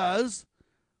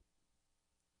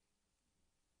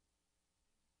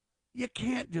 you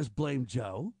can't just blame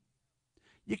Joe.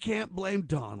 You can't blame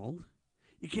Donald.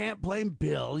 You can't blame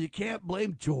Bill. You can't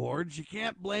blame George. You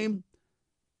can't blame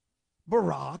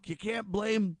Barack. You can't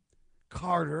blame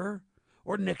Carter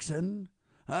or Nixon.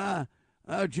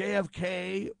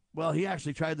 JFK, well, he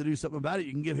actually tried to do something about it.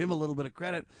 You can give him a little bit of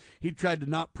credit. He tried to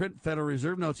not print Federal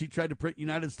Reserve notes. He tried to print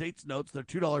United States notes, their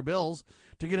 $2 bills,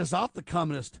 to get us off the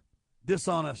communist,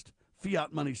 dishonest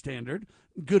fiat money standard.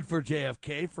 Good for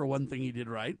JFK for one thing he did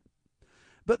right.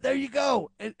 But there you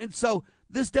go. And so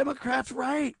this Democrat's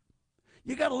right.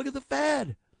 You got to look at the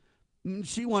Fed. And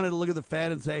she wanted to look at the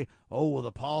Fed and say, oh, well,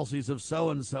 the policies of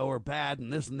so-and-so are bad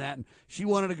and this and that. And she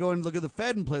wanted to go and look at the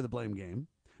Fed and play the blame game,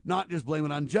 not just blame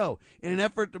it on Joe, in an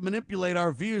effort to manipulate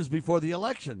our views before the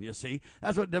election, you see.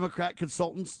 That's what Democrat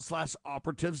consultants /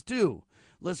 operatives do.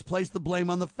 Let's place the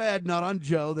blame on the Fed, not on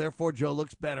Joe. Therefore, Joe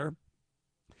looks better,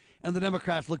 and the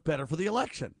Democrats look better for the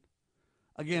election.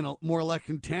 Again, more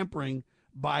election tampering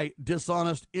by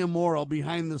dishonest, immoral,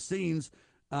 behind-the-scenes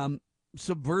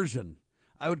subversion.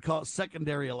 I would call it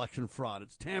secondary election fraud.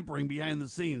 It's tampering behind the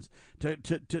scenes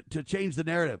to change the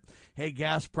narrative. Hey,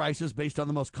 gas prices based on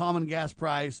the most common gas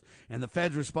price, and the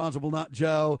Fed's responsible, not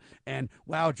Joe. And,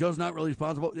 wow, Joe's not really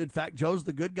responsible. In fact, Joe's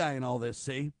the good guy in all this,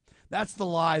 see? That's the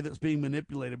lie that's being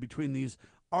manipulated between these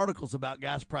articles about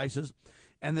gas prices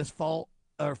and this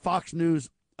Fox News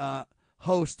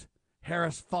host,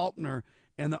 Harris Faulkner,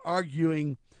 and the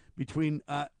arguing between,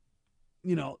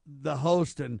 the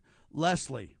host and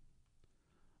Leslie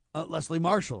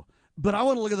Marshall. But I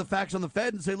want to look at the facts on the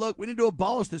Fed and say, look, we need to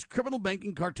abolish this criminal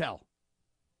banking cartel.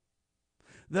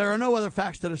 There are no other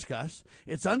facts to discuss.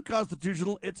 It's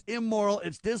unconstitutional, it's immoral,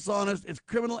 it's dishonest, it's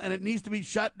criminal, and it needs to be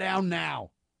shut down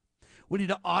now. We need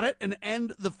to audit and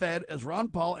end the Fed, as Ron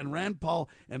Paul and Rand Paul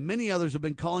and many others have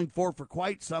been calling for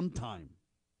quite some time.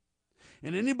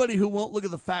 And anybody who won't look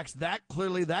at the facts that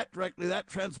clearly, that directly, that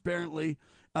transparently,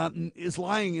 is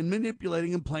lying and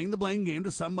manipulating and playing the blame game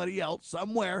to somebody else,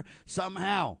 somewhere,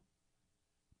 somehow.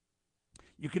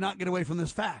 You cannot get away from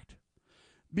this fact.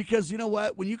 Because you know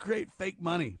what? When you create fake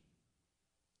money,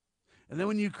 and then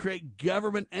when you create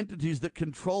government entities that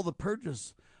control the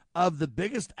purchase of the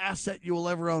biggest asset you will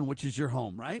ever own, which is your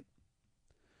home, right?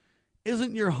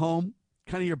 Isn't your home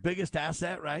kind of your biggest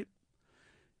asset, right?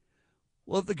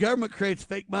 Well, if the government creates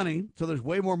fake money, so there's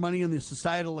way more money in the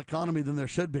societal economy than there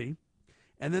should be,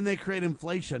 and then they create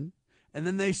inflation, and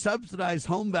then they subsidize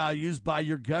home values by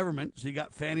your government, so you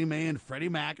got Fannie Mae and Freddie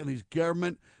Mac and these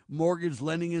government mortgage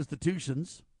lending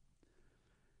institutions,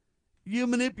 you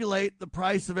manipulate the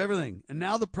price of everything. And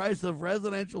now the price of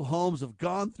residential homes have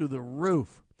gone through the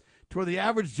roof to where the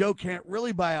average Joe can't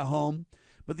really buy a home,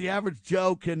 but the average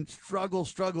Joe can struggle.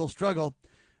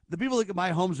 The people that can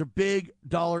buy homes are big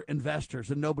dollar investors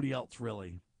and nobody else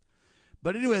really.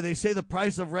 But anyway, they say the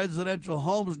price of residential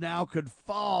homes now could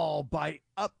fall by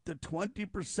up to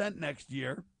 20% next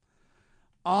year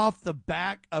off the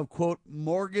back of, quote,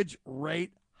 mortgage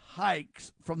rate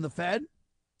hikes from the Fed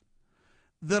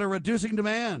that are reducing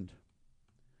demand,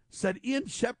 said Ian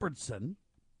Shepherdson,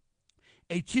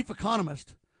 a chief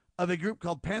economist of a group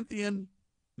called Pantheon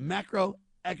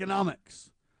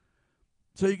Macroeconomics.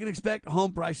 So you can expect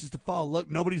home prices to fall. Look,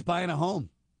 nobody's buying a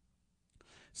home.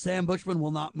 Sam Bushman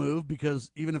will not move because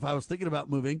even if I was thinking about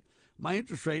moving, my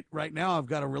interest rate right now, I've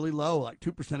got a really low, like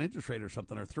 2% interest rate or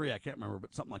something, or 3%, I can't remember,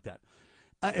 but something like that.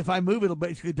 If I move, it'll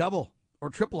basically double or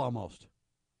triple almost.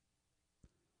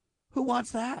 Who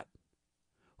wants that?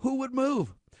 Who would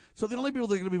move? So the only people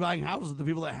that are going to be buying houses are the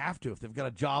people that have to. If they've got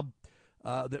a job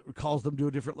that calls them to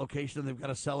a different location and they've got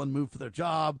to sell and move for their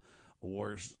job,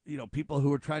 or people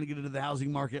who are trying to get into the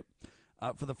housing market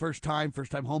for the first time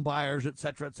home buyers, et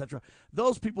cetera, et cetera.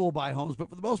 Those people will buy homes, but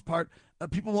for the most part,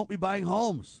 people won't be buying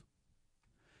homes.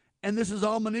 And this is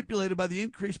all manipulated by the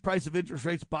increased price of interest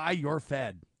rates by your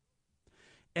Fed.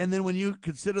 And then when you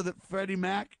consider that Freddie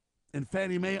Mac and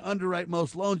Fannie Mae underwrite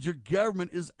most loans, your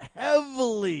government is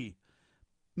heavily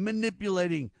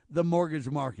manipulating the mortgage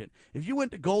market. If you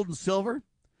went to gold and silver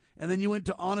and then you went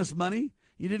to honest money,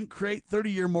 you didn't create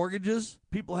 30-year mortgages,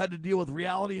 people had to deal with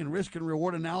reality and risk and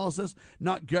reward analysis,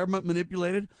 not government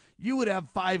manipulated, you would have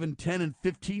 5 and 10 and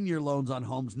 15-year loans on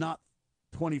homes, not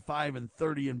 25 and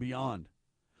 30 and beyond.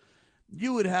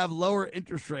 You would have lower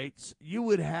interest rates. You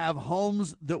would have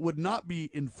homes that would not be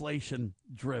inflation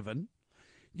driven.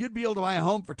 You'd be able to buy a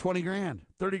home for 20 grand,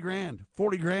 30 grand,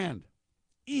 40 grand.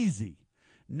 Easy.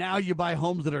 Now you buy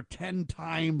homes that are 10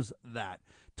 times that,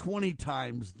 20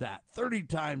 times that, 30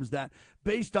 times that,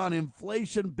 based on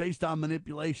inflation, based on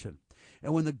manipulation.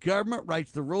 And when the government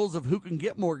writes the rules of who can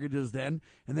get mortgages then,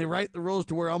 and they write the rules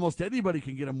to where almost anybody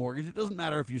can get a mortgage, it doesn't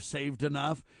matter if you saved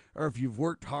enough or if you've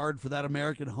worked hard for that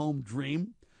American home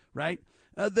dream, right?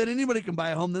 then anybody can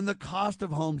buy a home. Then the cost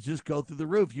of homes just go through the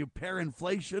roof. You pair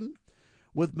inflation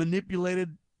with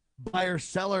manipulated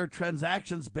buyer-seller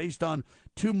transactions based on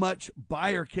too much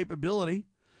buyer capability,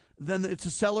 then it's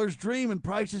a seller's dream, and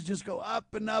prices just go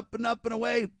up and up and up and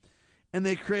away, and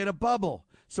they create a bubble.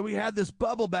 So we had this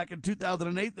bubble back in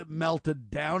 2008 that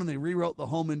melted down, and they rewrote the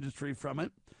home industry from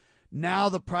it. Now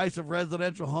the price of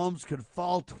residential homes could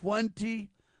fall 20%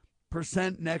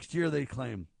 next year, they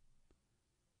claim.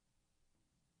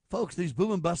 Folks, these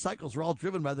boom and bust cycles are all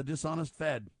driven by the dishonest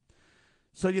Fed.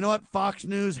 So you know what, Fox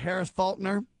News, Harris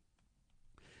Faulkner?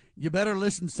 You better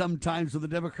listen sometimes when the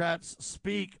Democrats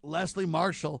speak. Leslie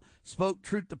Marshall spoke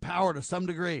truth to power to some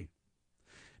degree.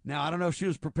 Now, I don't know if she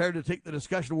was prepared to take the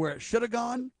discussion where it should have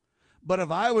gone, but if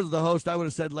I was the host, I would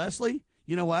have said, Leslie,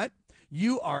 you know what?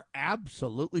 You are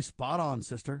absolutely spot on,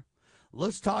 sister.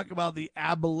 Let's talk about the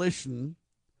abolition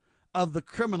of the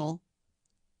criminal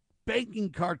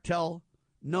banking cartel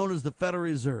known as the Federal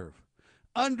Reserve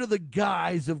under the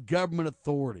guise of government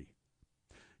authority.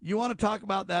 You want to talk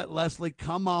about that, Leslie?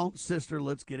 Come on, sister,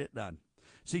 let's get it done.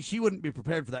 See, she wouldn't be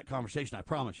prepared for that conversation, I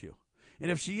promise you.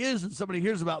 And if she is and somebody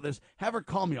hears about this, have her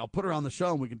call me. I'll put her on the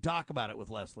show and we can talk about it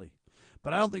with Leslie.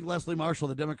 But I don't think Leslie Marshall,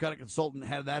 the Democratic consultant,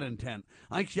 had that intent.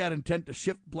 I think she had intent to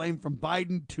shift blame from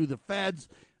Biden to the feds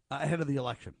ahead of the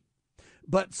election.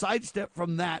 But sidestep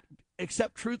from that,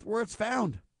 accept truth where it's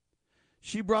found.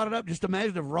 She brought it up. Just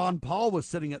imagine if Ron Paul was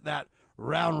sitting at that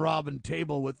round-robin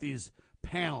table with these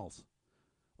panels.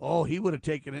 Oh, he would have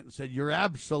taken it and said, you're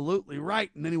absolutely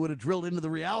right. And then he would have drilled into the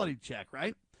reality check,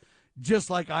 right? Just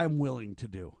like I'm willing to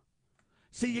do.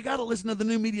 See, you got to listen to the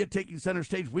new media taking center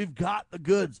stage. We've got the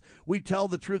goods. We tell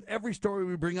the truth. Every story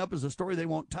we bring up is a story they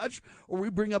won't touch, or we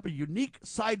bring up a unique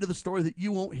side to the story that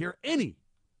you won't hear anywhere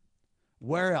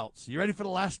else. You ready for the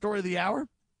last story of the hour?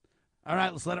 All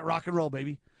right, let's let it rock and roll,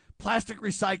 baby. Plastic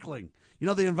recycling. You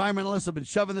know, the environmentalists have been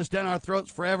shoving this down our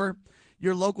throats forever.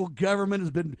 Your local government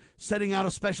has been setting out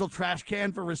a special trash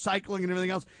can for recycling and everything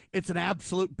else. It's an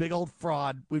absolute big old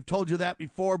fraud. We've told you that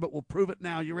before, but we'll prove it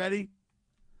now. You ready?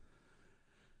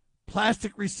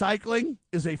 Plastic recycling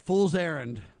is a fool's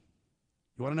errand.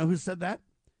 You want to know who said that?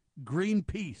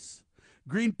 Greenpeace.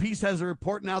 Greenpeace has a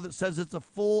report now that says it's a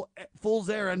fool's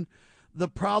errand. The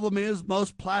problem is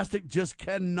most plastic just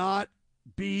cannot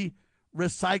be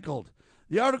recycled.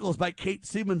 The article is by Kate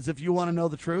Siemens if you want to know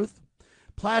the truth.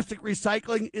 Plastic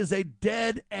recycling is a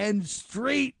dead end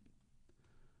street,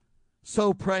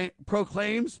 so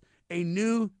proclaims a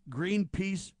new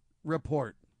Greenpeace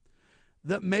report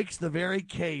that makes the very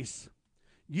case,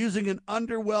 using an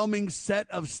underwhelming set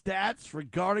of stats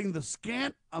regarding the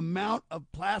scant amount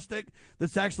of plastic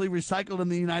that's actually recycled in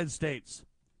the United States.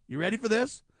 You ready for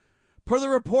this? Per the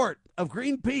report of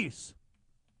Greenpeace,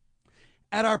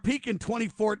 at our peak in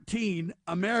 2014,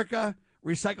 America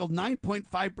recycled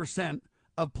 9.5%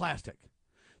 of plastic.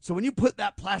 So when you put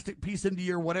that plastic piece into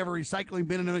your whatever recycling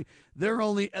bin, they're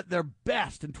only at their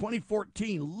best. In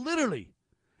 2014, literally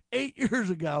 8 years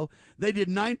ago, they did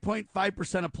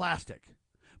 9.5% of plastic.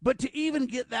 But to even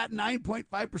get that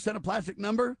 9.5% of plastic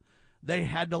number, they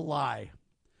had to lie.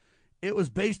 It was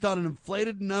based on an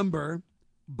inflated number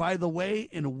by the way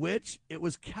in which it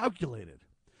was calculated.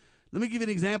 Let me give you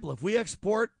an example. If we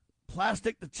export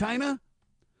plastic to China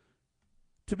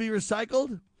to be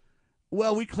recycled,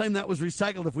 well, we claim that was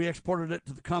recycled if we exported it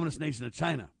to the communist nation of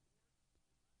China.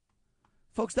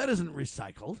 Folks, that isn't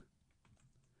recycled.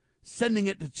 Sending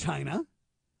it to China.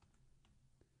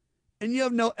 And you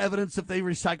have no evidence if they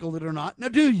recycled it or not. Now,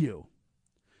 do you?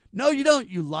 No, you don't,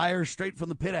 you liar straight from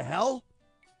the pit of hell.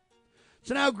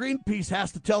 So now Greenpeace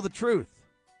has to tell the truth.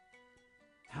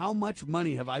 How much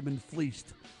money have I been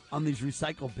fleeced on these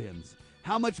recycle bins?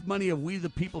 How much money have we, the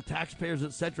people, taxpayers,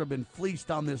 etc., been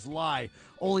fleeced on this lie,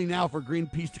 only now for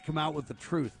Greenpeace to come out with the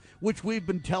truth, which we've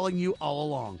been telling you all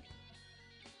along?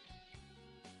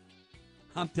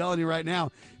 I'm telling you right now,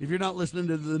 if you're not listening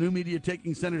to the new media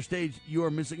taking center stage, you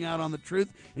are missing out on the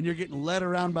truth, and you're getting led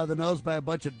around by the nose by a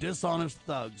bunch of dishonest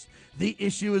thugs. The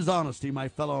issue is honesty, my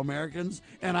fellow Americans,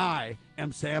 and I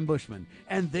am Sam Bushman.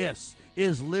 And this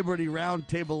is Liberty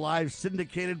Roundtable Live,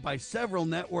 syndicated by several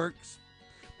networks.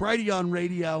 Brighteon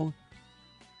Radio.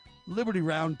 Liberty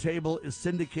Roundtable is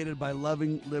syndicated by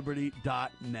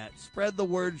lovingliberty.net. Spread the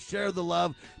word, share the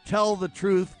love, tell the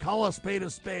truth, call a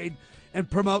spade, and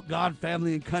promote God,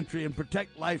 family, and country, and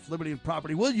protect life, liberty, and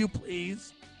property. Will you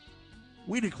please?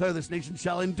 We declare this nation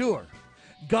shall endure.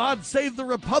 God save the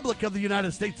Republic of the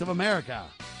United States of America.